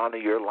open. Donna,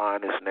 your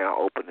line is now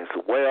open as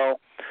well.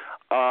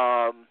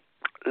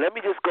 Let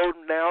me just go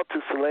now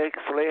to Celai.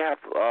 Celai have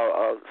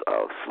a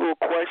slew of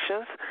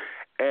questions,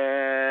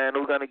 and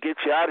we're going to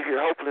get you out of here,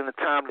 hopefully in a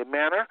timely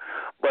manner.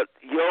 But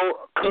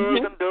your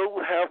cousin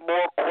do have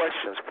more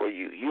questions for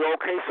you. You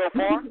okay so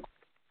far?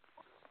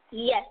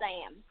 Yes, I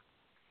am.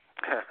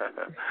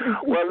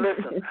 Well,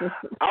 listen,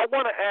 I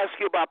want to ask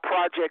you about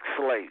Project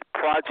Celai.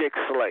 Project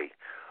Celai.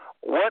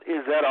 What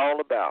is that all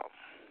about?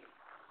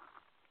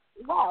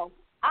 Well,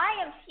 I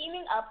am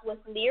teaming up with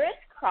Lyris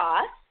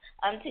Cross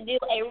to do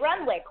a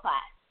runway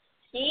class.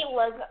 She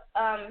was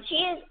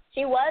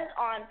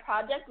on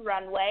Project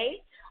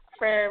Runway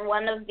for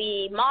one of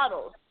the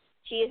models.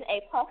 She is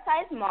a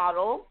plus-size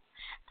model,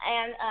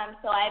 and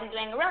so I'm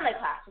doing a runway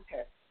class with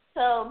her.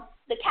 So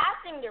the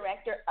casting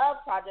director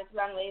of Project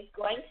Runway is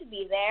going to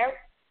be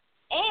there,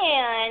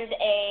 and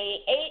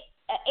a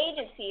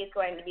agency is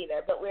going to be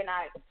there, but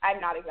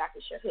I'm not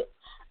exactly sure who.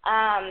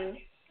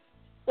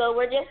 So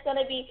we're just going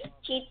to be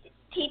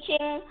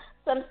teaching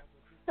some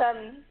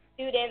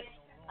students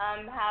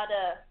how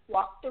to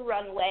walk the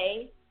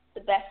runway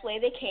the best way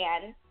they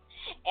can,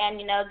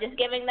 and just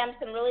giving them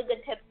some really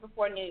good tips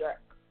before New York.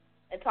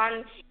 It's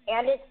on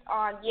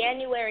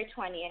January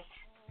 20th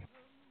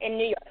in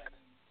New York.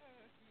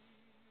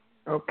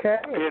 Okay.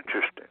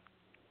 Interesting.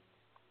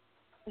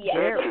 Yeah.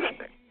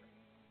 Interesting.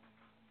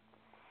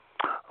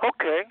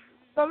 Okay.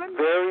 So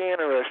very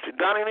interesting.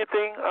 Done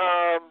anything?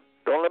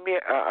 Don't let me,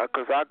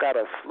 because I got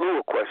a slew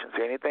of questions.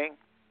 Anything?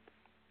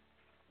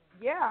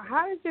 Yeah.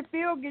 How does it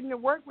feel getting to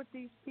work with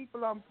these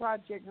people on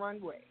Project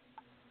Runway?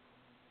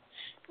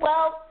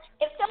 Well,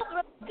 it felt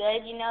really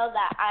good, you know,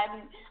 that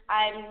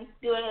I'm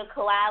doing a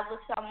collab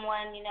with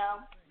someone, you know.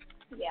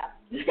 Yeah.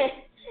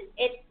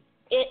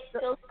 it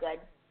feels good.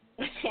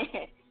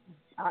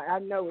 I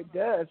know it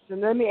does. So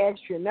let me ask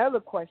you another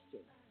question.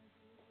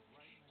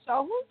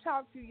 So who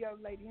taught you,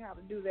 young lady, how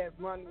to do that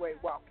runway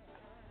walking?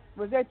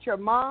 Was that your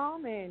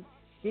mom? And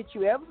did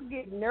you ever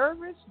get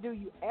nervous? Do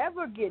you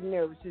ever get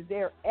nervous? Is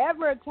there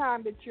ever a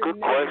time that you're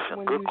nervous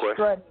when you're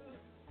strutting?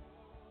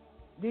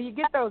 Do you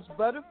get those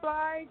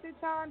butterflies at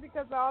times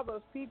because all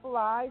those people's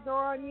eyes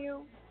are on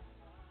you?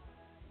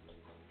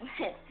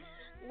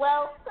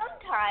 Well,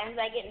 sometimes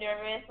I get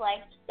nervous,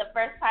 like the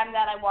first time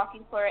that I'm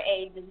walking for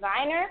a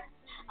designer,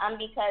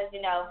 because,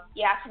 you know,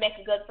 you have to make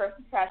a good first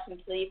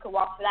impression so you can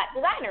walk for that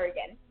designer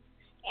again.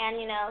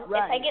 And, you know, if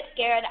I get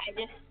scared, I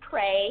just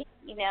pray,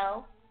 you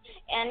know.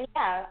 And,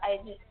 yeah,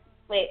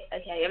 wait,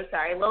 okay, I'm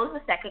sorry. What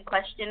was the second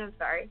question? I'm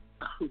sorry.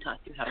 Who taught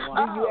you how to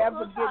walk? Do you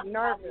ever get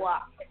nervous?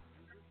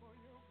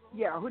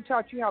 Yeah, who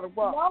taught you how to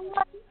walk?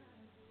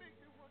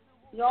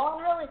 No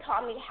one really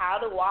taught me how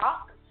to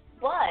walk,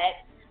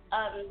 but,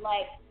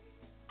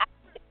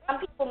 some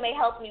people may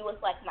help me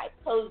with, like, my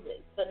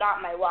poses, but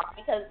not my walk,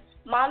 because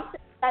Mom said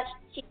that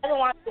she doesn't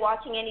want me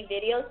watching any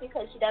videos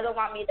because she doesn't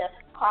want me to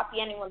copy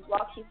anyone's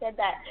walk. She said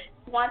that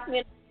she wants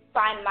me to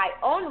find my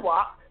own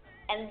walk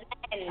and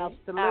then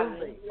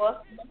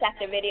look at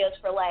the videos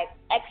for, like,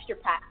 extra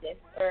practice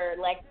or,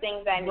 like,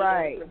 things I need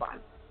to improve on.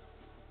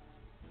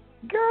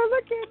 Girl,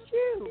 look at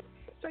you.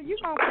 So you're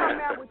going to come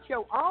out with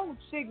your own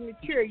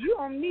signature. You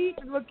don't need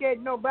to look at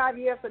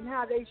nobody else and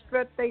how they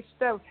strut their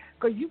stuff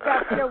because you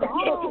got your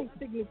own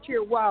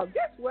signature. Wow,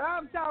 that's what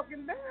I'm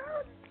talking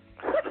about.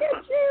 Look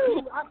at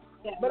you.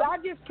 But I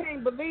just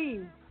can't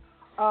believe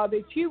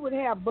that you would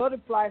have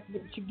butterflies,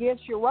 but you guess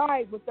you're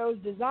right with those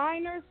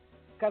designers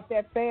because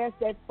that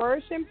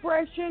first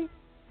impression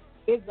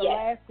is the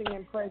lasting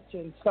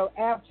impression. So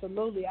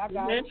absolutely, I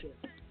got you.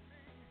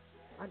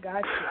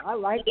 I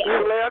like it.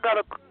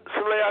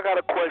 Celai, I got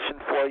a question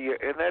for you,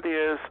 and that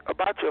is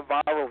about your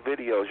viral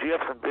videos. You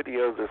have some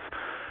videos that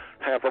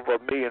have over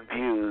 1 million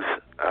views.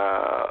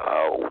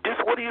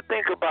 Just what do you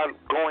think about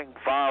going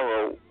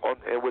viral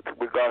with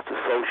regards to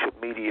social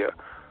media?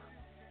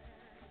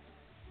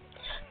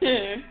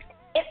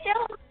 It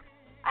feels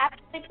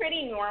actually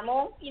pretty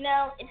normal, you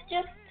know. It's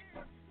just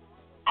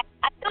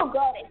I feel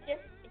good.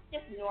 It's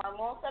just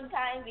normal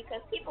sometimes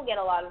because people get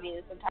a lot of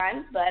views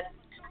sometimes, but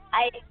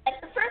at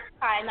the first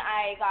time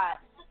I got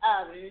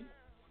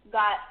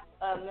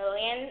a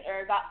million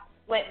or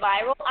went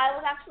viral, I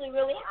was actually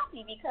really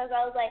happy because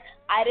I was like,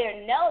 I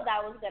didn't know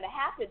that was going to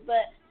happen,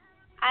 but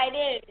I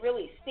didn't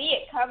really see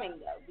it coming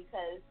though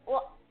because,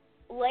 well,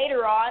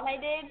 later on I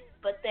did,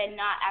 but then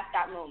not at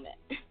that moment.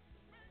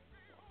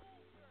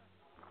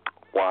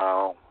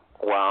 Wow.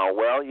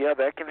 Well, yeah,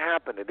 that can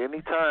happen at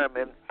any time,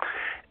 and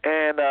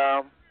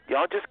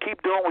y'all just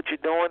keep doing what you're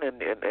doing,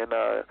 and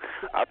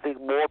I think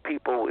more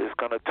people is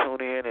going to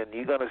tune in, and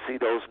you're going to see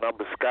those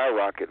numbers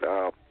skyrocket.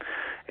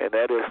 And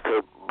that is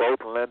to both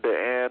Linda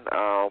and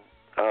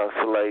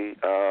Celai,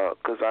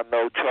 because I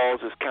know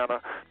Charles is kind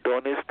of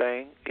doing his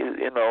thing,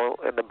 you know,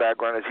 in the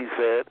background as he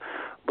said.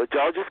 But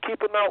y'all just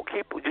keep a note,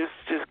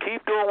 just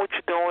keep doing what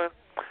you're doing,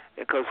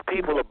 because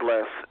people are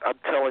blessed. I'm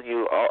telling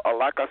you,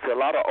 like I said, a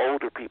lot of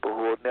older people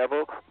who will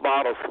never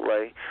model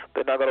Celai,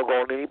 they're not going to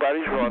go on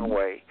anybody's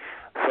runway.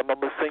 Some of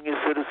them are senior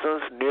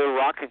citizens near a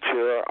rocking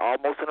chair,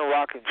 almost in a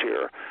rocking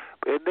chair,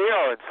 and they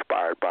are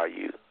inspired by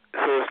you.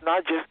 So it's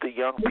not just the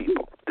young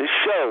people. This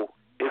show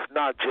is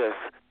not just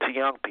to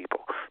young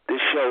people.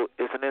 This show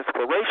is an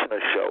inspirational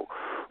show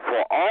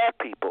for all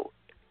people,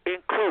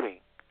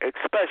 including,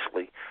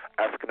 especially,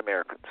 African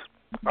Americans.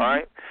 All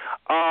right?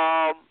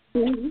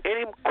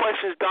 Any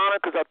questions,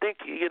 Donna? Because I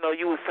think, you know,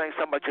 you were saying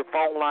something about your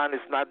phone line is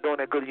not doing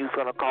that good. You was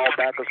going to call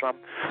back or something.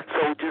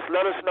 So just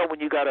let us know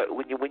when you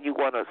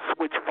want to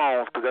switch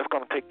phones, because that's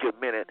going to take you a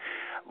minute.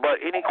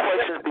 But any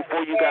questions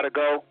before you got to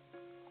go?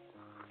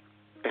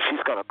 And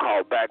she's going to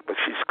call back, but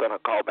she's going to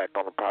call back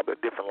on probably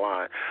a different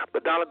line.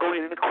 But Donna, go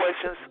ahead. Any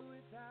questions?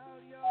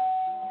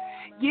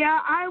 Yeah,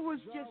 I was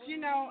just, you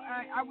know,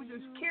 I was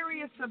just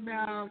curious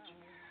about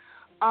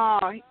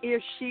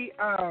if she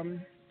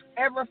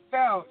ever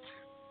felt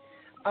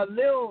a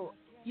little,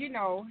 you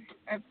know,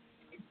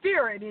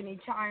 fear at any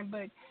time,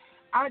 but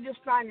I just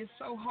find it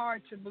so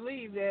hard to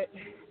believe that,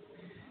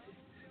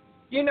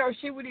 you know,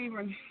 she would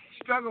even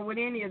struggle with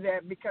any of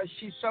that because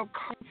she's so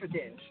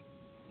confident.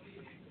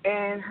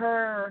 And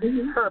her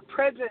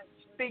presence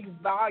speaks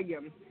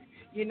volume.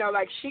 You know,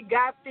 like she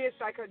got this,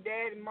 like her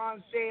dad and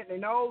mom said,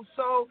 and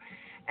also,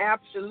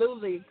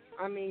 absolutely.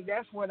 I mean,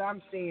 that's what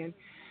I'm seeing.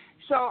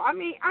 So, I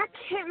mean,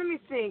 let me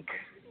think.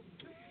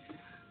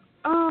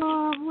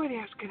 What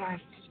else could I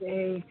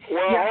say?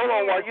 Well, hold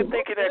on while you're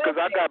thinking that, because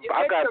I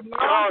got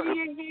tons.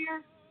 In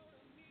here?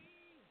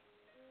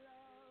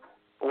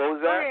 What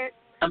was that?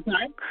 I'm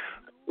sorry?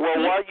 Well,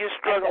 while you're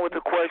struggling with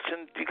the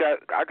question,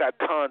 I got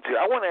tons here.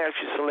 I want to ask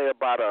you, Celai,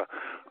 about a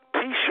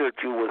T-shirt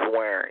you was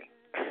wearing.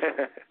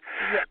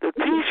 The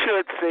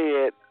T-shirt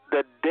said,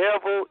 "The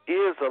devil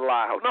is a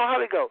lie." No,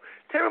 how'd it go?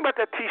 Tell me about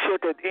that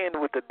T-shirt that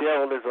ended with "The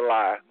Devil Is a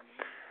Lie."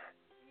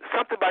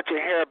 Something about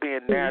your hair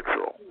being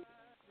natural.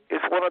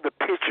 It's one of the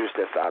pictures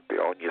that's out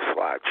there on your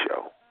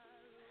slideshow.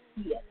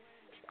 Yes.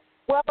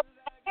 Well,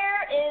 my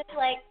hair is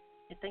like.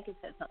 I think it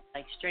said something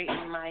like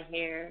straighten my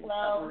hair.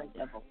 Well, something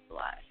like Devil's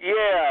Lie.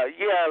 Yeah,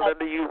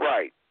 Linda, you're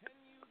right.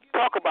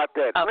 Talk about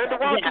that. Okay. Linda,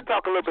 why don't you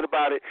talk a little bit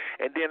about it,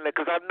 and then,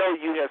 because I know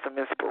you had some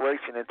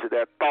inspiration into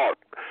that thought,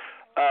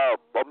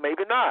 or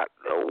maybe not.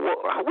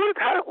 How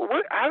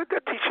did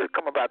that T-shirt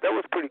come about? That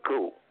was pretty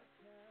cool.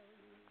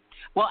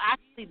 Well,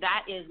 actually,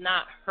 that is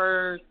not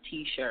her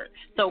T-shirt.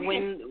 So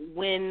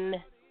when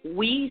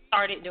we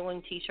started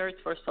doing T-shirts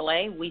for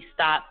Celai, we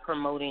stopped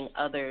promoting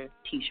other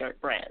T-shirt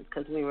brands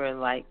because we were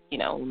like, we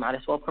might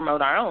as well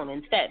promote our own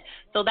instead.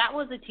 So that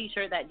was a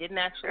T-shirt that didn't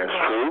actually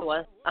belong to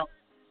us.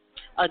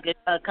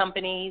 A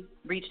company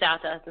reached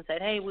out to us and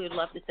said, hey, we would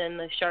love to send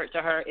the shirt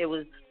to her. It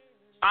was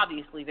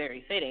obviously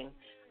very fitting.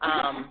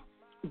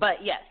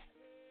 But, yes.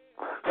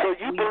 So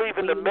you believe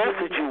in the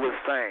message you were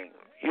saying.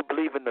 You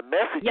believe in the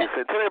message you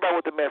said. Tell me about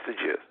what the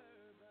message is.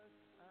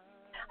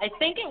 I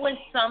think it was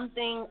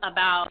something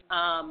about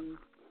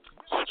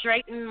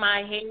straighten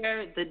my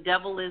hair, the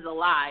devil is a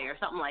lie, or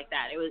something like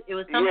that. It was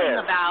something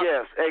about.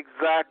 Yes,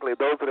 exactly.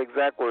 Those are the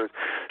exact words.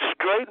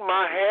 Straighten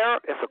my hair.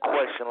 It's a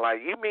question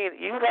like, you mean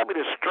you want me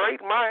to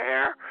straighten my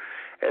hair?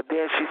 And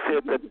then she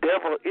said the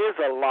devil is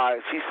a lie.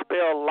 She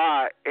spelled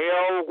lie,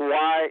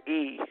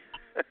 L-Y-E.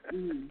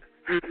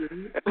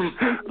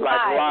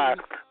 Like lie.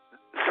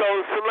 So,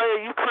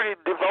 Celai, you pretty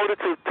devoted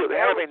to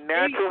having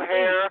natural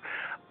hair.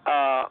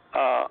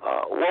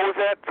 What was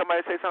that?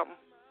 Somebody say something?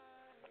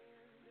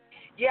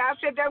 Yeah, I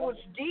said that was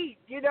deep.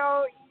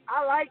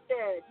 I like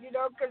that.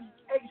 Because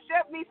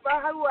accept me for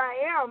who I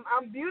am.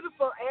 I'm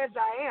beautiful as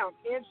I am,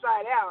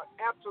 inside out.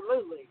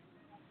 Absolutely.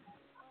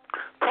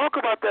 Talk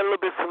about that a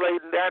little bit,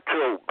 Celai.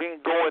 Natural,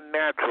 going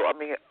natural. I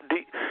mean,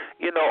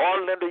 or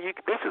Linda,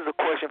 this is a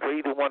question for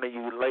either one of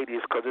you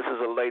ladies, because this is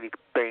a lady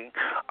thing.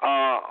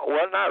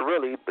 Well, not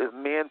really.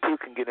 Men too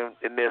can get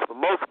in this, but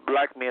most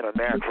black men are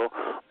natural.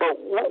 But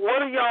what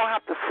do y'all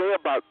have to say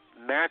about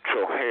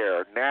natural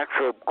hair,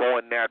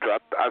 going natural?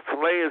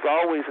 Celai is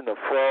always in the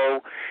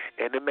fro,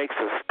 and it makes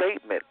a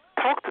statement.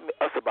 Talk to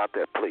us about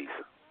that, please,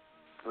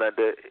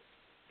 Linda.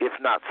 If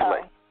not,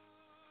 Celai.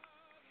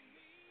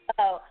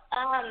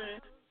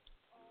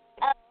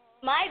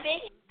 My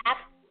big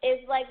act is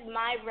like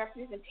my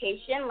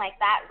representation, like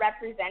that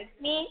represents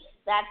me.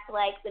 That's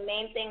like the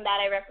main thing that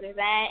I represent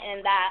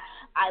and that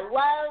I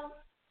love,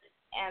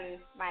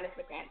 and minus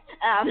the grand.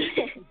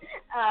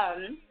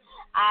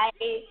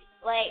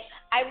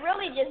 I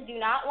really just do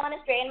not want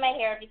to straighten my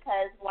hair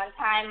because one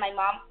time my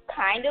mom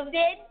kind of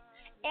did,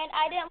 and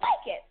I didn't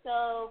like it.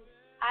 So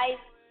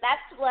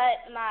that's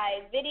what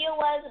my video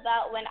was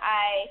about when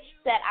I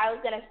said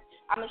I'm gonna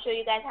show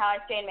you guys how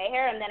I straighten my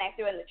hair, and then I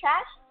threw it in the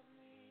trash.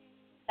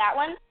 That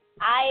one,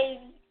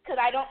 because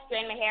I don't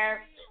straighten my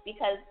hair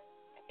because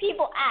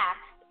people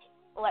ask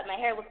what my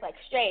hair looks like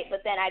straight,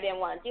 but then I didn't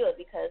want to do it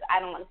because I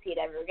don't want to see it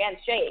ever again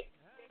straight.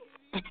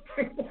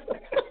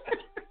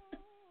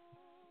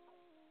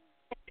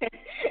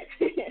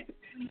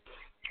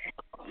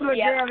 Good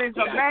girl is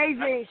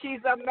amazing.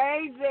 She's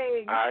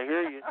amazing. I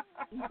hear you.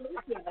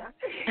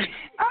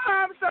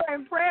 I'm so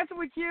impressed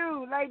with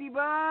you,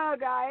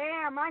 Ladybug.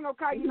 I am. I ain't going to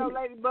call you no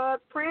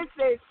Ladybug.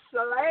 Princess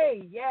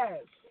Celai,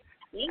 yes.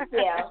 Thank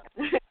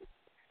you.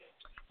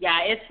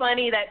 Yeah, it's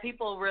funny that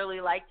people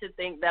really like to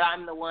think that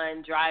I'm the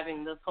one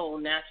driving this whole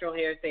natural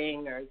hair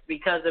thing or it's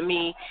because of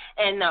me.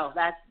 And no,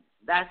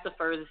 that's the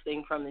furthest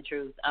thing from the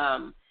truth.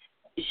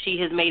 She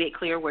has made it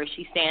clear where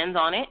she stands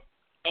on it,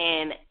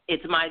 and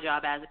it's my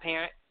job as a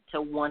parent to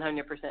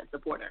 100%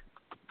 support her.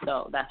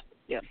 So that's,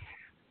 yeah.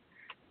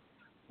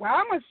 Well,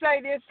 I'm going to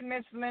say this,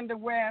 Miss Linda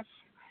West.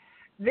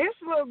 This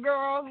little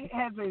girl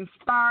has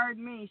inspired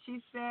me.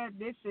 She said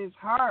this is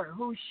her,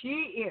 who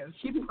she is.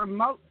 She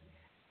promotes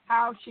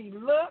how she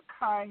looks,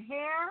 her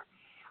hair.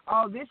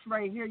 Oh, this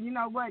right here. You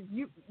know what?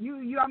 You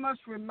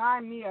almost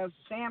remind me of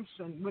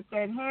Samson with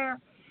that hair.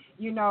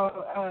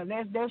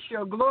 That's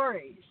your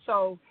glory.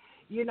 So,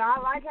 I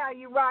like how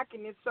you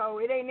rocking it. So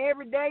it ain't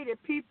every day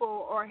that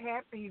people are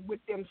happy with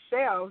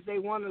themselves. They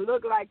want to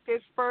look like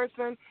this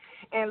person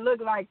and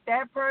look like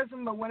that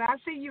person. But when I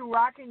see you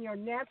rocking your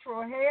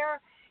natural hair,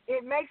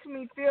 it makes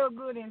me feel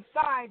good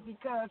inside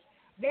because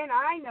then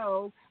I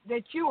know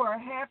that you are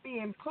happy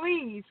and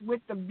pleased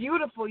with the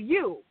beautiful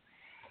you.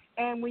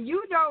 And when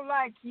you don't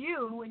like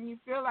you, when you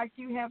feel like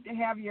you have to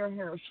have your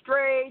hair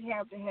straight,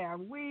 have to have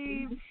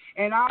weave,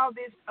 and all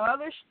this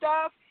other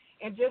stuff,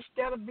 and just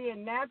instead of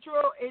being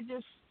natural, it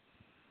just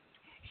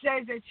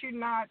says that you're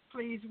not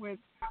pleased with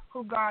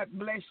who God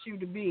blessed you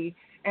to be.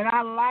 And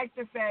I like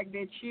the fact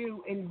that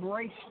you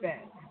embrace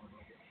that.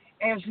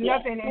 As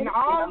nothing, and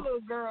all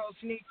little girls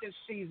need to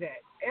see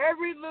that.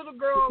 Every little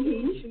girl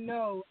needs to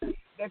know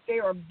that they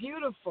are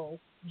beautiful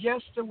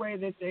just the way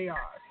that they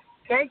are.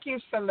 Thank you,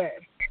 Celai.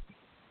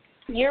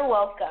 You're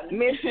welcome.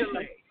 Miss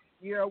Celai,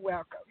 you're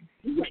welcome.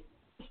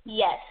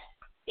 Yes,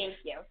 thank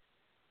you.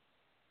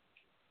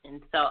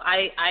 And so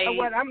I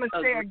what I'm going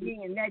to say agree.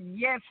 again, that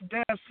yes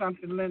does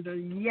something, Linda.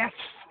 Yes.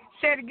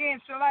 Say it again,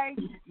 Celai.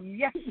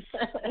 Yes.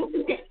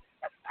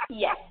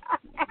 Yes.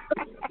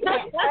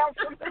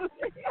 Absolutely.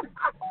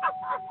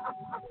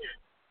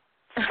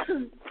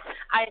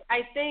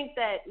 I think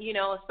that,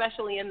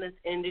 especially in this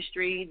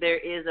industry, there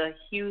is a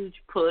huge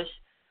push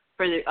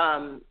for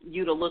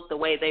you to look the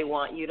way they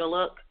want you to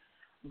look.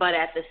 But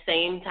at the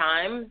same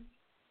time,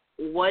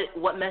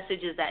 what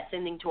message is that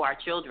sending to our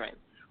children,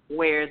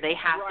 where they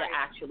have to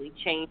actually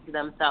change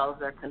themselves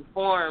or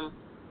conform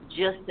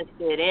just to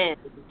fit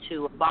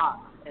into a box?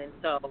 And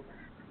so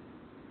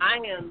I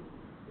am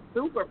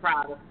super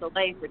proud of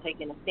Celai for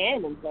taking a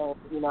stand and saying,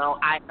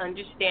 I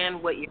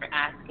understand what you're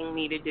asking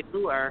me to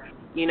do, or,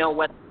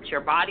 whether it's your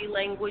body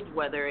language,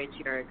 whether it's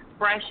your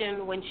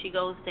expression when she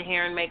goes to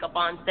hair and makeup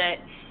on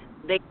set.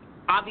 They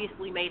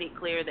obviously made it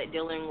clear that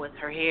dealing with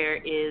her hair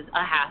is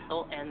a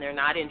hassle and they're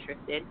not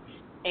interested.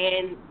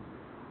 And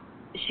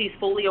she's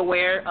fully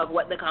aware of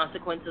what the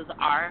consequences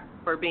are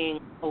for being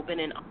open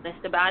and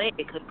honest about it.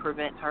 It could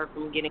prevent her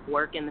from getting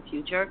work in the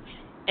future.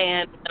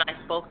 And when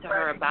I spoke to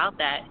her about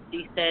that,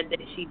 she said that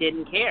she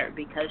didn't care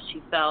because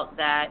she felt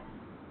that,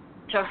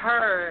 to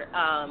her,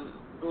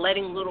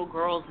 letting little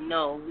girls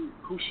know,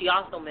 who she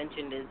also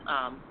mentioned is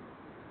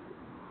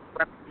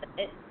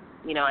represented.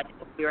 I think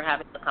we were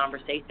having a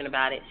conversation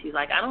about it. She's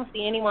like, I don't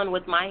see anyone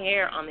with my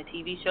hair on the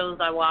TV shows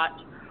I watch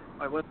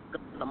or when we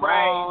go to the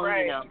mall,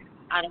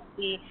 I don't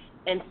see.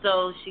 And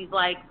so she's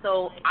like,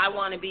 so I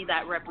want to be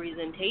that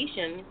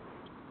representation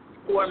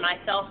for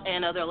myself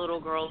and other little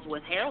girls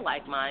with hair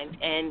like mine,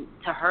 and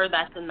to her,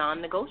 that's a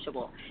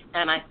non-negotiable.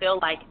 And I feel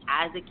like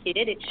as a kid,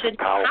 it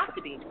shouldn't have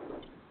to be.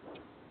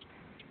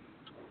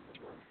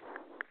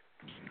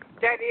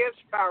 That is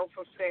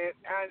powerful, said,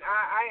 and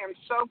I am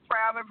so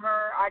proud of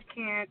her. I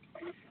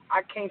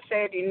can't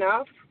say it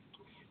enough,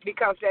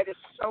 because that is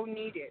so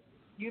needed.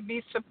 You'd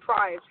be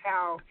surprised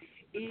how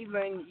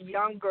even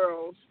young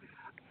girls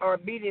are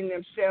beating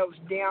themselves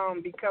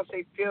down because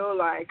they feel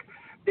like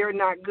they're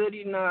not good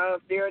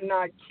enough, they're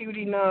not cute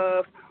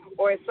enough,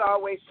 or it's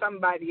always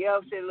somebody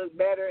else that look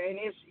better. And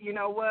it's, you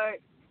know what?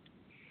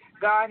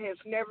 God has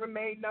never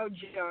made no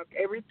junk.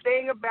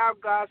 Everything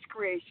about God's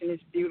creation is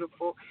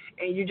beautiful,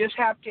 and you just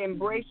have to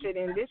embrace it.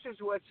 And this is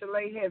what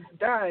Celai has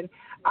done.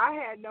 I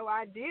had no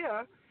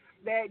idea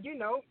that,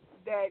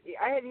 that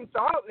I hadn't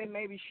thought that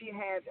maybe she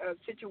had a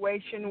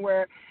situation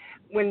where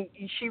when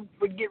she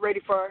would get ready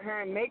for her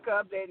hair and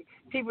makeup, that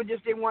people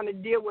just didn't want to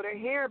deal with her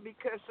hair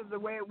because of the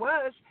way it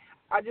was.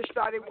 I just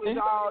thought it was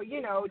all,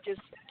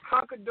 just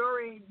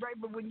hunky-dory. Right?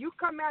 But when you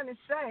come out and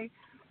say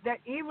that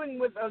even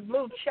with a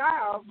little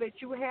child that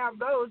you have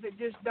those that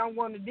just don't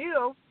want to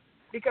deal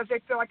because they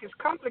feel like it's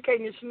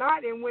complicated, it's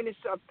not. And when it's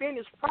a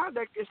finished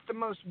product, it's the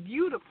most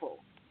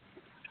beautiful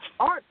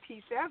art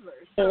piece ever.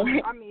 So,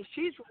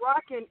 she's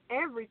rocking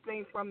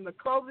everything from the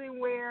clothing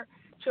wear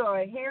to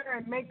her hair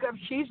and makeup.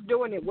 She's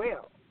doing it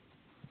well.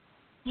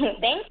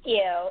 Thank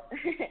you.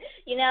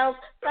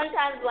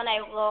 Sometimes when I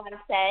go on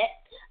set,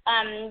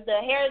 the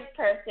hair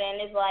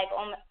person is like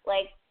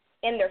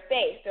in their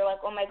face. They're like,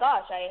 oh my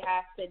gosh, I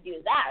have to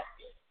do that.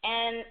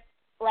 And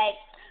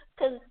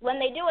because when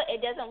they do it,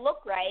 it doesn't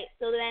look right.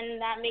 So then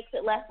that makes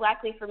it less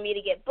likely for me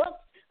to get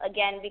booked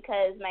again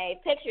because my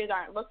pictures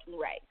aren't looking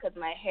right because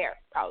my hair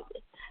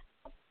probably.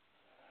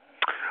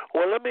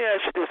 Well, let me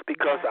ask you this,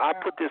 because I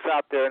put this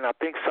out there, and I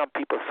think some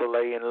people,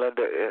 Celai and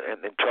Linda and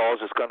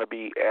Charles, is going to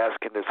be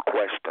asking this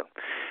question,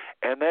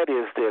 and that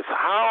is this: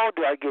 how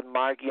do I get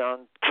my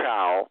young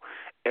child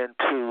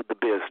into the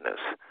business?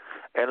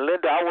 And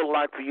Linda, I would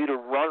like for you to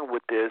run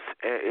with this,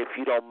 if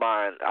you don't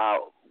mind.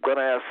 I'm going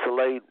to ask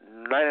Celai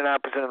 99%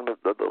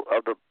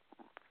 of the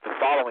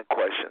following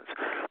questions,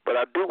 but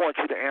I do want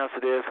you to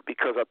answer this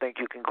because I think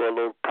you can go a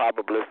little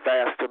probably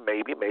faster,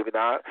 maybe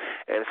not.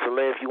 And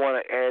Celai, if you want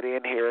to add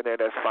in here and there,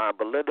 that's fine.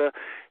 But Linda,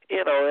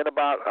 in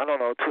about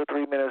 2 or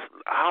 3 minutes,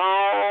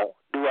 how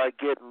do I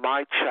get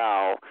my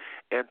child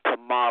into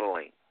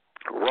modeling,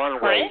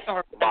 runway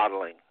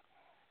modeling?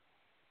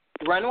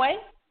 Runway?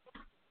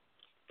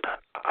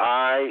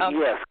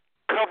 Yes,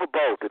 cover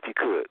both if you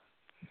could.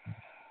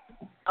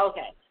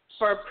 Okay.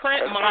 For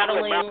print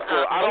modeling,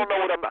 I don't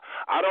know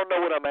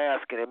what I'm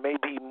asking. It may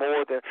be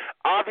more than.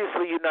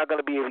 Obviously, you're not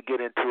going to be able to get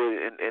into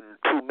it in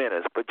 2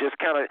 minutes, but just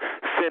kind of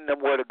send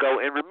them where to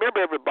go. And remember,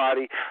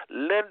 everybody,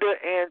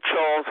 Linda and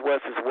Charles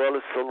West, as well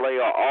as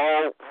Celai, are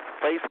all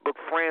Facebook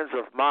friends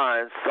of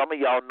mine. Some of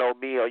y'all know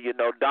me, or you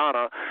know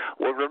Donna.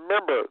 Well,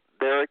 remember,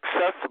 they're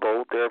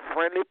accessible. They're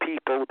friendly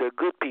people. They're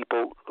good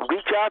people.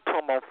 Reach out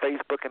to them on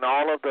Facebook and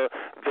all of the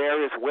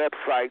various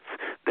websites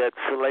that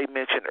Celai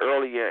mentioned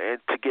earlier, and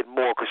to get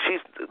more, because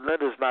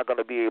Linda's not going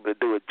to be able to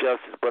do it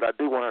justice, but I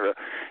do want her to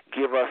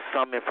give us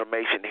some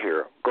information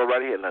here. Go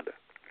right ahead, Linda.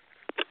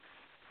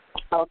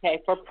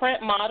 Okay, for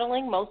print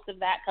modeling, most of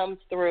that comes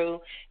through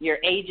your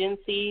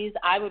agencies.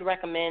 I would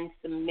recommend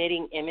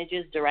submitting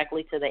images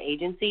directly to the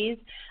agencies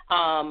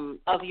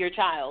of your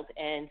child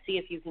and see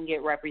if you can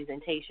get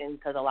representation,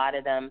 because a lot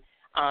of them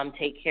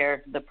take care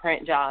of the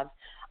print jobs.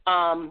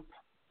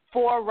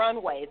 For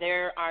Runway,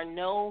 there are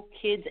no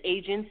kids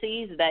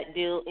agencies that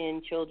deal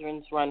in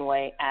children's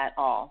runway at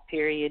all,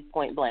 period,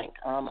 point blank,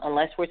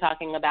 unless we're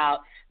talking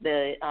about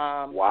the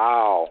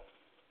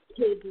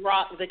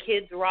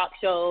Kids Rock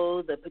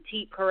show, the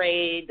Petite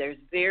Parade. There's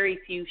very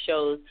few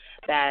shows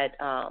that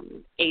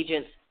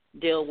agents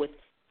deal with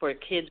for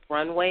kids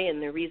runway,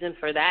 and the reason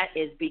for that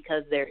is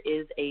because there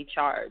is a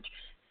charge.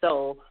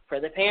 So for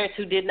the parents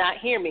who did not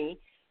hear me,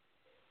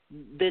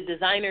 the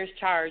designers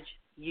charge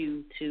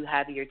you to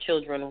have your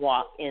children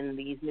walk in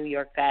these New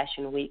York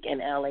Fashion Week and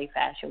LA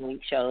Fashion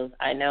Week shows.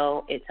 I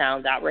know it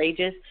sounds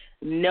outrageous.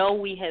 No,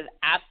 we have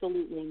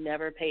absolutely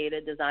never paid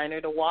a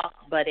designer to walk,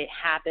 but it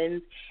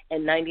happens,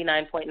 and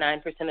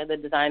 99.9% of the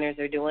designers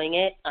are doing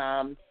it.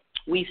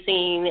 We've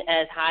seen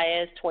as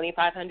high as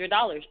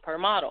 $2,500 per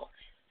model.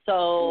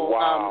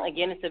 So,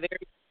 again, it's a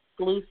very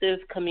exclusive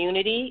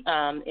community.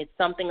 It's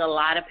something a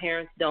lot of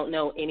parents don't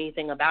know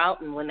anything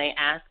about, and when they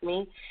ask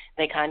me,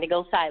 they kind of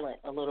go silent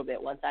a little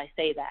bit once I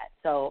say that.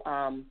 So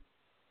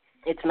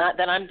it's not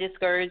that I'm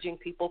discouraging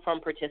people from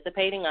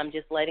participating. I'm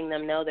just letting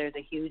them know there's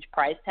a huge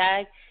price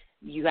tag.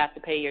 You have to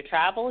pay your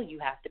travel, you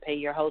have to pay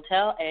your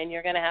hotel, and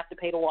you're going to have to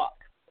pay to walk.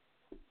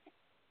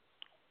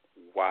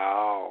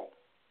 Wow.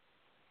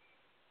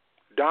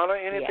 Donna,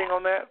 anything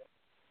on that?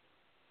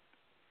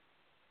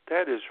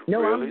 That is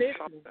really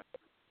something.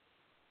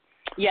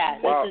 Yeah,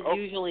 this is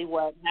usually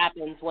what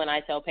happens when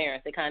I tell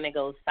parents. It kind of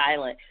goes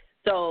silent.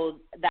 So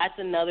that's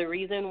another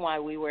reason why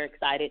we were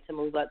excited to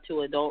move up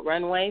to Adult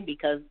Runway,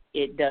 because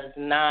it does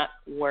not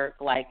work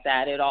like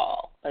that at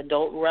all.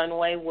 Adult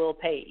Runway will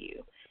pay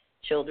you.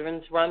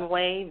 Children's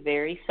Runway,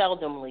 very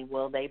seldomly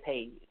will they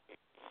pay you.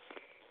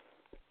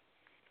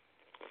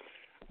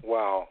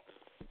 Wow.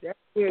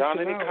 Don,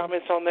 any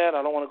comments on that?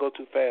 I don't want to go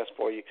too fast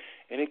for you.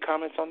 Any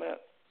comments on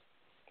that?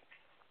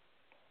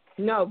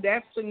 No,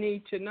 that's the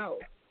need to know.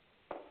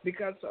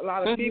 Because a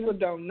lot of people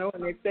don't know,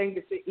 and they think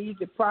it's an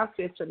easy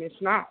process, and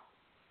it's not.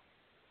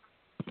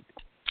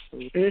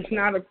 It's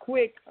not a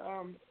quick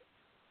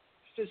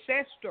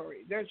success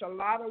story. There's a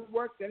lot of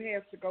work that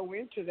has to go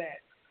into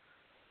that.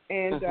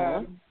 And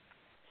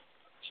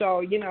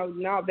so,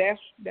 no,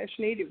 that's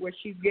needed, what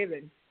she's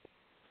given.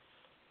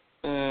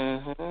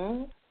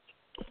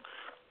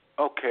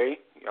 Okay.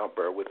 Y'all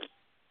bear with me.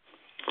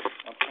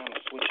 I'm kind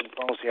of switching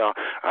phones, y'all.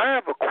 I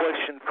have a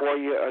question for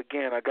you.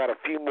 Again, I got a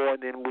few more,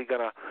 and then we're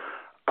going to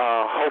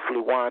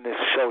hopefully wind this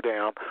show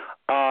down.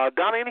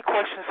 Donna, any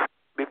questions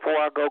before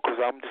I go? Because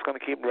I'm just going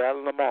to keep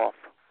rattling them off.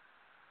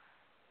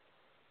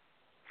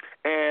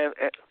 And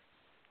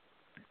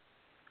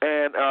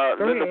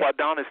Linda, while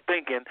Donna's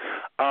thinking,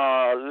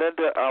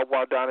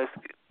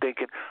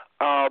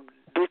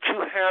 did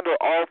you handle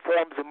all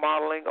forms of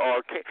modeling,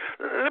 or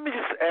let me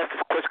just ask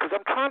this question, because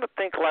I'm trying to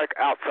think like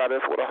outside.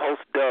 That's what a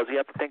host does. You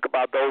have to think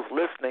about those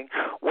listening,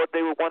 what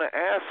they would want to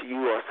ask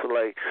you or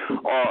Celai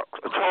or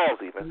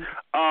Charles even.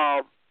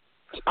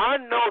 I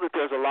know that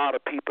there's a lot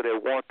of people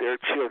that want their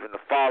children to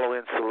follow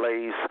in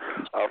Celai's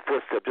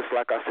footsteps, just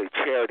like I say,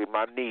 Charity,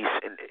 my niece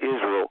in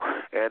Israel,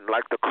 and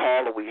like the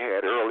caller we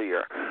had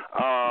earlier.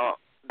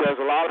 There's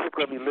a lot of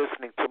people going to be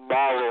listening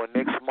tomorrow and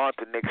next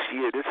month and next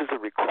year. This is a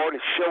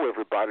recorded show,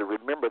 everybody.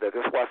 Remember that.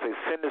 That's why I say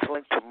send this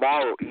link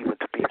tomorrow even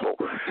to people.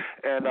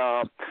 And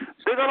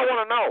they're going to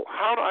want to know,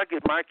 how do I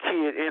get my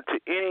kid into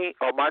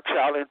my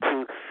child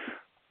into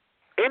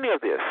any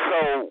of this?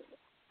 So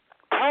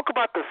talk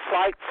about the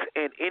sites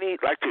and any,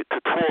 like your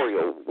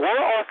tutorial. What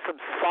are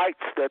some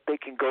sites that they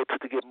can go to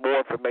get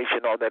more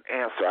information on that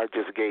answer I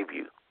just gave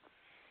you?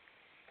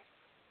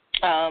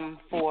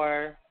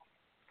 For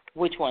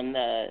which one?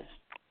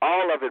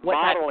 All of it,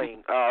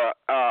 modeling,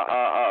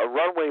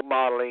 runway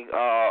modeling,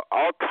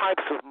 all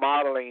types of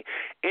modeling.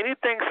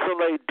 Anything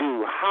Celai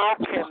do, how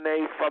can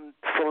they, from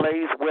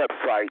Celai's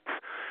websites,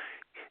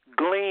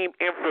 glean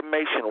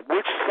information?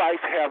 Which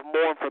sites have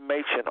more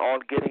information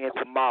on getting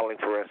into modeling,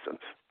 for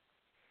instance?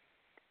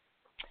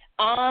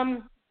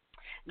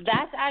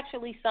 That's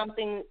actually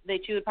something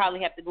that you would probably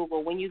have to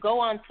Google. When you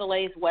go on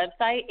Celai's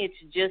website,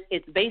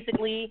 it's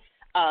basically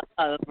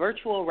a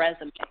virtual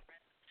resume.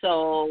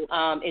 So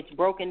it's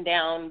broken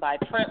down by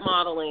print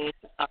modeling,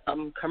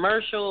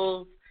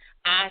 commercials,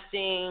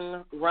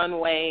 acting,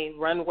 runway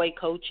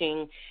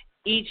coaching,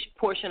 each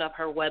portion of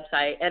her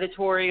website,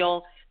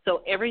 editorial.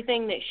 So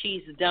everything that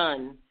she's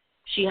done,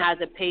 she has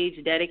a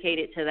page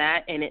dedicated to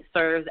that, and it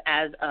serves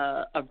as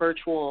a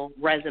virtual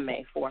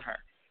resume for her,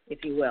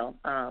 if you will.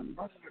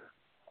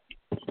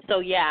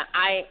 So, yeah,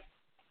 I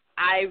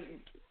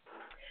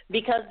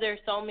because there's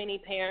so many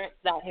parents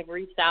that have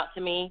reached out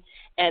to me,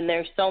 and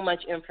there's so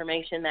much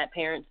information that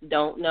parents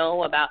don't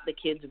know about the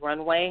kids'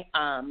 runway,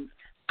 I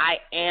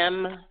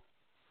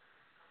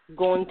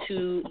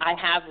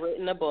have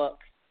written a book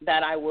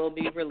that I will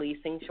be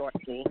releasing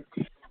shortly.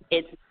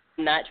 It's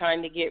not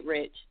trying to get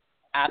rich,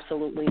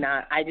 absolutely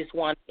not. I just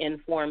want to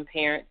inform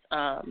parents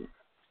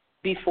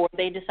before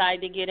they decide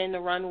to get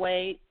into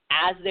runway,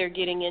 as they're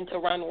getting into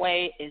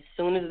runway, as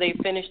soon as they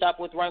finished up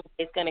with runway,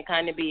 it's going to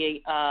kind of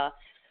be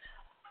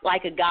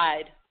like a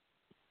guide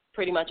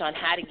pretty much on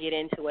how to get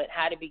into it,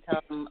 how to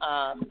become,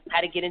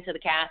 how to get into the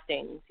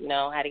castings, you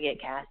know, how to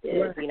get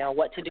casted, you know,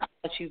 what to do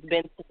once you've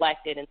been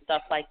selected and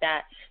stuff like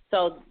that.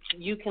 So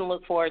you can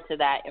look forward to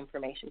that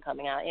information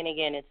coming out. And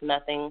again, it's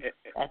nothing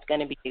that's going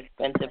to be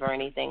expensive or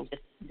anything,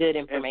 just good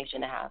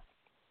information to have.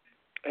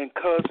 And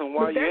cousin,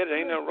 while you're at it,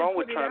 ain't nothing wrong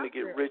with trying to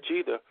get rich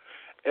either.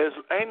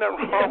 Ain't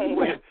nothing wrong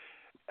with.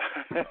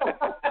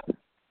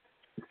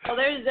 Well,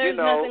 there's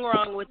nothing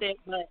wrong with it,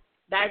 but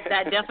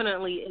that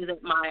definitely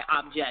isn't my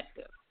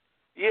objective.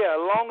 Yeah, as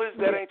long as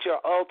that ain't your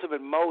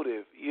ultimate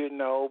motive, you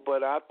know.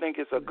 But I think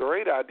it's a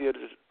great idea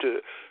to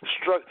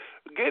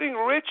getting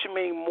rich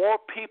means more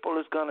people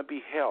is going to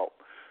be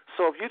helped.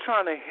 So if you're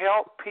trying to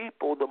help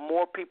people, the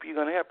more people you're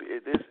going to help.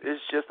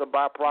 It's just a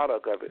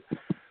byproduct of it.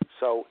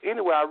 So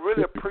anyway, I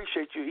really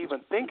appreciate you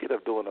even thinking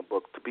of doing a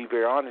book, to be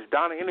very honest.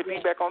 Donna, any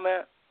feedback on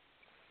that?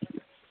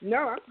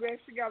 No, I've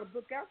actually got a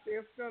book out there.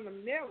 It's going to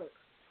nail it.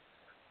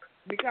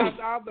 Because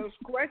all those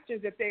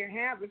questions that they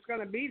have, it's going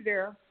to be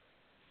there.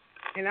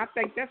 And I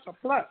think that's a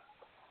plus.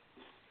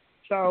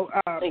 So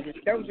that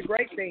was a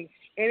great thing.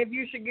 And if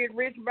you should get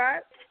rich by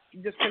it,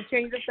 just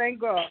continue to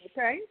thank God,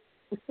 okay?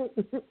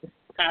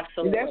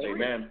 Absolutely.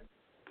 Amen.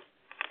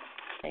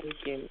 Thank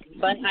you.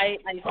 But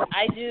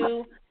I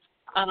do,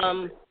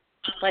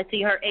 let's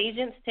see, her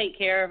agents take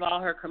care of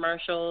all her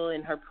commercial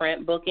and her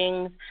print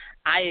bookings.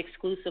 I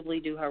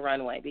exclusively do her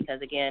runway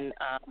because, again,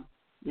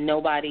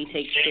 nobody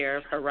takes care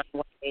of her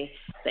runway.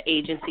 The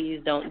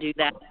agencies don't do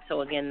that.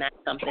 So, again, that's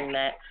something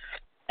that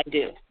I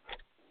do.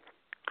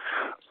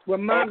 Well,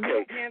 Mom,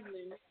 you're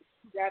handling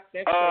that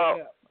set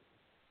up.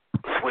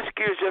 Switch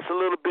gears just a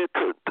little bit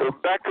to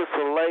back to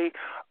Celai.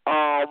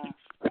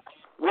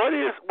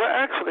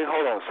 Actually,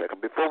 hold on a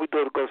second. Before we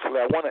go to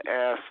Celai, I want to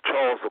ask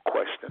Charles a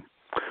question.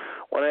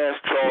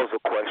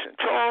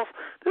 Charles,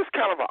 this is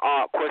kind of an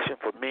odd question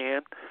for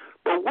men,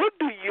 but what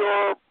do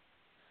your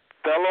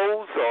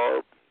fellows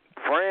or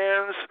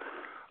friends,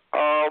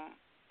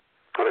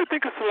 what do they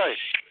think of Celai?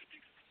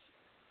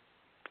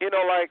 You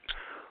know, like,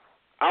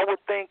 I would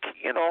think,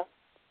 you know,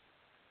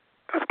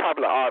 that's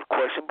probably an odd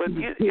question, but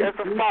you, as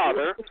a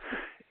father,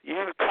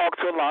 you've talked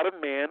to a lot of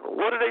men.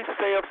 What do they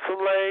say of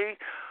Celai?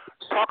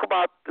 Talk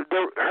about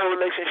her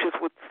relationships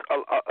with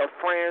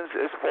friends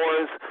as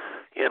far as,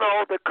 you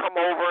know, they come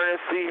over and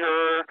see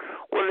her.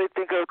 What do they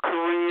think of her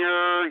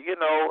career, you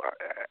know,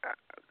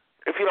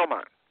 if you don't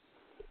mind?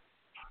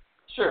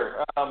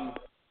 Sure.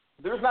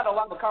 There's not a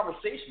lot of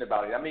conversation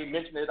about it. I may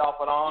mention it off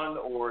and on,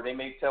 or they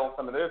may tell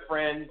some of their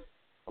friends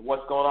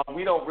what's going on.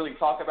 We don't really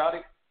talk about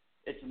it.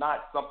 It's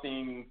not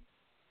something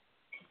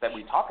that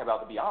we talk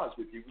about, to be honest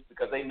with you,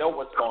 because they know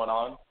what's going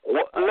on.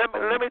 Well, let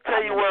me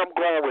tell you where I'm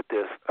going with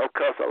this,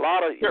 because a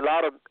lot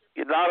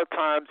of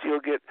times you'll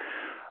get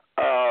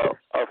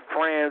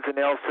friends and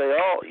they'll say,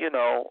 oh, you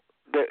know,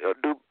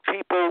 do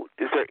people,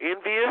 is there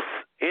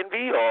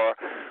envy, or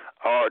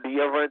do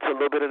you ever into a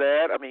little bit of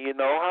that? I mean, you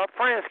know how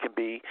friends can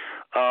be,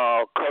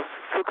 because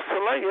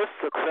Celai is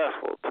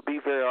successful, to be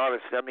very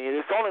honest. I mean,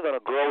 it's only going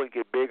to grow and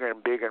get bigger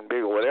and bigger and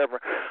bigger,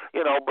 whatever,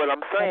 you know, but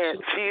I'm saying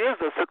she is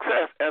a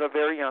success at a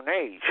very young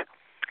age.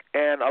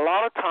 And a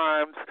lot of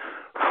times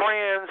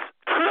friends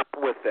trip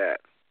with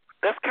that.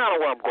 That's kind of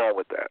where I'm going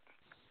with that.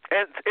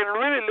 And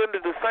really, Linda,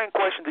 the same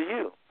question to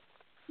you.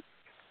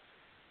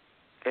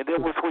 And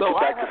then we'll switch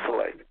back to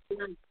Celai.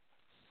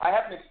 I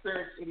haven't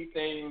experienced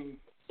anything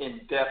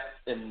in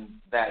depth in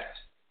that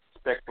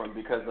spectrum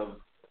because of,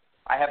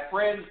 I have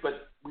friends,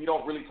 but we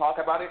don't really talk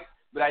about it.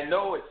 But I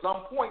know at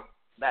some point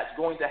that's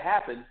going to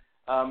happen.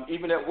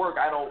 Even at work,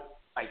 I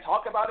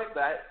talk about it,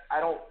 but I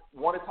don't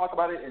want to talk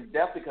about it in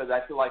depth because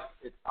I feel like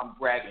I'm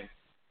bragging.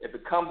 If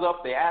it comes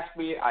up, they ask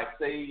me, I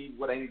say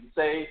what I need to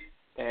say,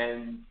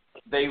 and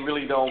they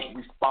really don't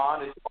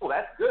respond. It's, oh,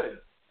 that's good.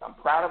 I'm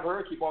proud of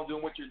her. Keep on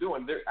doing what you're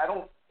doing.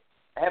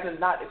 I haven't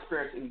not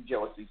experienced any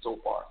jealousy so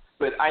far,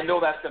 but I know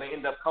that's going to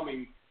end up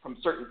coming from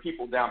certain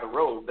people down the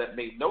road that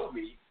may know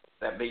me,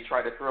 that may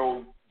try to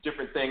throw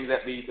different things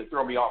at me to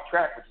throw me off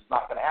track, which is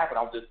not going to happen.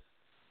 I'll just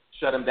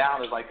shut them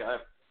down as like,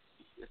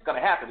 it's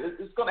going to happen.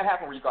 It's going to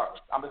happen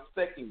regardless. I'm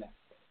expecting that.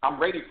 I'm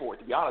ready for it,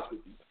 to be honest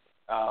with you.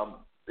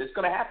 It's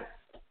going to happen.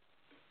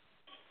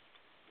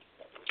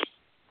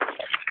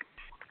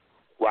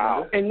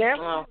 Wow. And that's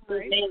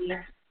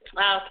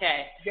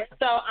okay.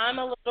 So I'm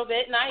a little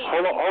bit naive.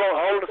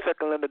 Hold a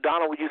second, Linda.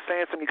 Donna, were you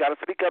saying something? You got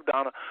to speak up,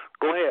 Donna.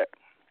 Go ahead.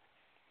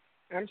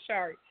 I'm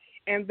sorry.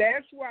 And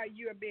that's why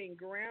you are being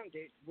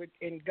grounded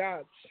in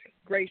God's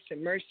grace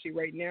and mercy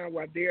right now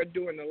while they're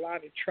doing a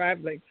lot of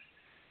traveling.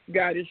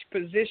 God is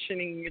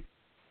positioning you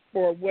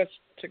for what's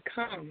to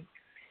come,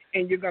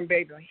 and you're going to be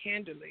able to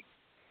handle it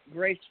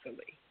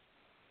gracefully.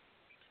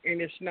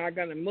 And it's not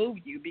going to move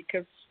you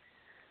because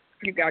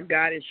you got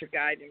God as your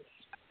guidance,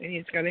 and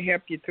He's going to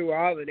help you through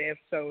all of that.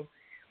 So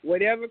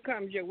whatever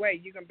comes your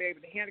way, you're going to be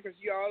able to handle it because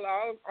you're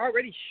all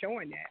already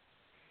showing that.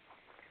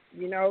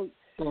 You know,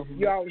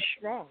 you're all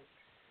strong,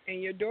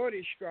 and your daughter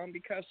is strong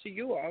because of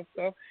you all.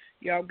 So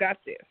y'all got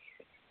this.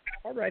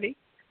 All righty.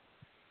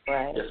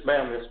 Right. Yes,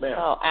 ma'am. Yes, ma'am.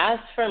 So as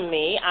for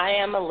me, I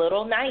am a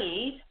little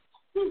naive.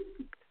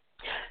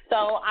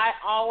 So I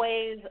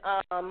always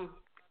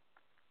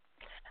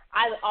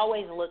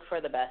look for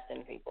the best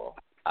in people.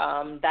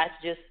 That's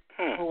just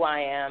who I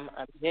am.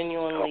 I'm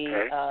genuinely.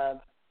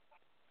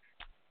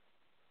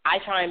 I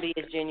try and be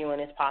as genuine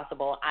as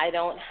possible. I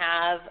don't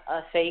have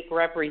a fake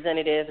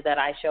representative that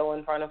I show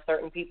in front of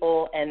certain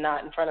people and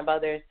not in front of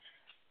others.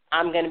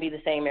 I'm going to be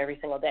the same every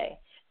single day.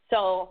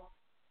 So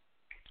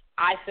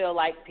I feel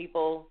like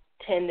people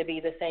tend to be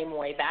the same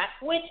way back,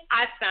 which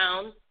I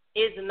found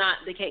is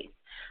not the case.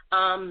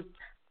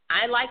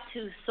 I like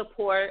to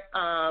support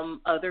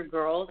other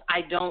girls.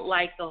 I don't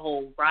like the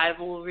whole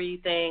rivalry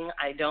thing.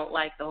 I don't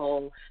like the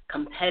whole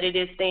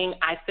competitive thing.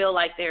 I feel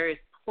like there is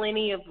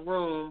plenty of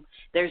room.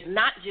 There's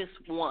not just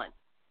one.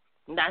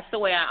 That's the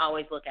way I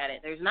always look at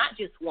it. There's not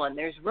just one.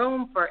 There's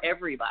room for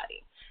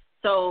everybody.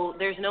 So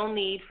there's no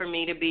need for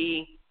me to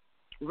be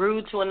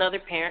rude to another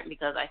parent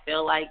because I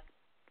feel like,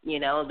 you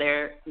know,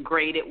 they're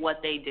great at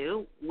what they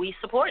do. We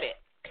support it.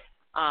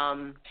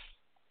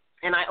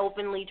 And I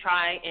openly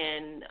try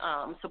and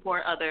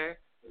support other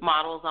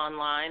models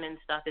online and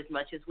stuff as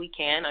much as we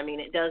can. I mean,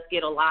 it does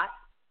get a lot,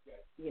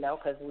 you know,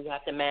 because we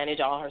have to manage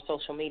all her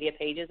social media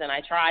pages, and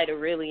I try to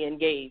really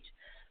engage.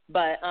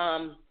 But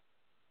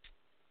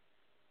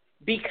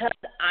because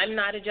I'm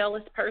not a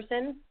jealous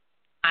person,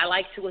 I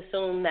like to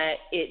assume that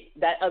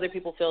other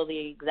people feel the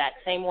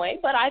exact same way.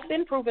 But I've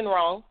been proven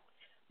wrong.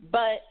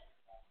 But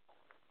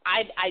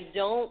I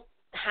don't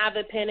have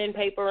a pen and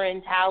paper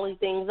and tally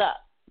things up.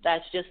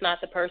 That's just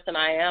not the person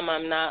I am.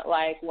 I'm not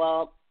like,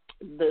 well,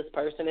 this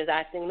person is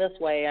acting this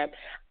way.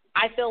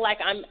 I feel like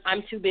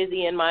I'm too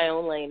busy in my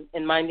own lane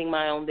and minding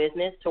my own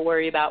business to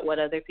worry about what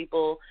other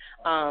people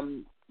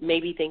may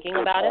be thinking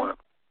about it.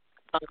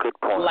 Good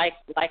point. Like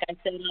I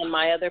said on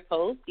my other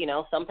post, you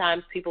know,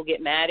 sometimes people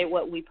get mad at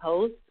what we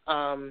post.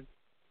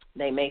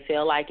 They may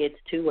feel like it's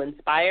too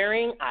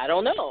inspiring. I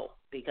don't know,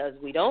 because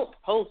we don't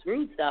post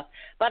rude stuff.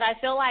 But I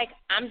feel like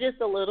I'm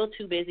just a little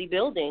too busy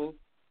building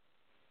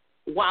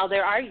while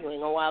they're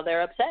arguing or while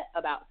they're upset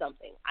about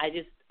something. I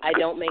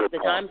don't make the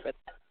time for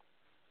that.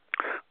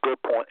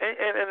 Good point.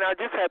 And I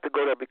just have to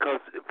go there because,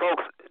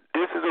 folks,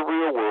 this is a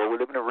real world. We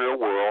live in a real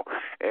world,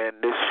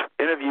 and this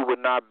interview would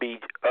not be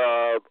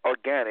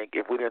organic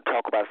if we didn't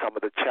talk about some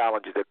of the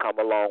challenges that come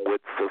along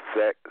with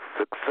success,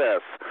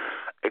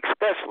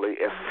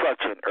 especially at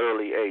such an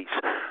early age.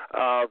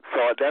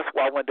 So that's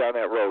why I went down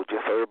that road,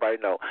 just so everybody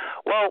know.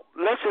 Well,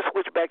 let's just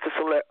switch back to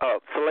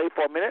Celai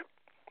for a minute.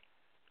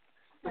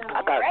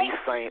 I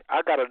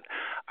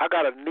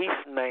got a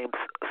niece named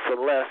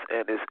Celeste,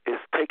 and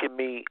it's taking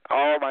me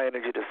all my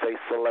energy to say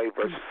Celai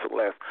versus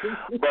Celeste.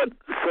 But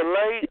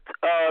Celai,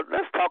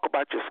 let's talk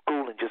about your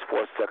schooling just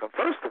for a second.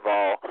 First of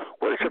all,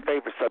 what is your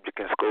favorite subject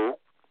in school?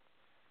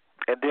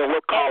 And then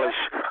what college?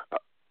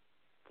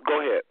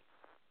 Go ahead.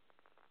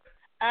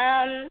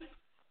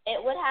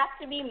 It would have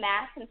to be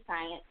math and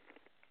science.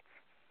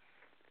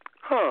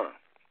 Huh.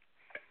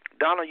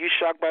 Donna, you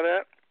shocked by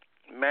that?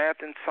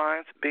 Math and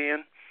science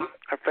being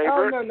her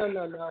favorite? Oh, no. No,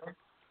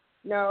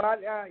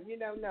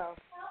 no.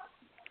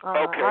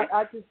 Okay.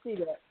 I can see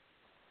that.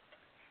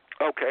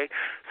 Okay.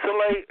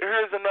 Celai,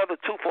 here's another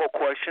twofold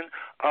question.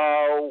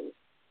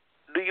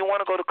 Do you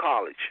want to go to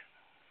college?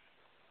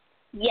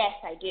 Yes,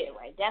 I do.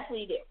 I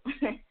definitely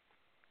do.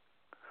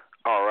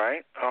 All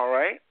right.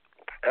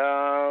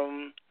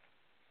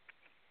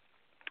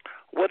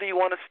 What do you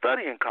want to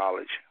study in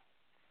college?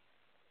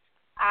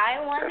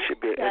 That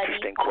should be an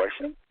interesting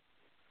question.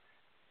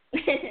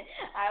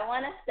 I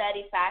want to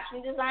study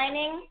fashion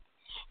designing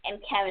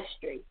and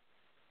chemistry.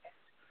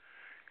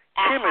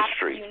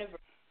 Chemistry?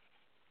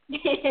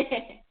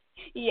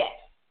 Yes.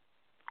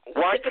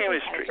 Why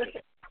chemistry?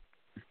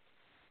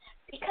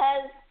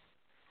 Because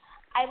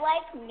I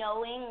like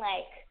knowing,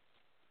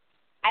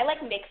 I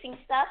like mixing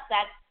stuff.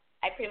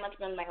 I pretty much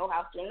spend my whole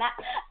house doing that.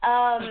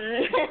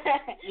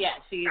 Yeah,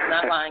 she's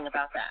not lying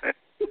about that.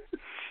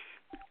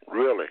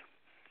 Really?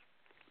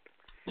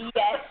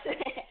 Yes.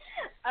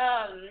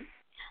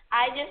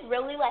 I just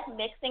really like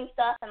mixing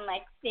stuff and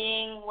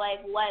seeing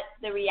what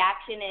the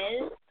reaction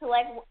is to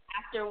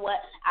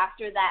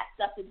after that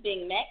stuff is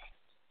being mixed.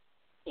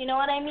 You know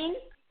what I mean?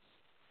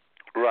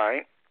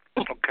 Right.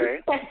 Okay.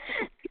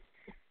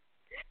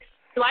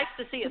 She likes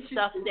to see if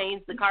stuff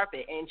stains the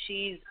carpet, and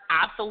she's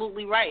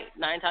absolutely right.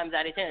 9 times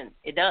out of 10,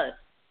 it does.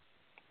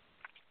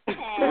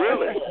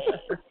 Really?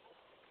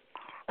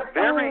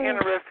 Very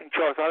interesting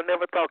choice. I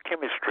never thought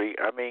chemistry.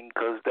 I mean,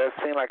 because that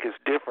seemed like it's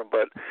different,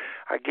 but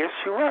I guess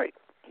you're right.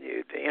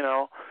 You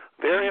know,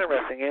 very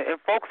interesting. And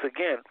folks,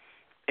 again,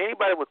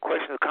 anybody with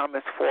questions or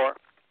comments for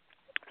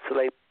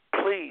Celai,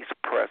 please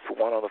press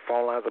 1 on the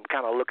phone lines. I'm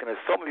kind of looking at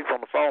so many people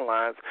on the phone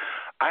lines.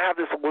 I have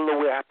this little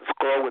way I have to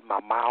scroll with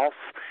my mouse,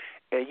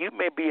 and you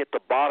may be at the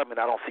bottom and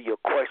I don't see your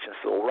question.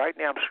 So right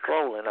now I'm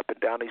scrolling up and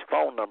down these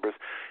phone numbers.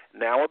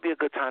 Now would be a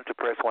good time to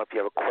press 1 if you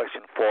have a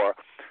question for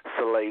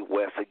Celai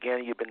West.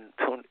 Again, you've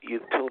tuned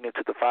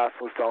into the 5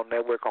 Smooth Stone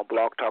Network on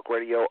Blog Talk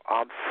Radio.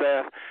 I'm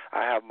Seth.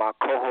 I have my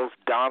co-host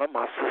Donna.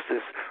 My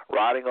sister's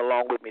riding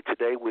along with me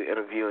today. We're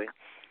interviewing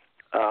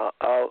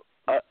a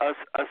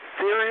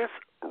serious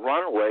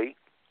runway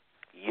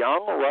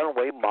young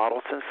runway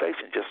model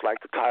sensation, just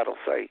like the title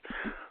say.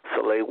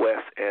 Celai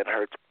West and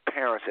her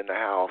parents in the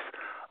house,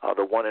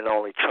 the one and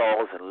only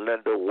Charles and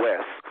Linda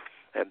West.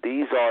 And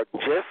these are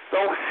just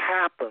so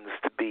happens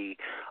to be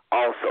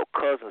also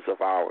cousins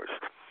of ours.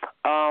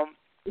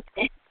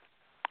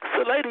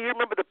 Celai, do you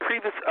remember the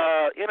previous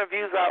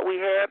interviews that we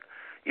had?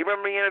 You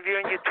remember me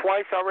interviewing you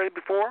twice already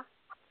before?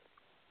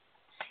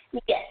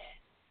 Yes.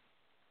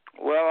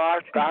 Well, I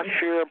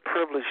sure am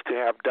privileged to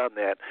have done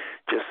that,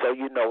 just so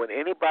you know. And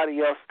anybody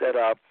else that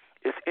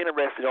is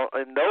interested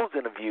in those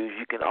interviews,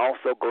 you can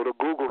also go to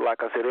Google,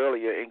 like I said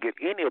earlier, and get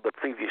any of the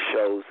previous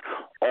shows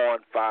on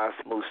Fire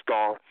Smooth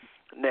Storm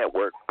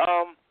Network.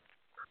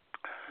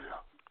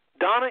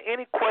 Donna,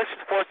 any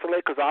questions for Celai?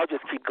 Because I'll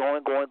just keep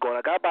going. I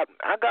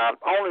got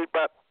only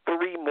about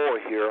 3 more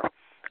here.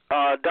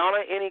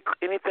 Donna,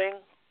 anything?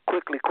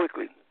 Quickly.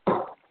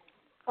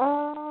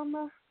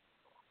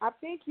 I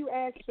think you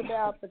asked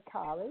about the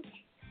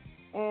college,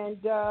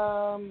 and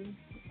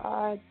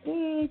I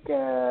think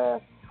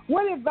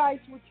what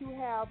advice would you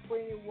have for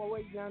anyone?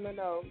 Wait,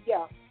 no.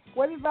 Yeah,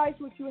 what advice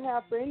would you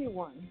have for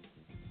anyone,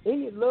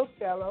 any little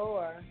fellow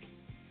or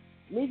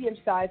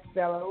medium-sized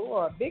fellow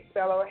or a big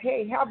fellow?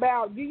 Hey, how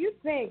about? Do you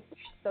think,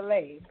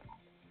 Celai?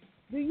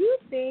 Do you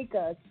think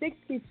a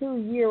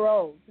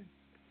 62-year-old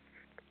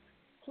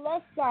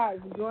plus-size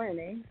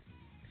granny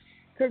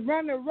could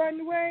run a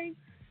runway?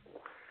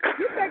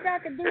 You think I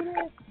could do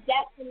this?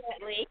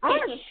 Definitely.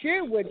 I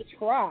sure would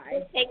try.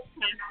 It takes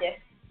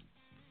practice.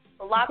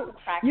 Lots of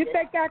practice. You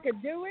think I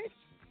could do it?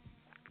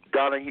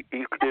 Donna,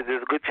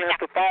 there's a good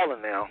chance of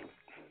falling now.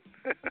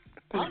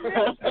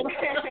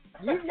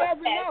 You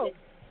never know.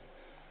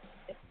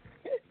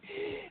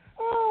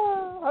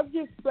 I'm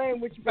just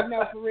playing with you, but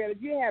no, for real.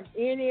 If you have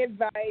any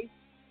advice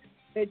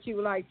that you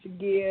would like to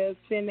give,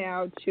 send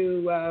out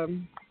to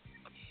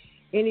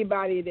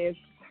anybody that's,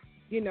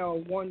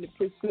 wanting to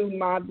pursue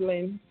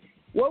modeling,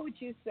 what would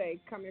you say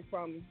coming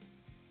from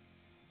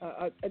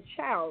a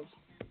child's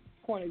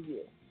point of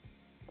view?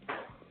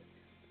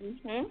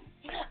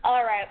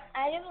 All right.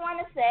 I just want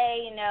to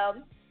say,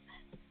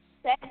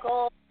 set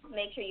goals,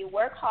 make sure you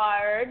work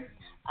hard,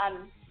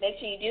 make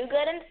sure you do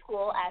good in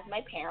school, as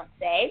my parents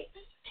say,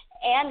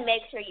 and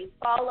make sure you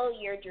follow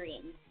your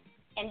dreams.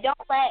 And don't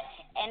let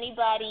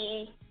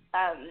anybody,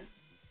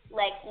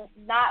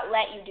 not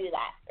let you do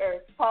that,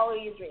 or follow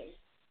your dreams.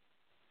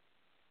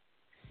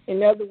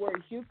 In other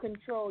words, you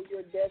control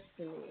your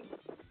destiny,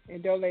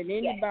 and don't let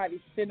anybody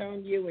sit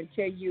on you and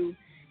tell you,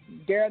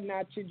 dare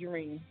not to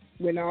dream,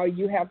 when all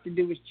you have to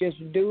do is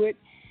just do it,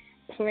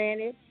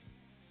 plan it,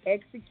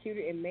 execute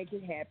it, and make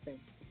it happen.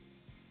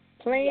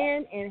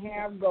 Plan and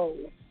have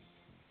goals.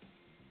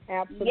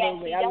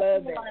 Absolutely. I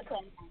love that.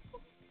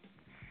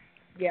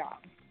 Yeah.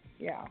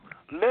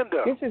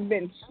 Linda. This has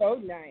been so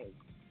nice.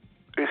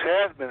 This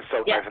has been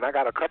so nice, and I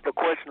got a couple of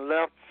questions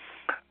left.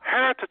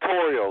 Hair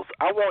tutorials.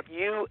 I want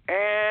you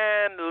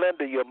and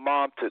Linda, your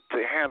mom, to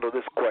handle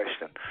this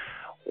question.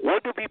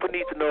 What do people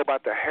need to know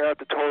about the hair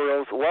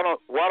tutorials? Why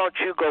don't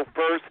you go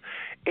first?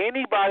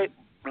 Anybody,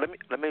 let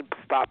me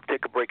stop,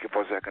 take a break here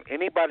for a second.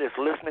 Anybody that's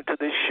listening to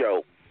this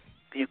show,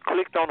 you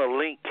clicked on a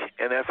link,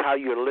 and that's how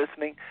you're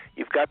listening.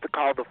 You've got to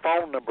call the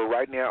phone number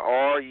right now,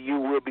 or you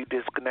will be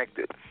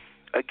disconnected.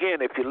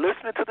 Again, if you're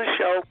listening to the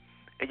show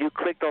and you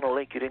clicked on a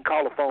link, you didn't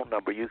call the phone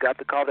number, you got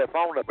to call that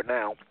phone number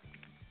now.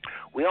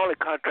 We only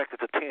contracted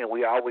to 10.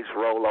 We always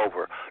roll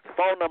over. The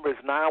phone number is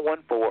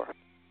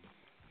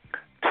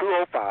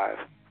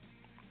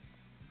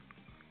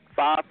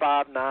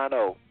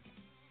 914-205-5590.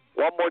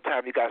 One more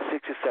time, you got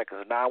 60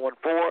 seconds.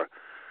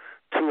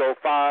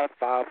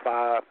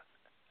 914-205-5590.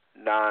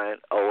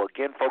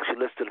 Again, folks, you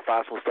listen to the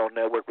Fire Smooth Storm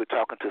Network. We're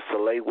talking to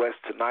Celai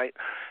West tonight,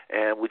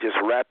 and we're just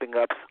wrapping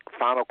up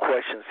final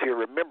questions here.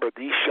 Remember,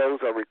 these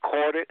shows are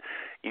recorded.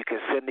 You can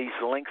send these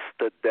links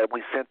that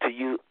we sent to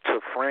you to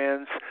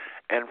friends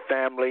and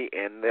family,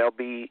 and they'll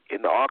be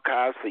in the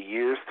archives for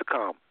years to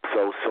come.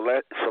 So,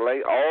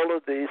 Celai, all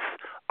of this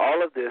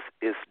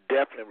is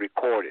definitely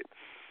recorded.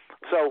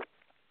 So,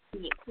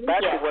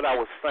 back to what I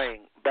was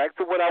saying.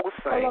 Hold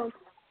on,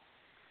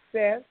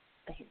 Seth.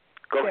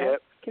 Go ahead.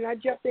 Can I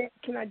jump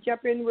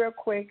in real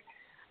quick?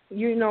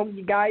 You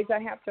guys, I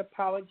have to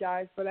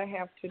apologize, but I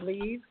have to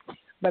leave.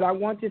 But I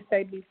want to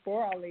say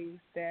before I leave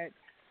that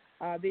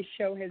this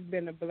show has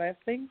been a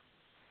blessing.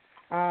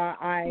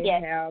 I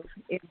have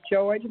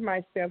enjoyed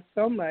myself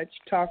so much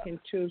talking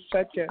to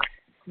such a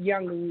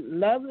young,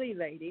 lovely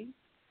lady.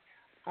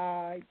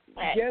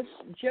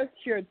 Just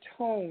your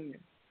tone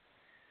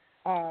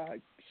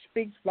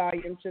speaks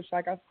volumes, just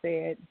like I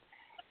said.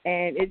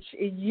 And it's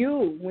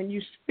you, when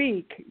you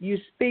speak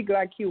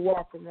like you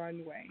walk a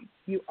runway.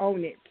 You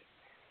own it.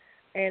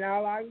 And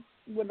all I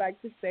would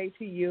like to say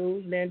to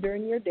you, Linda,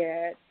 and your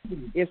dad,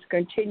 is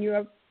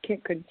continue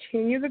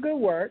the good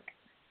work,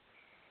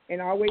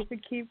 and always to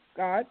keep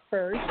God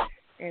first.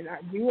 And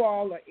you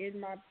all are in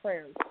my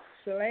prayers.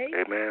 Celai,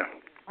 amen.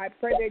 I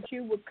pray that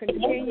you will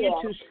continue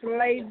to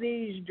slay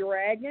these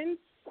dragons,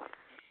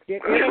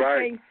 that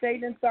everything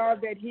Satan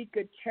thought that he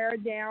could tear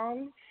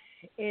down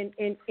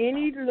in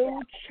any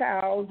little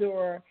child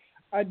or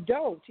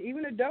adult,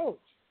 even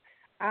adults.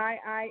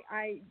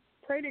 I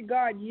pray that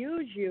God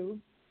use you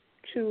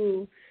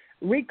to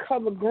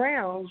recover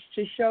grounds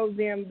to show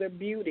them the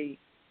beauty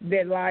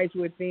that lies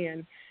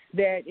within,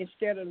 that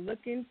instead of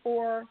looking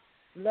for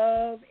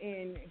love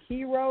and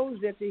heroes,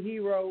 that the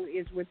hero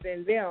is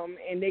within them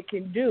and they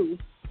can do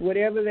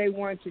whatever they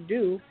want to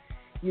do.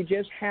 You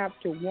just have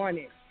to want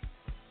it,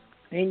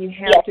 and you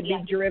have to be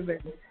driven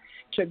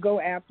to go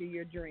after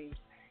your dreams.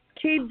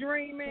 Keep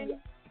dreaming,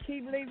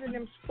 keep leaving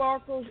them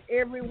sparkles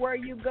everywhere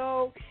you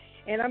go,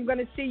 and I'm going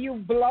to see you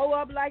blow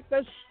up like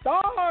the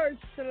stars,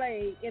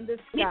 Celai, in the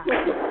sky.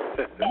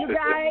 You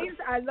guys,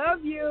 I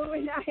love you,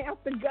 and I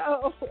have to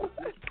go.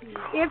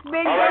 It's been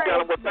right, great.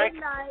 Donna, well, Good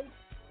night.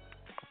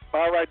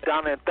 All right,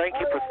 Donna, and thank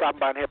you for stopping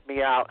by and helping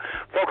me out.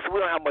 Folks, we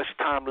don't have much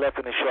time left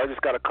in the show. I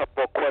just got a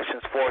couple more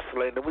questions for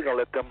Celai, and then we're going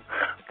to let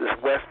this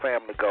West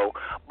family go.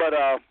 But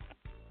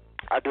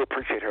I do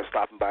appreciate her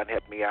stopping by and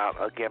helping me out.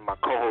 Again, my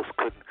co-host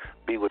couldn't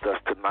be with us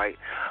tonight.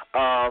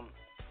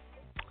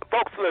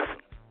 Folks,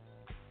 listen.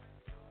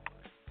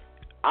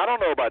 I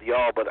don't know about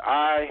y'all, but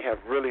I have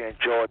really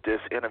enjoyed this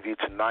interview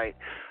tonight.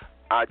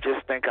 I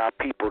just think our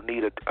people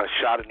need a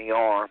shot in the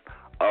arm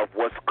of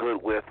what's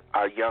good with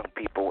our young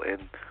people.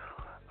 And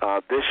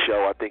this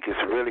show, I think, is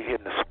really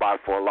hitting the spot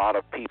for a lot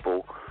of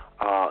people.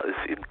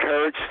 It's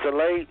encouraged,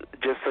 Celai,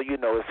 just so you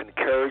know, it's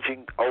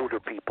encouraging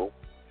older people.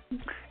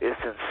 It's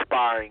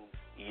inspiring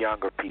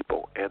younger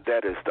people, and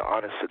that is the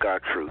honest to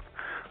God truth,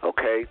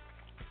 okay?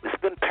 It's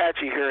been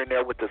patchy here and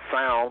there with the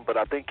sound, but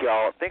I think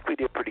we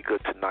did pretty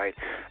good tonight.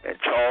 And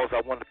Charles,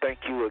 I want to thank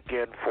you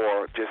again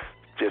for just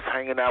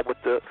hanging out with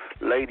the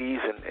ladies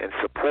and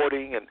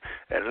supporting, and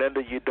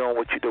Linda, you doing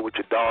what you do with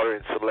your daughter,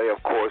 and Celai,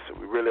 of course.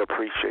 We really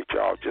appreciate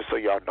y'all, just so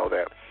y'all know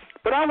that.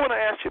 But I want to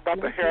ask you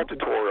about the hair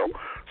tutorial.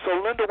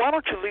 So, Linda, why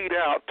don't you lead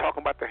out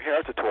talking about the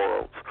hair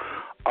tutorials?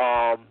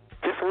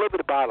 Just a little bit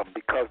about them,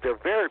 because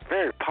they're very,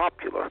 very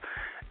popular.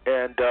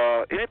 And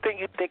anything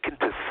you're thinking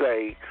to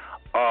say,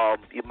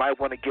 you might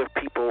want to give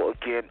people,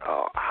 again,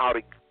 how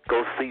to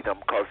go see them,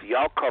 because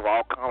y'all cover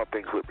all kind of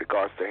things with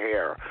regards to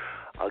hair.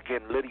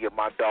 Again, Lydia,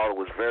 my daughter,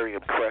 was very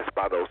impressed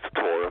by those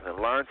tutorials and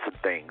learned some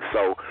things.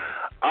 So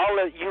I'll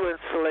let you and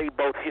Celai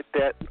both hit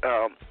that.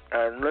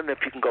 And Linda, if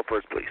you can go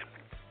first, please.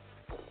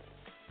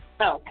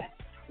 Okay.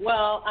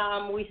 Well,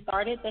 we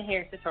started the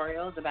hair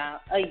tutorials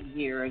about a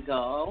year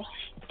ago,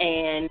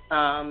 and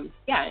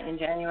in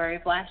January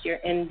of last year.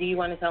 And do you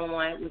want to tell them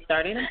why we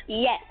started it?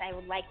 Yes, I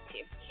would like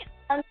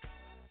to.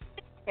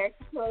 Hair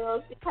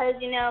tutorials, because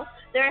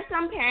there are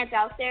some parents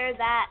out there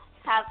that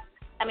have,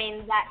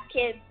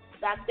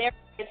 that their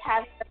kids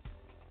have,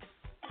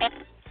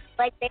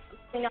 like, they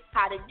don't know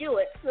how to do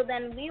it. So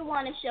then we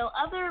want to show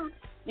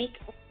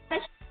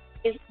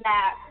is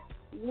that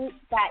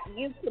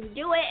you can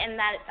do it, and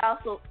that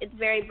it's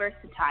very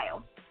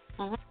versatile.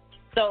 Mm-hmm.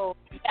 So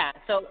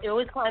it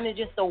was kind of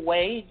just a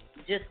way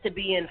just to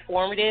be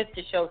informative,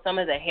 to show some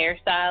of the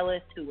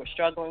hairstylists who were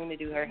struggling to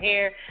do her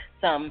hair,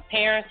 some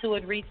parents who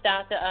had reached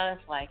out to us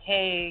like,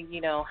 hey,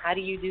 how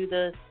do you do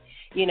this?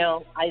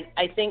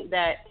 I think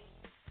that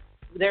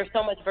there's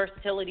so much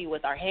versatility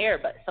with our hair,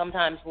 but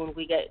sometimes when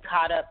we get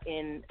caught up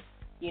in,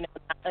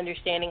 not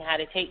understanding how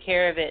to take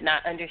care of it,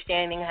 not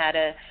understanding how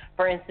to,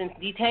 for instance,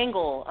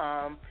 detangle,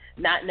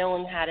 not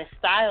knowing how to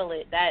style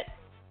it, that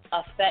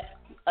affects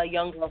a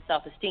young girl's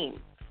self-esteem.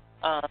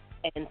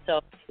 And so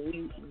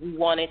we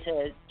wanted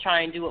to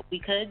try and do what we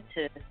could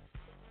to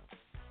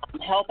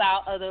help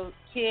out other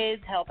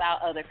kids, help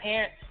out other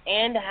parents,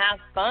 and to have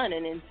fun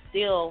and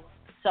instill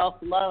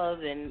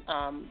self-love and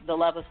the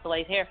love of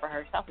Celai's hair for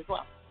herself as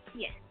well.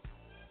 Yes.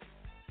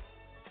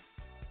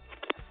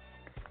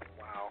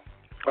 Wow.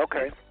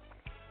 Okay.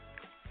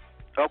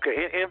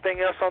 Anything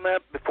else on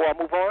that before I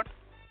move on?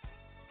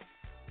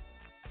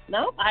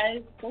 No,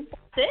 I think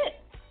that's it.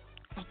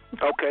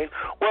 Okay.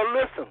 Well,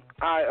 listen.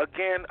 I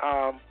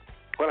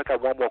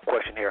got one more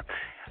question here.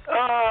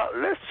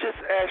 Let's just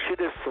ask you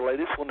this, Celai.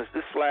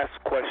 This last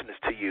question is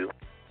to you.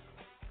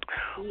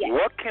 Yes.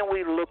 What can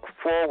we look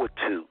forward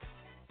to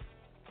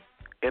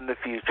in the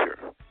future?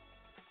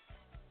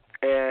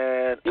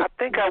 And I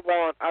think I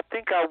want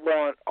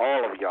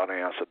all of y'all to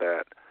answer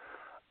that.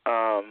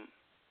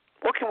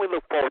 What can we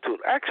look forward to?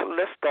 Actually,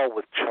 let's start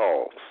with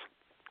Charles,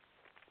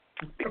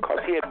 because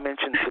he had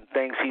mentioned some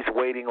things he's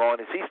waiting on.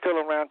 Is he still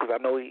around? Because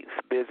I know he's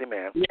a busy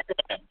man. Yeah,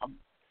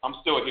 I'm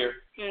still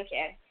here.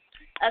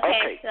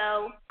 Okay,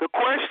 so the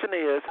question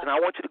is, and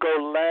I want you to go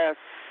last,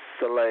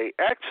 Celai.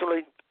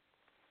 Actually,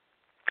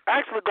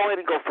 go ahead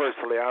and go first,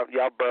 Celai.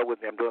 Y'all bear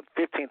with me. I'm doing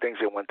 15 things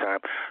at one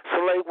time.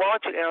 Celai, why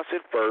don't you answer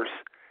it first,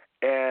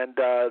 and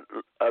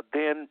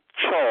then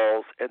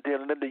Charles, and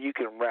then Linda, you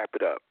can wrap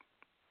it up.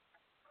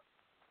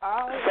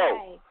 All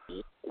right.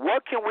 So,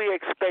 what can we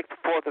expect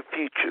for the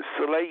future?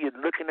 Celai, you're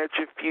looking at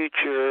your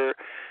future.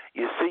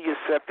 You see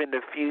yourself in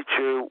the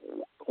future.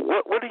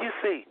 What do you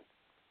see?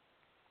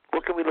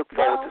 What can we look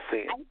forward to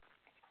seeing?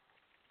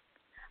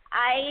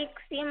 I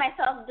see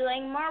myself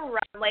doing more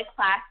runway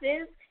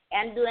classes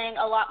and doing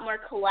a lot more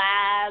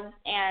collabs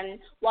and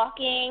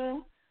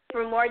walking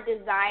for more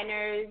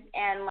designers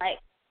and, like,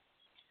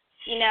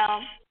 you know,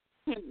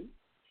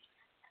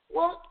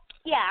 well,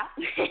 yeah,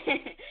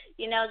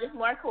 you know, just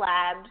more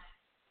collabs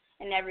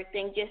and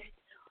everything.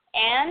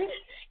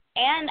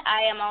 And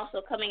I am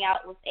also coming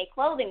out with a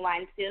clothing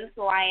line soon,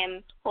 so I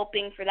am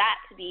hoping for that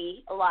to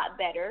be a lot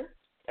better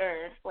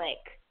or,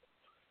 like,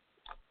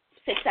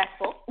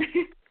 successful.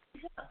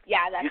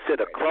 Yeah, that's. You said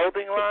a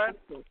clothing line?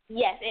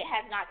 Yes, it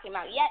has not come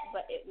out yet,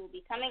 but it will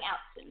be coming out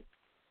soon.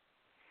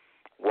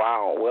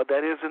 Wow. Well,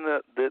 that is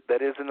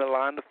in the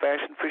line of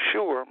fashion for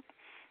sure.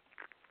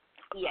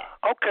 Yes.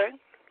 Okay.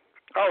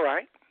 All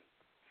right.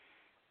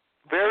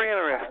 Very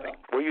interesting.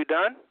 Were you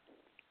done?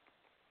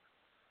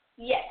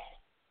 Yes.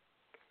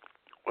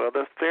 Well,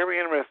 that's very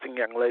interesting,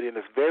 young lady, and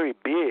it's very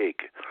big.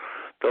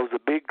 Those are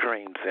big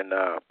dreams, and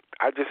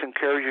I just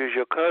encourage you as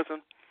your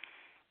cousin,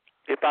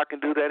 if I can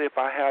do that, if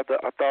I have the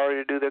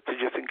authority to do that, to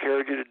just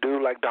encourage you to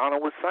do like Donna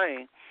was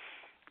saying,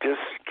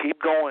 just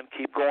keep going,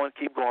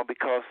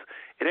 because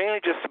it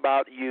ain't just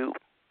about you.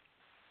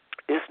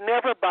 It's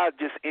never about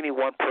just any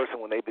one person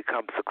when they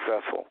become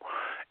successful.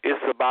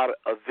 It's about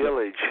a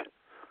village.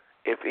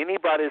 If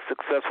anybody is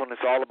successful and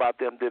it's all about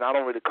them, then I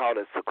don't really call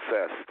it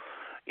success.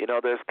 You know,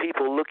 there's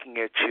people looking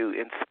at you,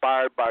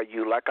 inspired by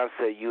you. Like I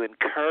said, you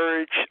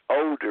encourage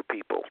older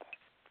people.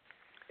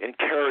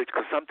 Encourage,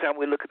 because sometimes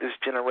we look at this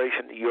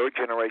generation, your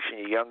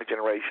younger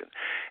generation,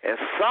 and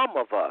some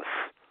of us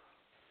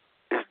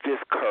is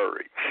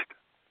discouraged.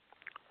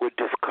 We're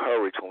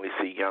discouraged when we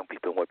see young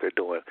people and what they're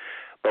doing.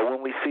 But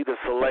when we see the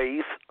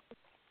Celais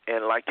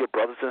and like your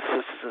brothers and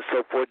sisters and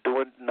so forth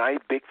doing nice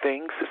big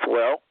things as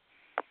well,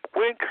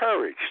 we're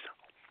encouraged.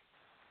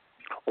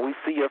 When we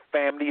see your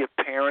family, your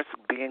parents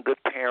being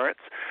good parents,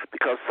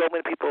 because so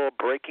many people are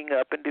breaking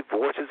up and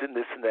divorces and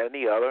this and that and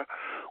the other,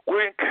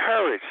 we're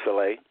encouraged,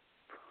 Celai.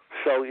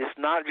 So it's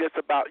not just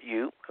about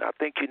you. I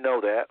think you know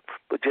that.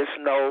 But just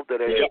know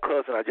that as your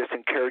cousin, I just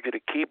encourage you to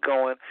keep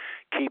going.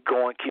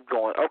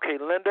 Okay,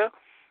 Linda.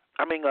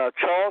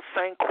 Charles,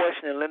 same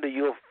question, and Linda,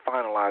 you'll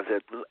finalize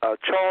it.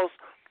 Charles,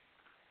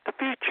 the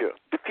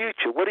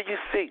future. What do you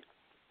see?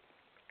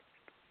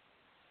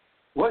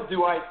 What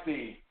do I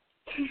see?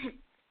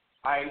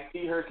 I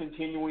see her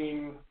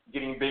continuing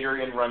getting bigger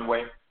in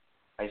Runway.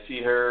 I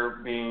see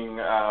her being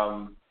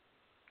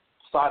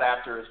sought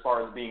after as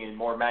far as being in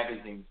more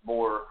magazines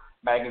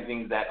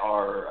that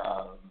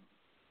are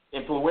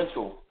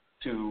influential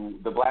to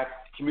the black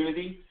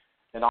community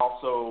and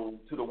also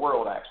to the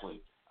world,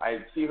 actually. I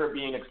see her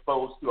being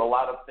exposed to a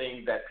lot of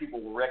things that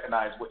people will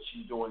recognize what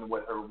she's doing,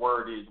 what her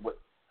word is, what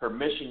her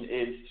mission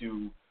is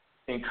to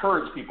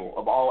encourage people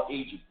of all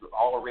ages, of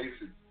all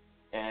races,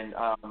 and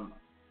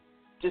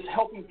just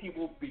helping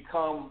people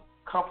become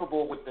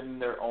comfortable within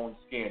their own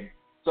skin.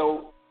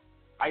 So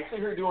I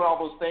see her doing all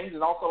those things,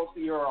 and also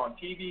see her on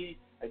TV.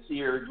 I see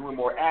her doing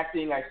more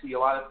acting. I see a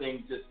lot of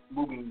things just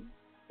moving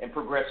and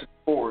progressing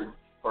forward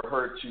for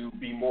her to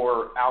be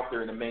more out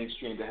there in the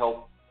mainstream to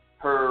help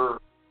her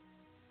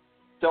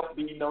self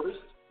be noticed,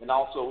 and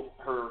also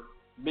her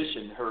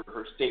mission, her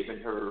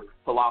statement, her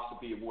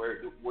philosophy of where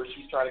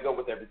she's trying to go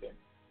with everything.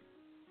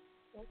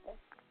 Okay.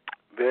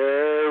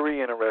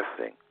 Very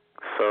interesting,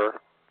 sir.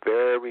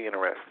 Very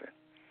interesting.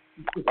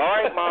 All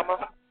right,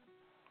 Mama.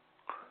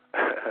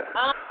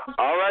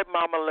 All right,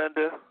 Mama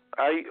Linda.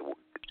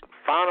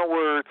 Final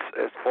words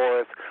as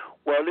far as,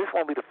 well, this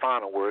won't be the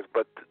final words,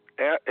 but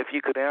if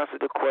you could answer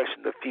the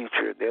question, the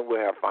future, then we'll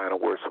have final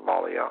words from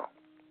all of y'all.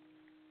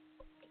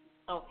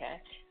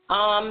 Okay.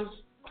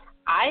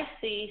 I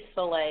see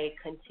Celai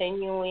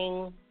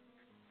continuing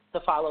to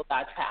follow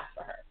God's path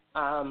for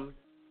her.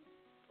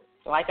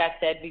 Like I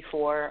said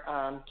before,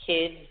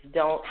 kids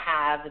don't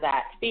have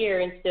that fear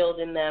instilled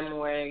in them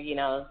where,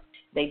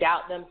 they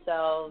doubt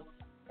themselves.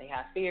 They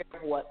have fear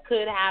of what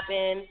could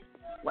happen,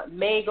 what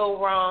may go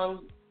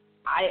wrong.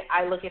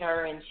 I look at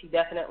her, and she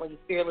definitely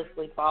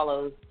fearlessly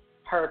follows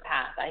her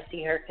path. I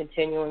see her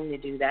continuing to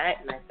do that,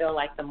 and I feel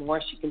like the more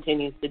she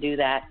continues to do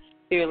that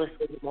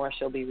fearlessly, the more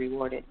she'll be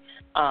rewarded.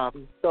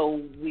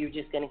 So we're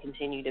just going to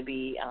continue to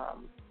be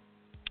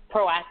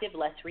proactive,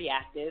 less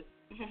reactive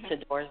to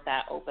doors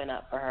that open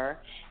up for her,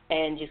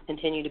 and just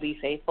continue to be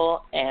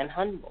faithful and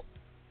humble.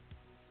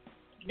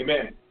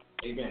 Amen.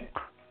 Amen.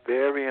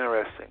 Very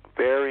interesting.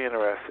 Very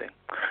interesting.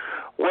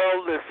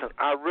 Well, listen,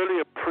 I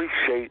really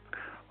appreciate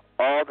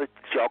all that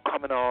y'all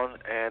coming on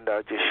and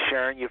just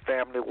sharing your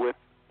family with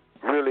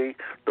really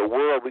the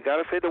world. We got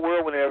to say the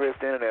world whenever it's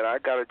the internet. I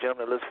got a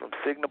gentleman that listens from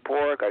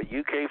Singapore. I got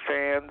UK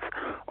fans,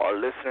 or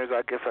listeners,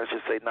 I guess I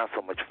should say, not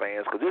so much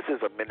fans, because this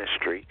is a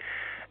ministry.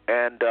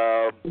 And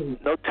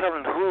no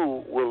telling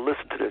who will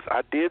listen to this.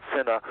 I did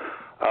send a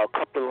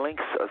couple of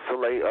links,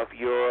 Celai, of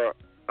your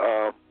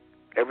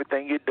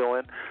everything you're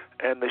doing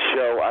and the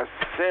show. I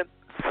sent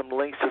some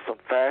links to some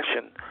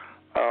fashion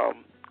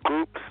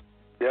groups.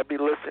 They'll be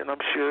listening,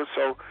 I'm sure.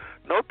 So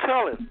no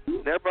telling.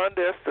 Never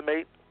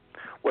underestimate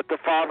what the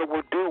Father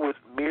will do with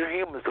mere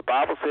humans. The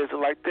Bible says it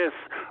like this: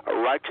 a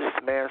righteous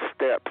man's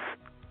steps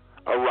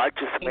a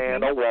righteous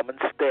man or woman's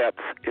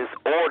steps is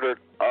ordered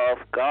of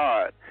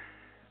God.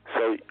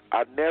 So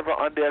I never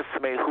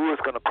underestimate who is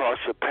going to cross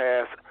your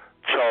path,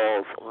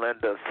 Charles,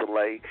 Linda,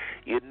 Celai.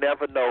 You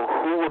never know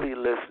who will be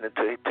listening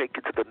to take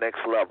you to the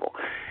next level.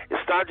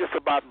 It's not just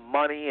about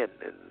money and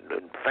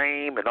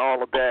fame and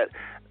all of that.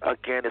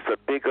 Again, it's a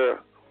bigger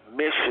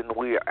mission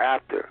we are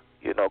after,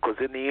 because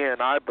in the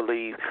end, I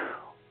believe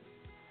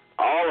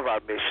all of our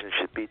mission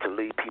should be to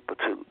lead people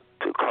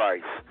to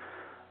Christ.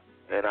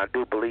 And I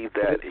do believe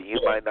that. And you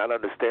might not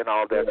understand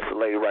all that,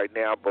 Celai, right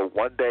now, but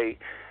one day,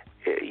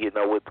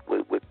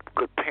 with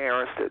good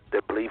parents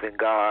that believe in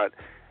God,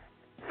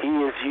 He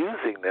is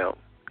using them.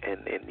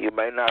 And you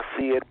may not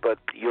see it, but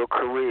your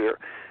career,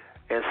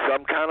 in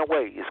some kind of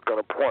way, is going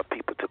to point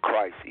people to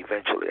Christ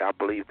eventually. I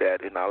believe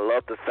that. And I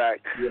love the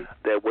fact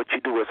that what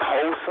you do is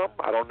wholesome.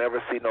 I don't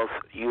ever see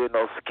you in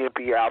those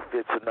skimpy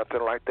outfits or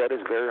nothing like that.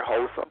 It's very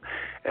wholesome.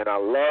 And I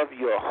love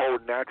your whole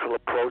natural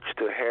approach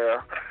to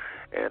hair.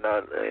 And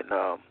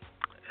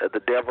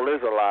the devil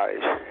is a lie,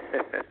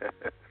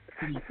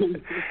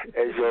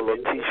 as your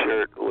little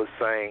T-shirt was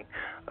saying.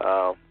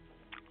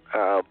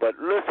 But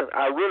listen,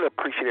 I really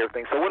appreciate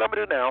everything. So what I'm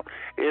going to do now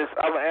is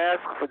I'm going to ask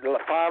for the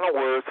final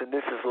words, and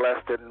this is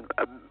less than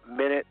a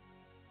minute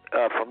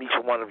from each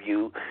one of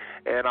you.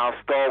 And I'll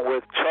start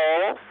with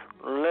Charles,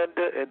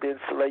 Linda, and then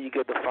Celai, you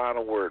get the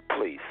final word,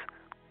 please.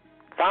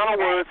 Final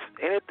words,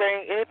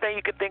 anything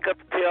you can think of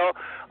to tell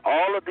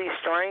all of these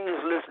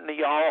strangers listening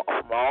to y'all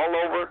from all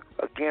over.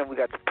 Again, we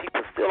got the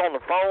people still on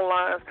the phone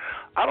lines.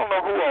 I don't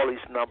know who all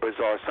these numbers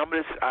are. Some of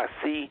this I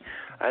see,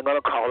 I ain't going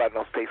to call out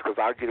no states because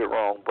I'll get it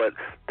wrong, but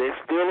they're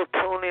still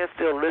tuning in,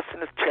 still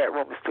listening. The chat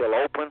room is still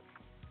open.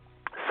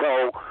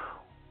 So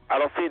I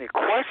don't see any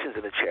questions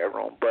in the chat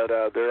room, but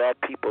there are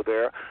people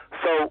there.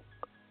 So,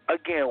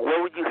 again,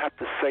 what would you have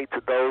to say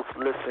to those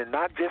listening,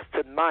 not just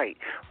tonight?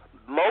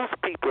 Most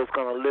people is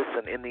going to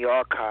listen in the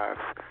archives.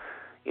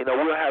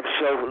 We'll have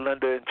shows with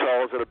Linda and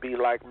Charles. It'll be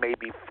like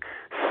maybe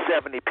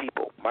 70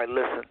 people might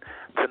listen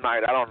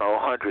tonight. I don't know,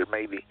 100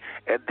 maybe.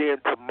 And then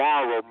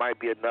tomorrow might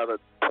be another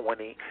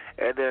 20.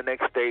 And then the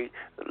next day,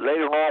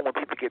 later on when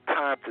people get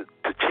time to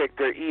check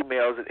their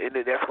emails, and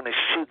then that's when it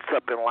shoots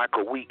up in like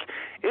a week.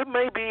 It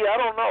may be, I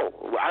don't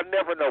know. I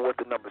never know what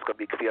the number's going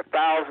to be. It could be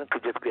 1,000,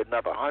 could just be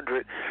another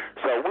 100.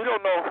 So we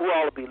don't know who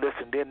all will be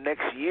listening. Then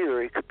next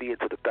year, it could be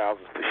into the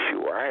thousands for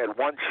sure. I had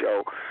one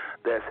show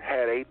that's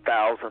had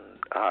 8,000.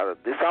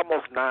 It's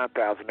almost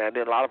 9,000 now. And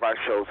then a lot of our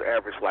shows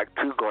average like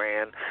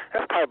 $2,000.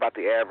 That's probably about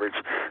the average.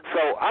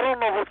 So I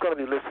don't know who's going to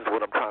be listening to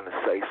what I'm trying to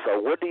say.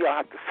 So what do y'all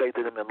have to say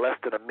to them in less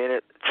than a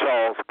minute?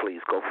 Charles, please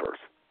go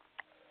first.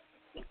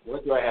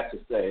 What do I have to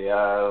say?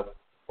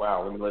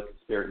 Wow, let me let the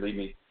Spirit lead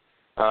me.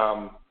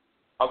 I'll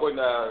go ahead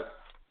and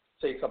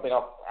say something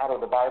out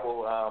of the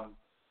Bible.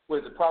 What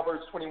is it?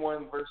 Proverbs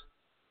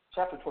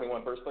chapter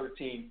 21, verse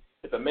 13.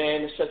 If a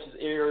man shuts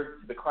his ear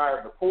to the cry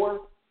of the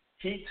poor,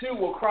 he too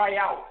will cry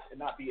out and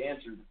not be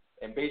answered.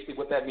 And basically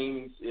what that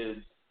means is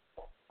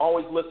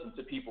always listen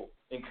to people.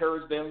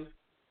 Encourage them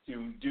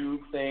to do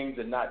things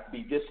and not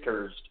be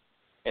discouraged,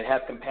 and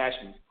have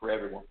compassion for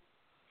everyone.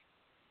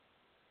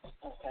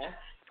 Okay.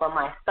 For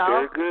myself,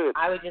 very good.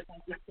 I would just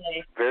like to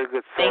say very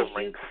good. Thank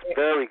you.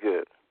 Very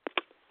good.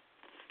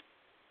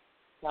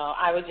 So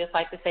I would just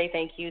like to say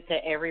thank you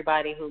to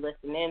everybody who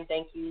listened in.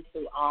 Thank you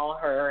to all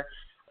her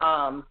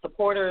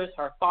supporters,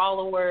 her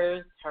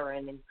followers, her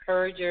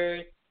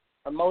encouragers,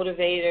 her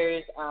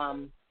motivators.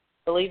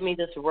 Believe me,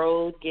 this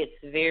road gets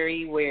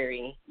very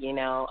weary,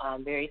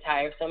 very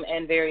tiresome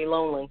and very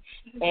lonely.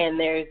 And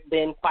there's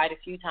been quite a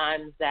few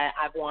times that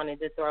I've wanted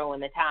to throw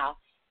in the towel.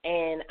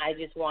 And I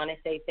just want to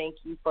say thank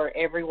you for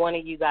every one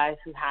of you guys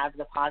who have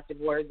the positive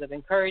words of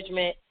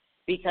encouragement,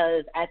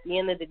 because at the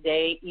end of the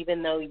day,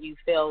 even though you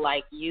feel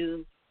like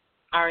you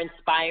are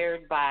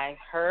inspired by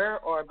her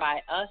or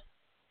by us,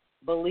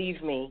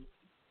 believe me,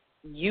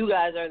 you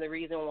guys are the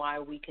reason why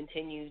we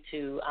continue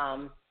to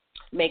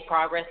make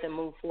progress and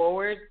move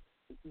forward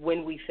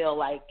when we feel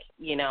like,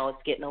 it's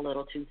getting a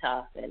little too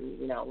tough and,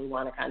 we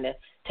want to kind of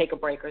take a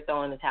break or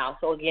throw in the towel.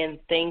 So, again,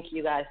 thank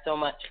you guys so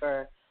much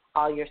for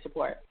all your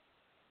support.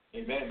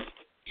 Amen.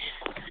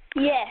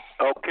 Yes.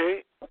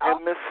 Okay.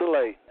 And Miss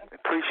Celai,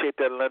 appreciate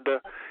that,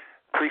 Linda.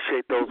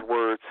 Appreciate those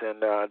words.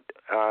 And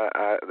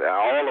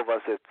all of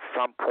us at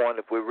some point,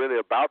 if we're really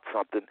about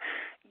something,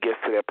 gets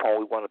to that point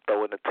we want to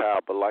throw in the towel.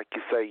 But like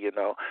you say,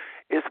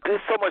 it's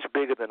so much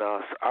bigger than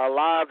us. Our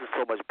lives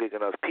are so much bigger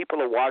than us. People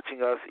are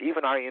watching us.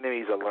 Even our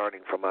enemies are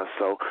learning from us.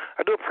 So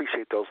I do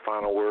appreciate those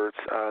final words.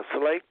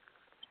 Celai?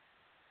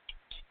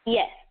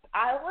 Yes.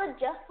 I would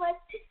just like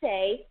to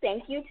say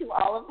thank you to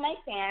all of my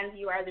fans.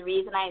 You are the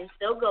reason I am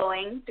still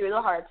going through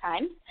the hard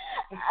times.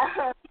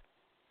 Okay.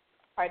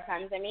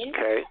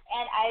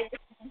 And I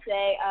just want to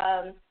say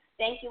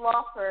thank you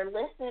all for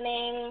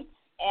listening.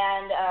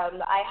 And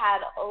I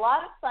had a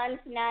lot of fun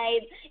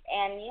tonight.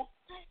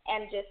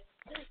 And just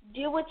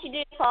do what you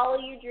do. Follow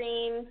your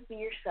dreams. Be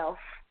yourself.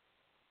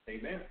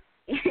 Amen.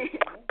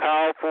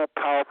 Powerful,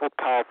 powerful,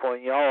 powerful,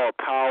 and y'all are a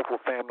powerful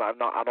family.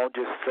 I don't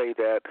just say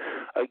that.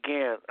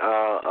 Again,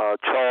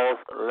 Charles,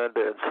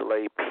 Linda, and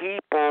Celai,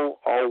 people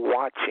are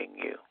watching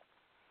you.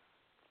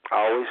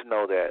 I always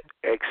know that,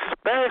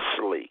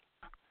 especially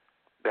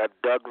that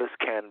Douglas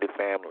Kennedy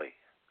family.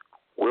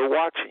 We're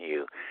watching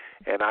you,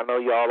 and I know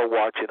y'all are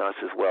watching us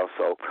as well.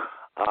 So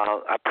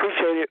I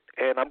appreciate it,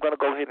 and I'm going to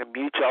go ahead and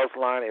mute y'all's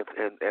line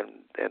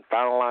and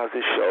finalize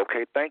this show,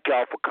 okay? Thank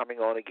y'all for coming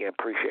on again.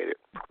 Appreciate it.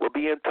 We'll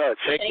be in touch.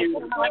 Thank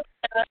you. Thank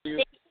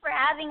you for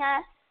having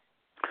us.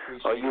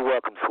 Oh, you're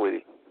welcome,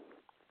 sweetie.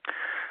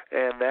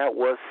 And that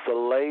was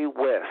Celai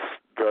West,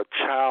 the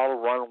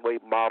child runway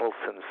model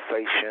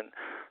sensation,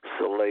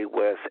 Celai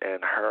West,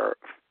 and her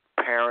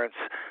parents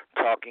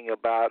talking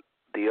about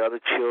the other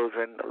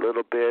children a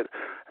little bit,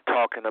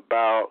 talking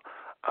about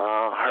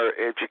her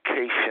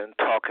education,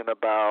 talking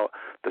about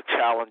the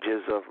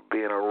challenges of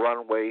being a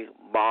runway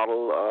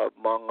model,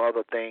 among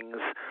other things,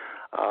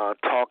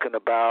 talking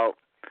about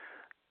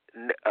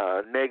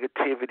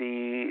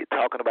negativity,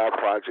 talking about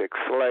Project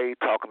Slay,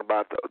 talking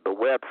about the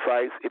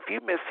websites. If you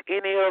miss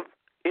any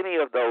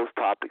of those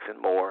topics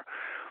and more,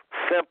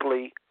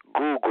 simply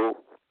Google.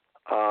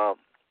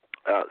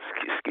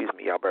 Excuse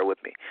me, y'all bear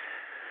with me.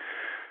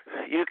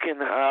 You can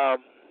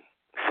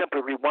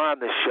simply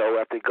rewind the show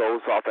after it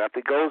goes off. After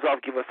it goes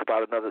off, give us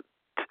about another.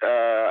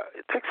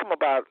 It takes them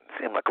about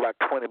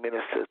 20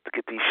 minutes to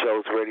get these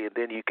shows ready, and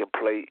then you can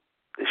play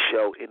the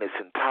show in its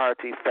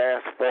entirety.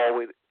 Fast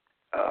forward,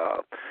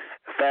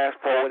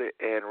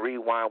 and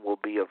rewind will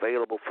be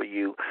available for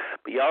you.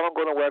 But y'all don't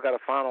go nowhere. I got a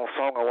final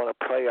song I want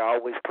to play. I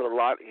always put a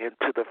lot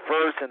into the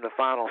first and the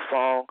final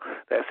song.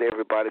 That's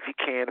everybody. If you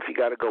can, if you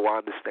got to go, I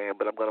understand.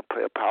 But I'm going to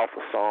play a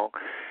powerful song,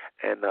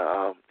 and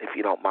if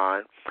you don't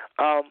mind.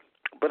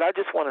 But I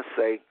just want to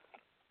say,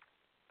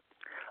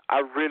 I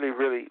really,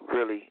 really,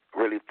 really,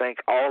 really thank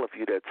all of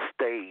you that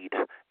stayed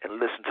and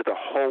listened to the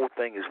whole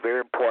thing. It's very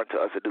important to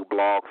us to do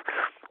blogs.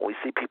 When we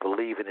see people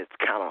leaving, it's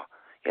kind of,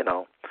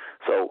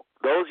 So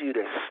those of you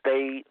that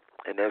stayed,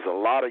 and there's a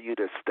lot of you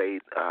that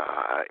stayed,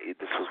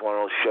 this was one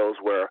of those shows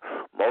where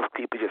most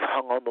people just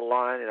hung on the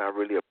line, and I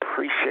really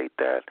appreciate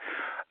that.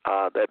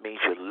 That means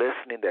you're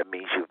listening. That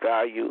means you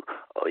value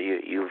what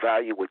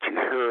you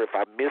hear. If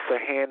I miss a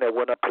hand that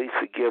went up, please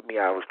forgive me.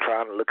 I was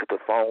trying to look at the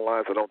phone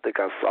lines. I don't think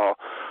I saw,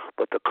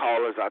 but the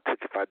callers I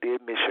took. If I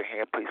did miss your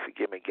hand, please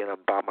forgive me. Again,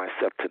 I'm by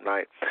myself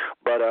tonight.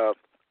 But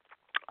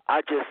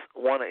I just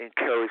want to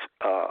encourage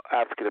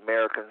African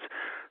Americans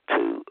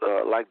to,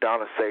 like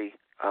Donna say,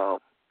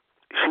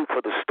 shoot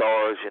for the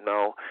stars.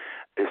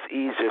 It's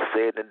easier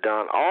said than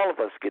done. All of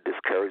us get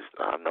discouraged.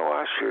 I know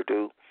I sure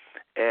do,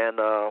 and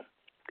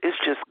it's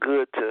just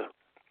good to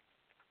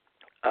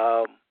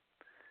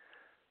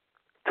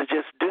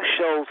just do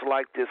shows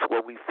like this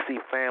where we see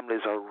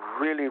families are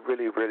really,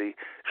 really, really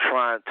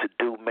trying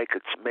to make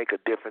a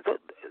difference.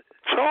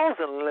 Charles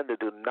and Linda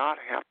do not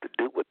have to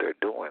do what they're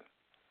doing.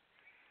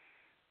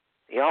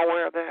 Y'all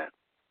aware of that?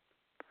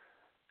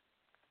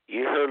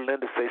 You heard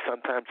Linda say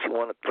sometimes she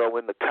want to throw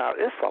in the towel.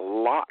 It's a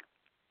lot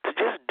to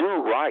just do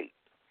right.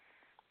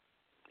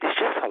 It's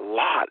just a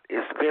lot.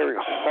 It's very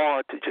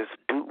hard to just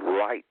do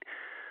right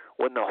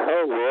when the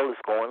whole world is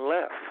going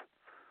left.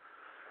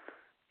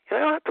 You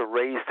don't have to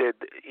raise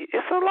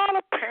it's a lot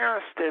of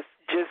parents that's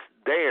just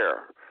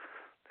there.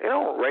 They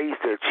don't raise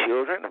their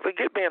children.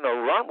 Forget being a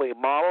runway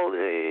model,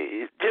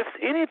 it's just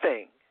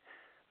anything.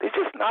 They're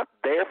just not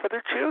there for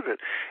their children.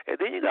 And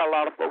then you got a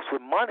lot of folks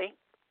with money.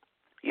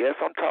 Yes,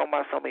 I'm talking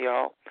about some of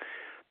y'all.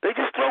 They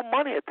just throw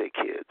money at their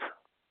kids.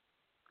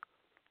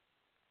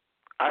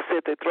 I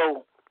said they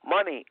throw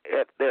money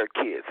at their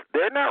kids.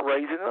 They're not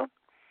raising them.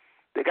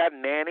 They got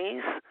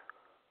nannies.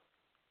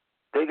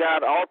 They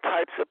got all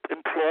types of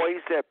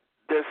employees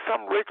there's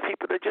some rich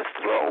people that just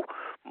throw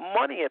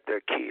money at their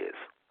kids.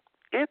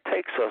 It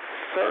takes a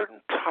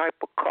certain type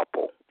of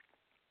couple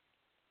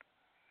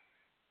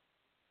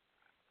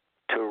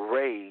to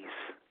raise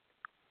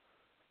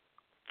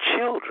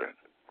children.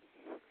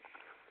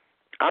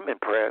 I'm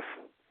impressed.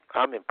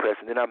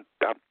 And I'm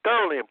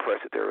thoroughly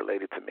impressed that they're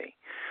related to me.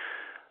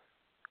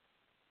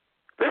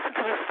 Listen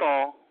to this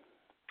song.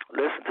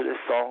 Listen to this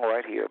song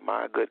right here.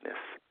 My goodness.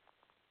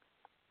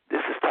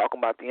 This is talking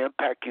about the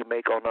impact you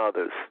make on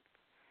others.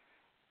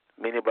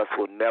 Many of us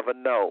will never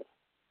know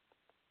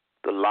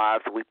the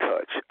lives we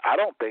touch. I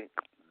don't think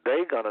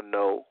they're going to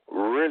know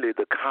really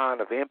the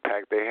kind of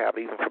impact they have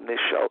even from this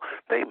show.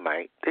 They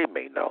may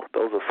know.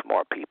 Those are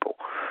smart people.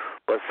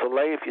 But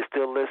Celai, if you're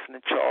still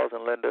listening, Charles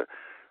and Linda,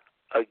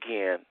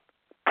 again,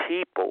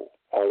 people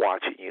are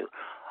watching you.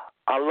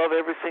 I love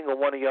every single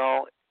one of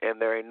y'all, and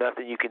there ain't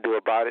nothing you can do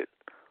about it.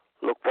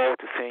 Look forward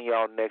to seeing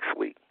y'all next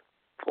week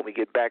when we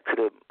get back to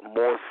the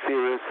more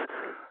serious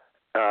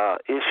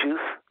issues.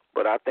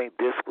 But I think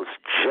this was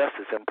just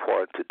as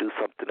important to do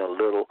something a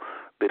little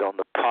bit on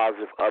the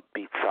positive,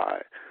 upbeat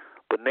side.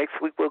 But next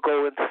week we'll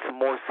go into some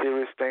more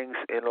serious things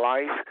in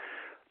life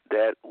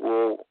that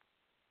will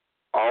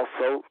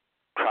also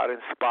try to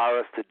inspire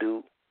us to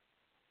do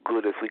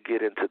good as we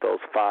get into those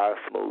 5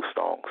 smooth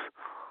songs.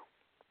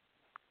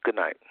 Good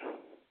night.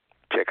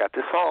 Check out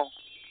this song.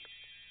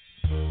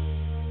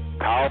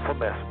 Powerful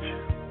message.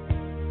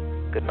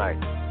 Good night.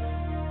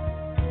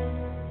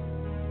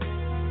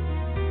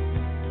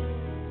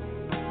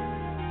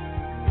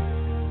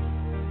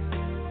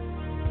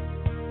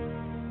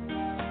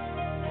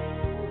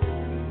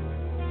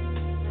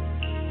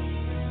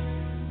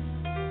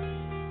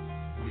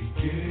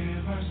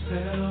 Give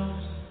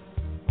ourselves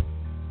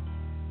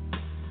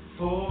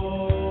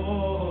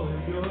for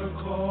your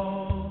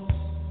cause.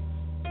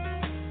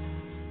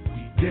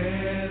 We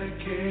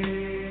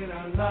dedicate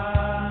our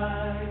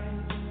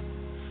lives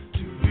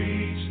to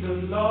reach the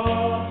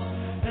lost,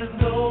 and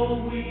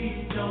though we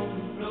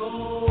don't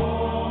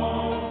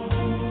know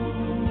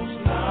whose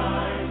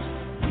lives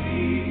we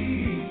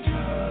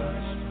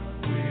touch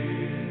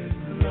with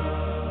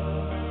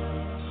love.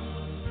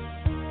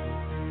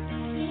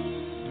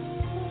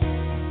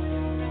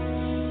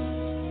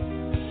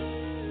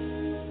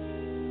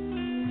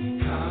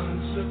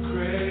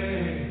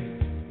 Consecrate,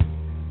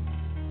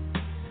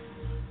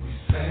 we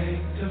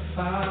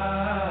sanctify,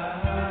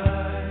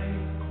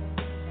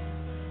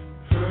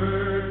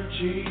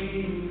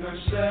 purging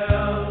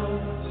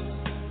ourselves,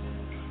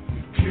 we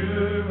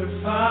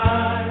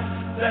purify,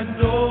 that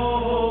no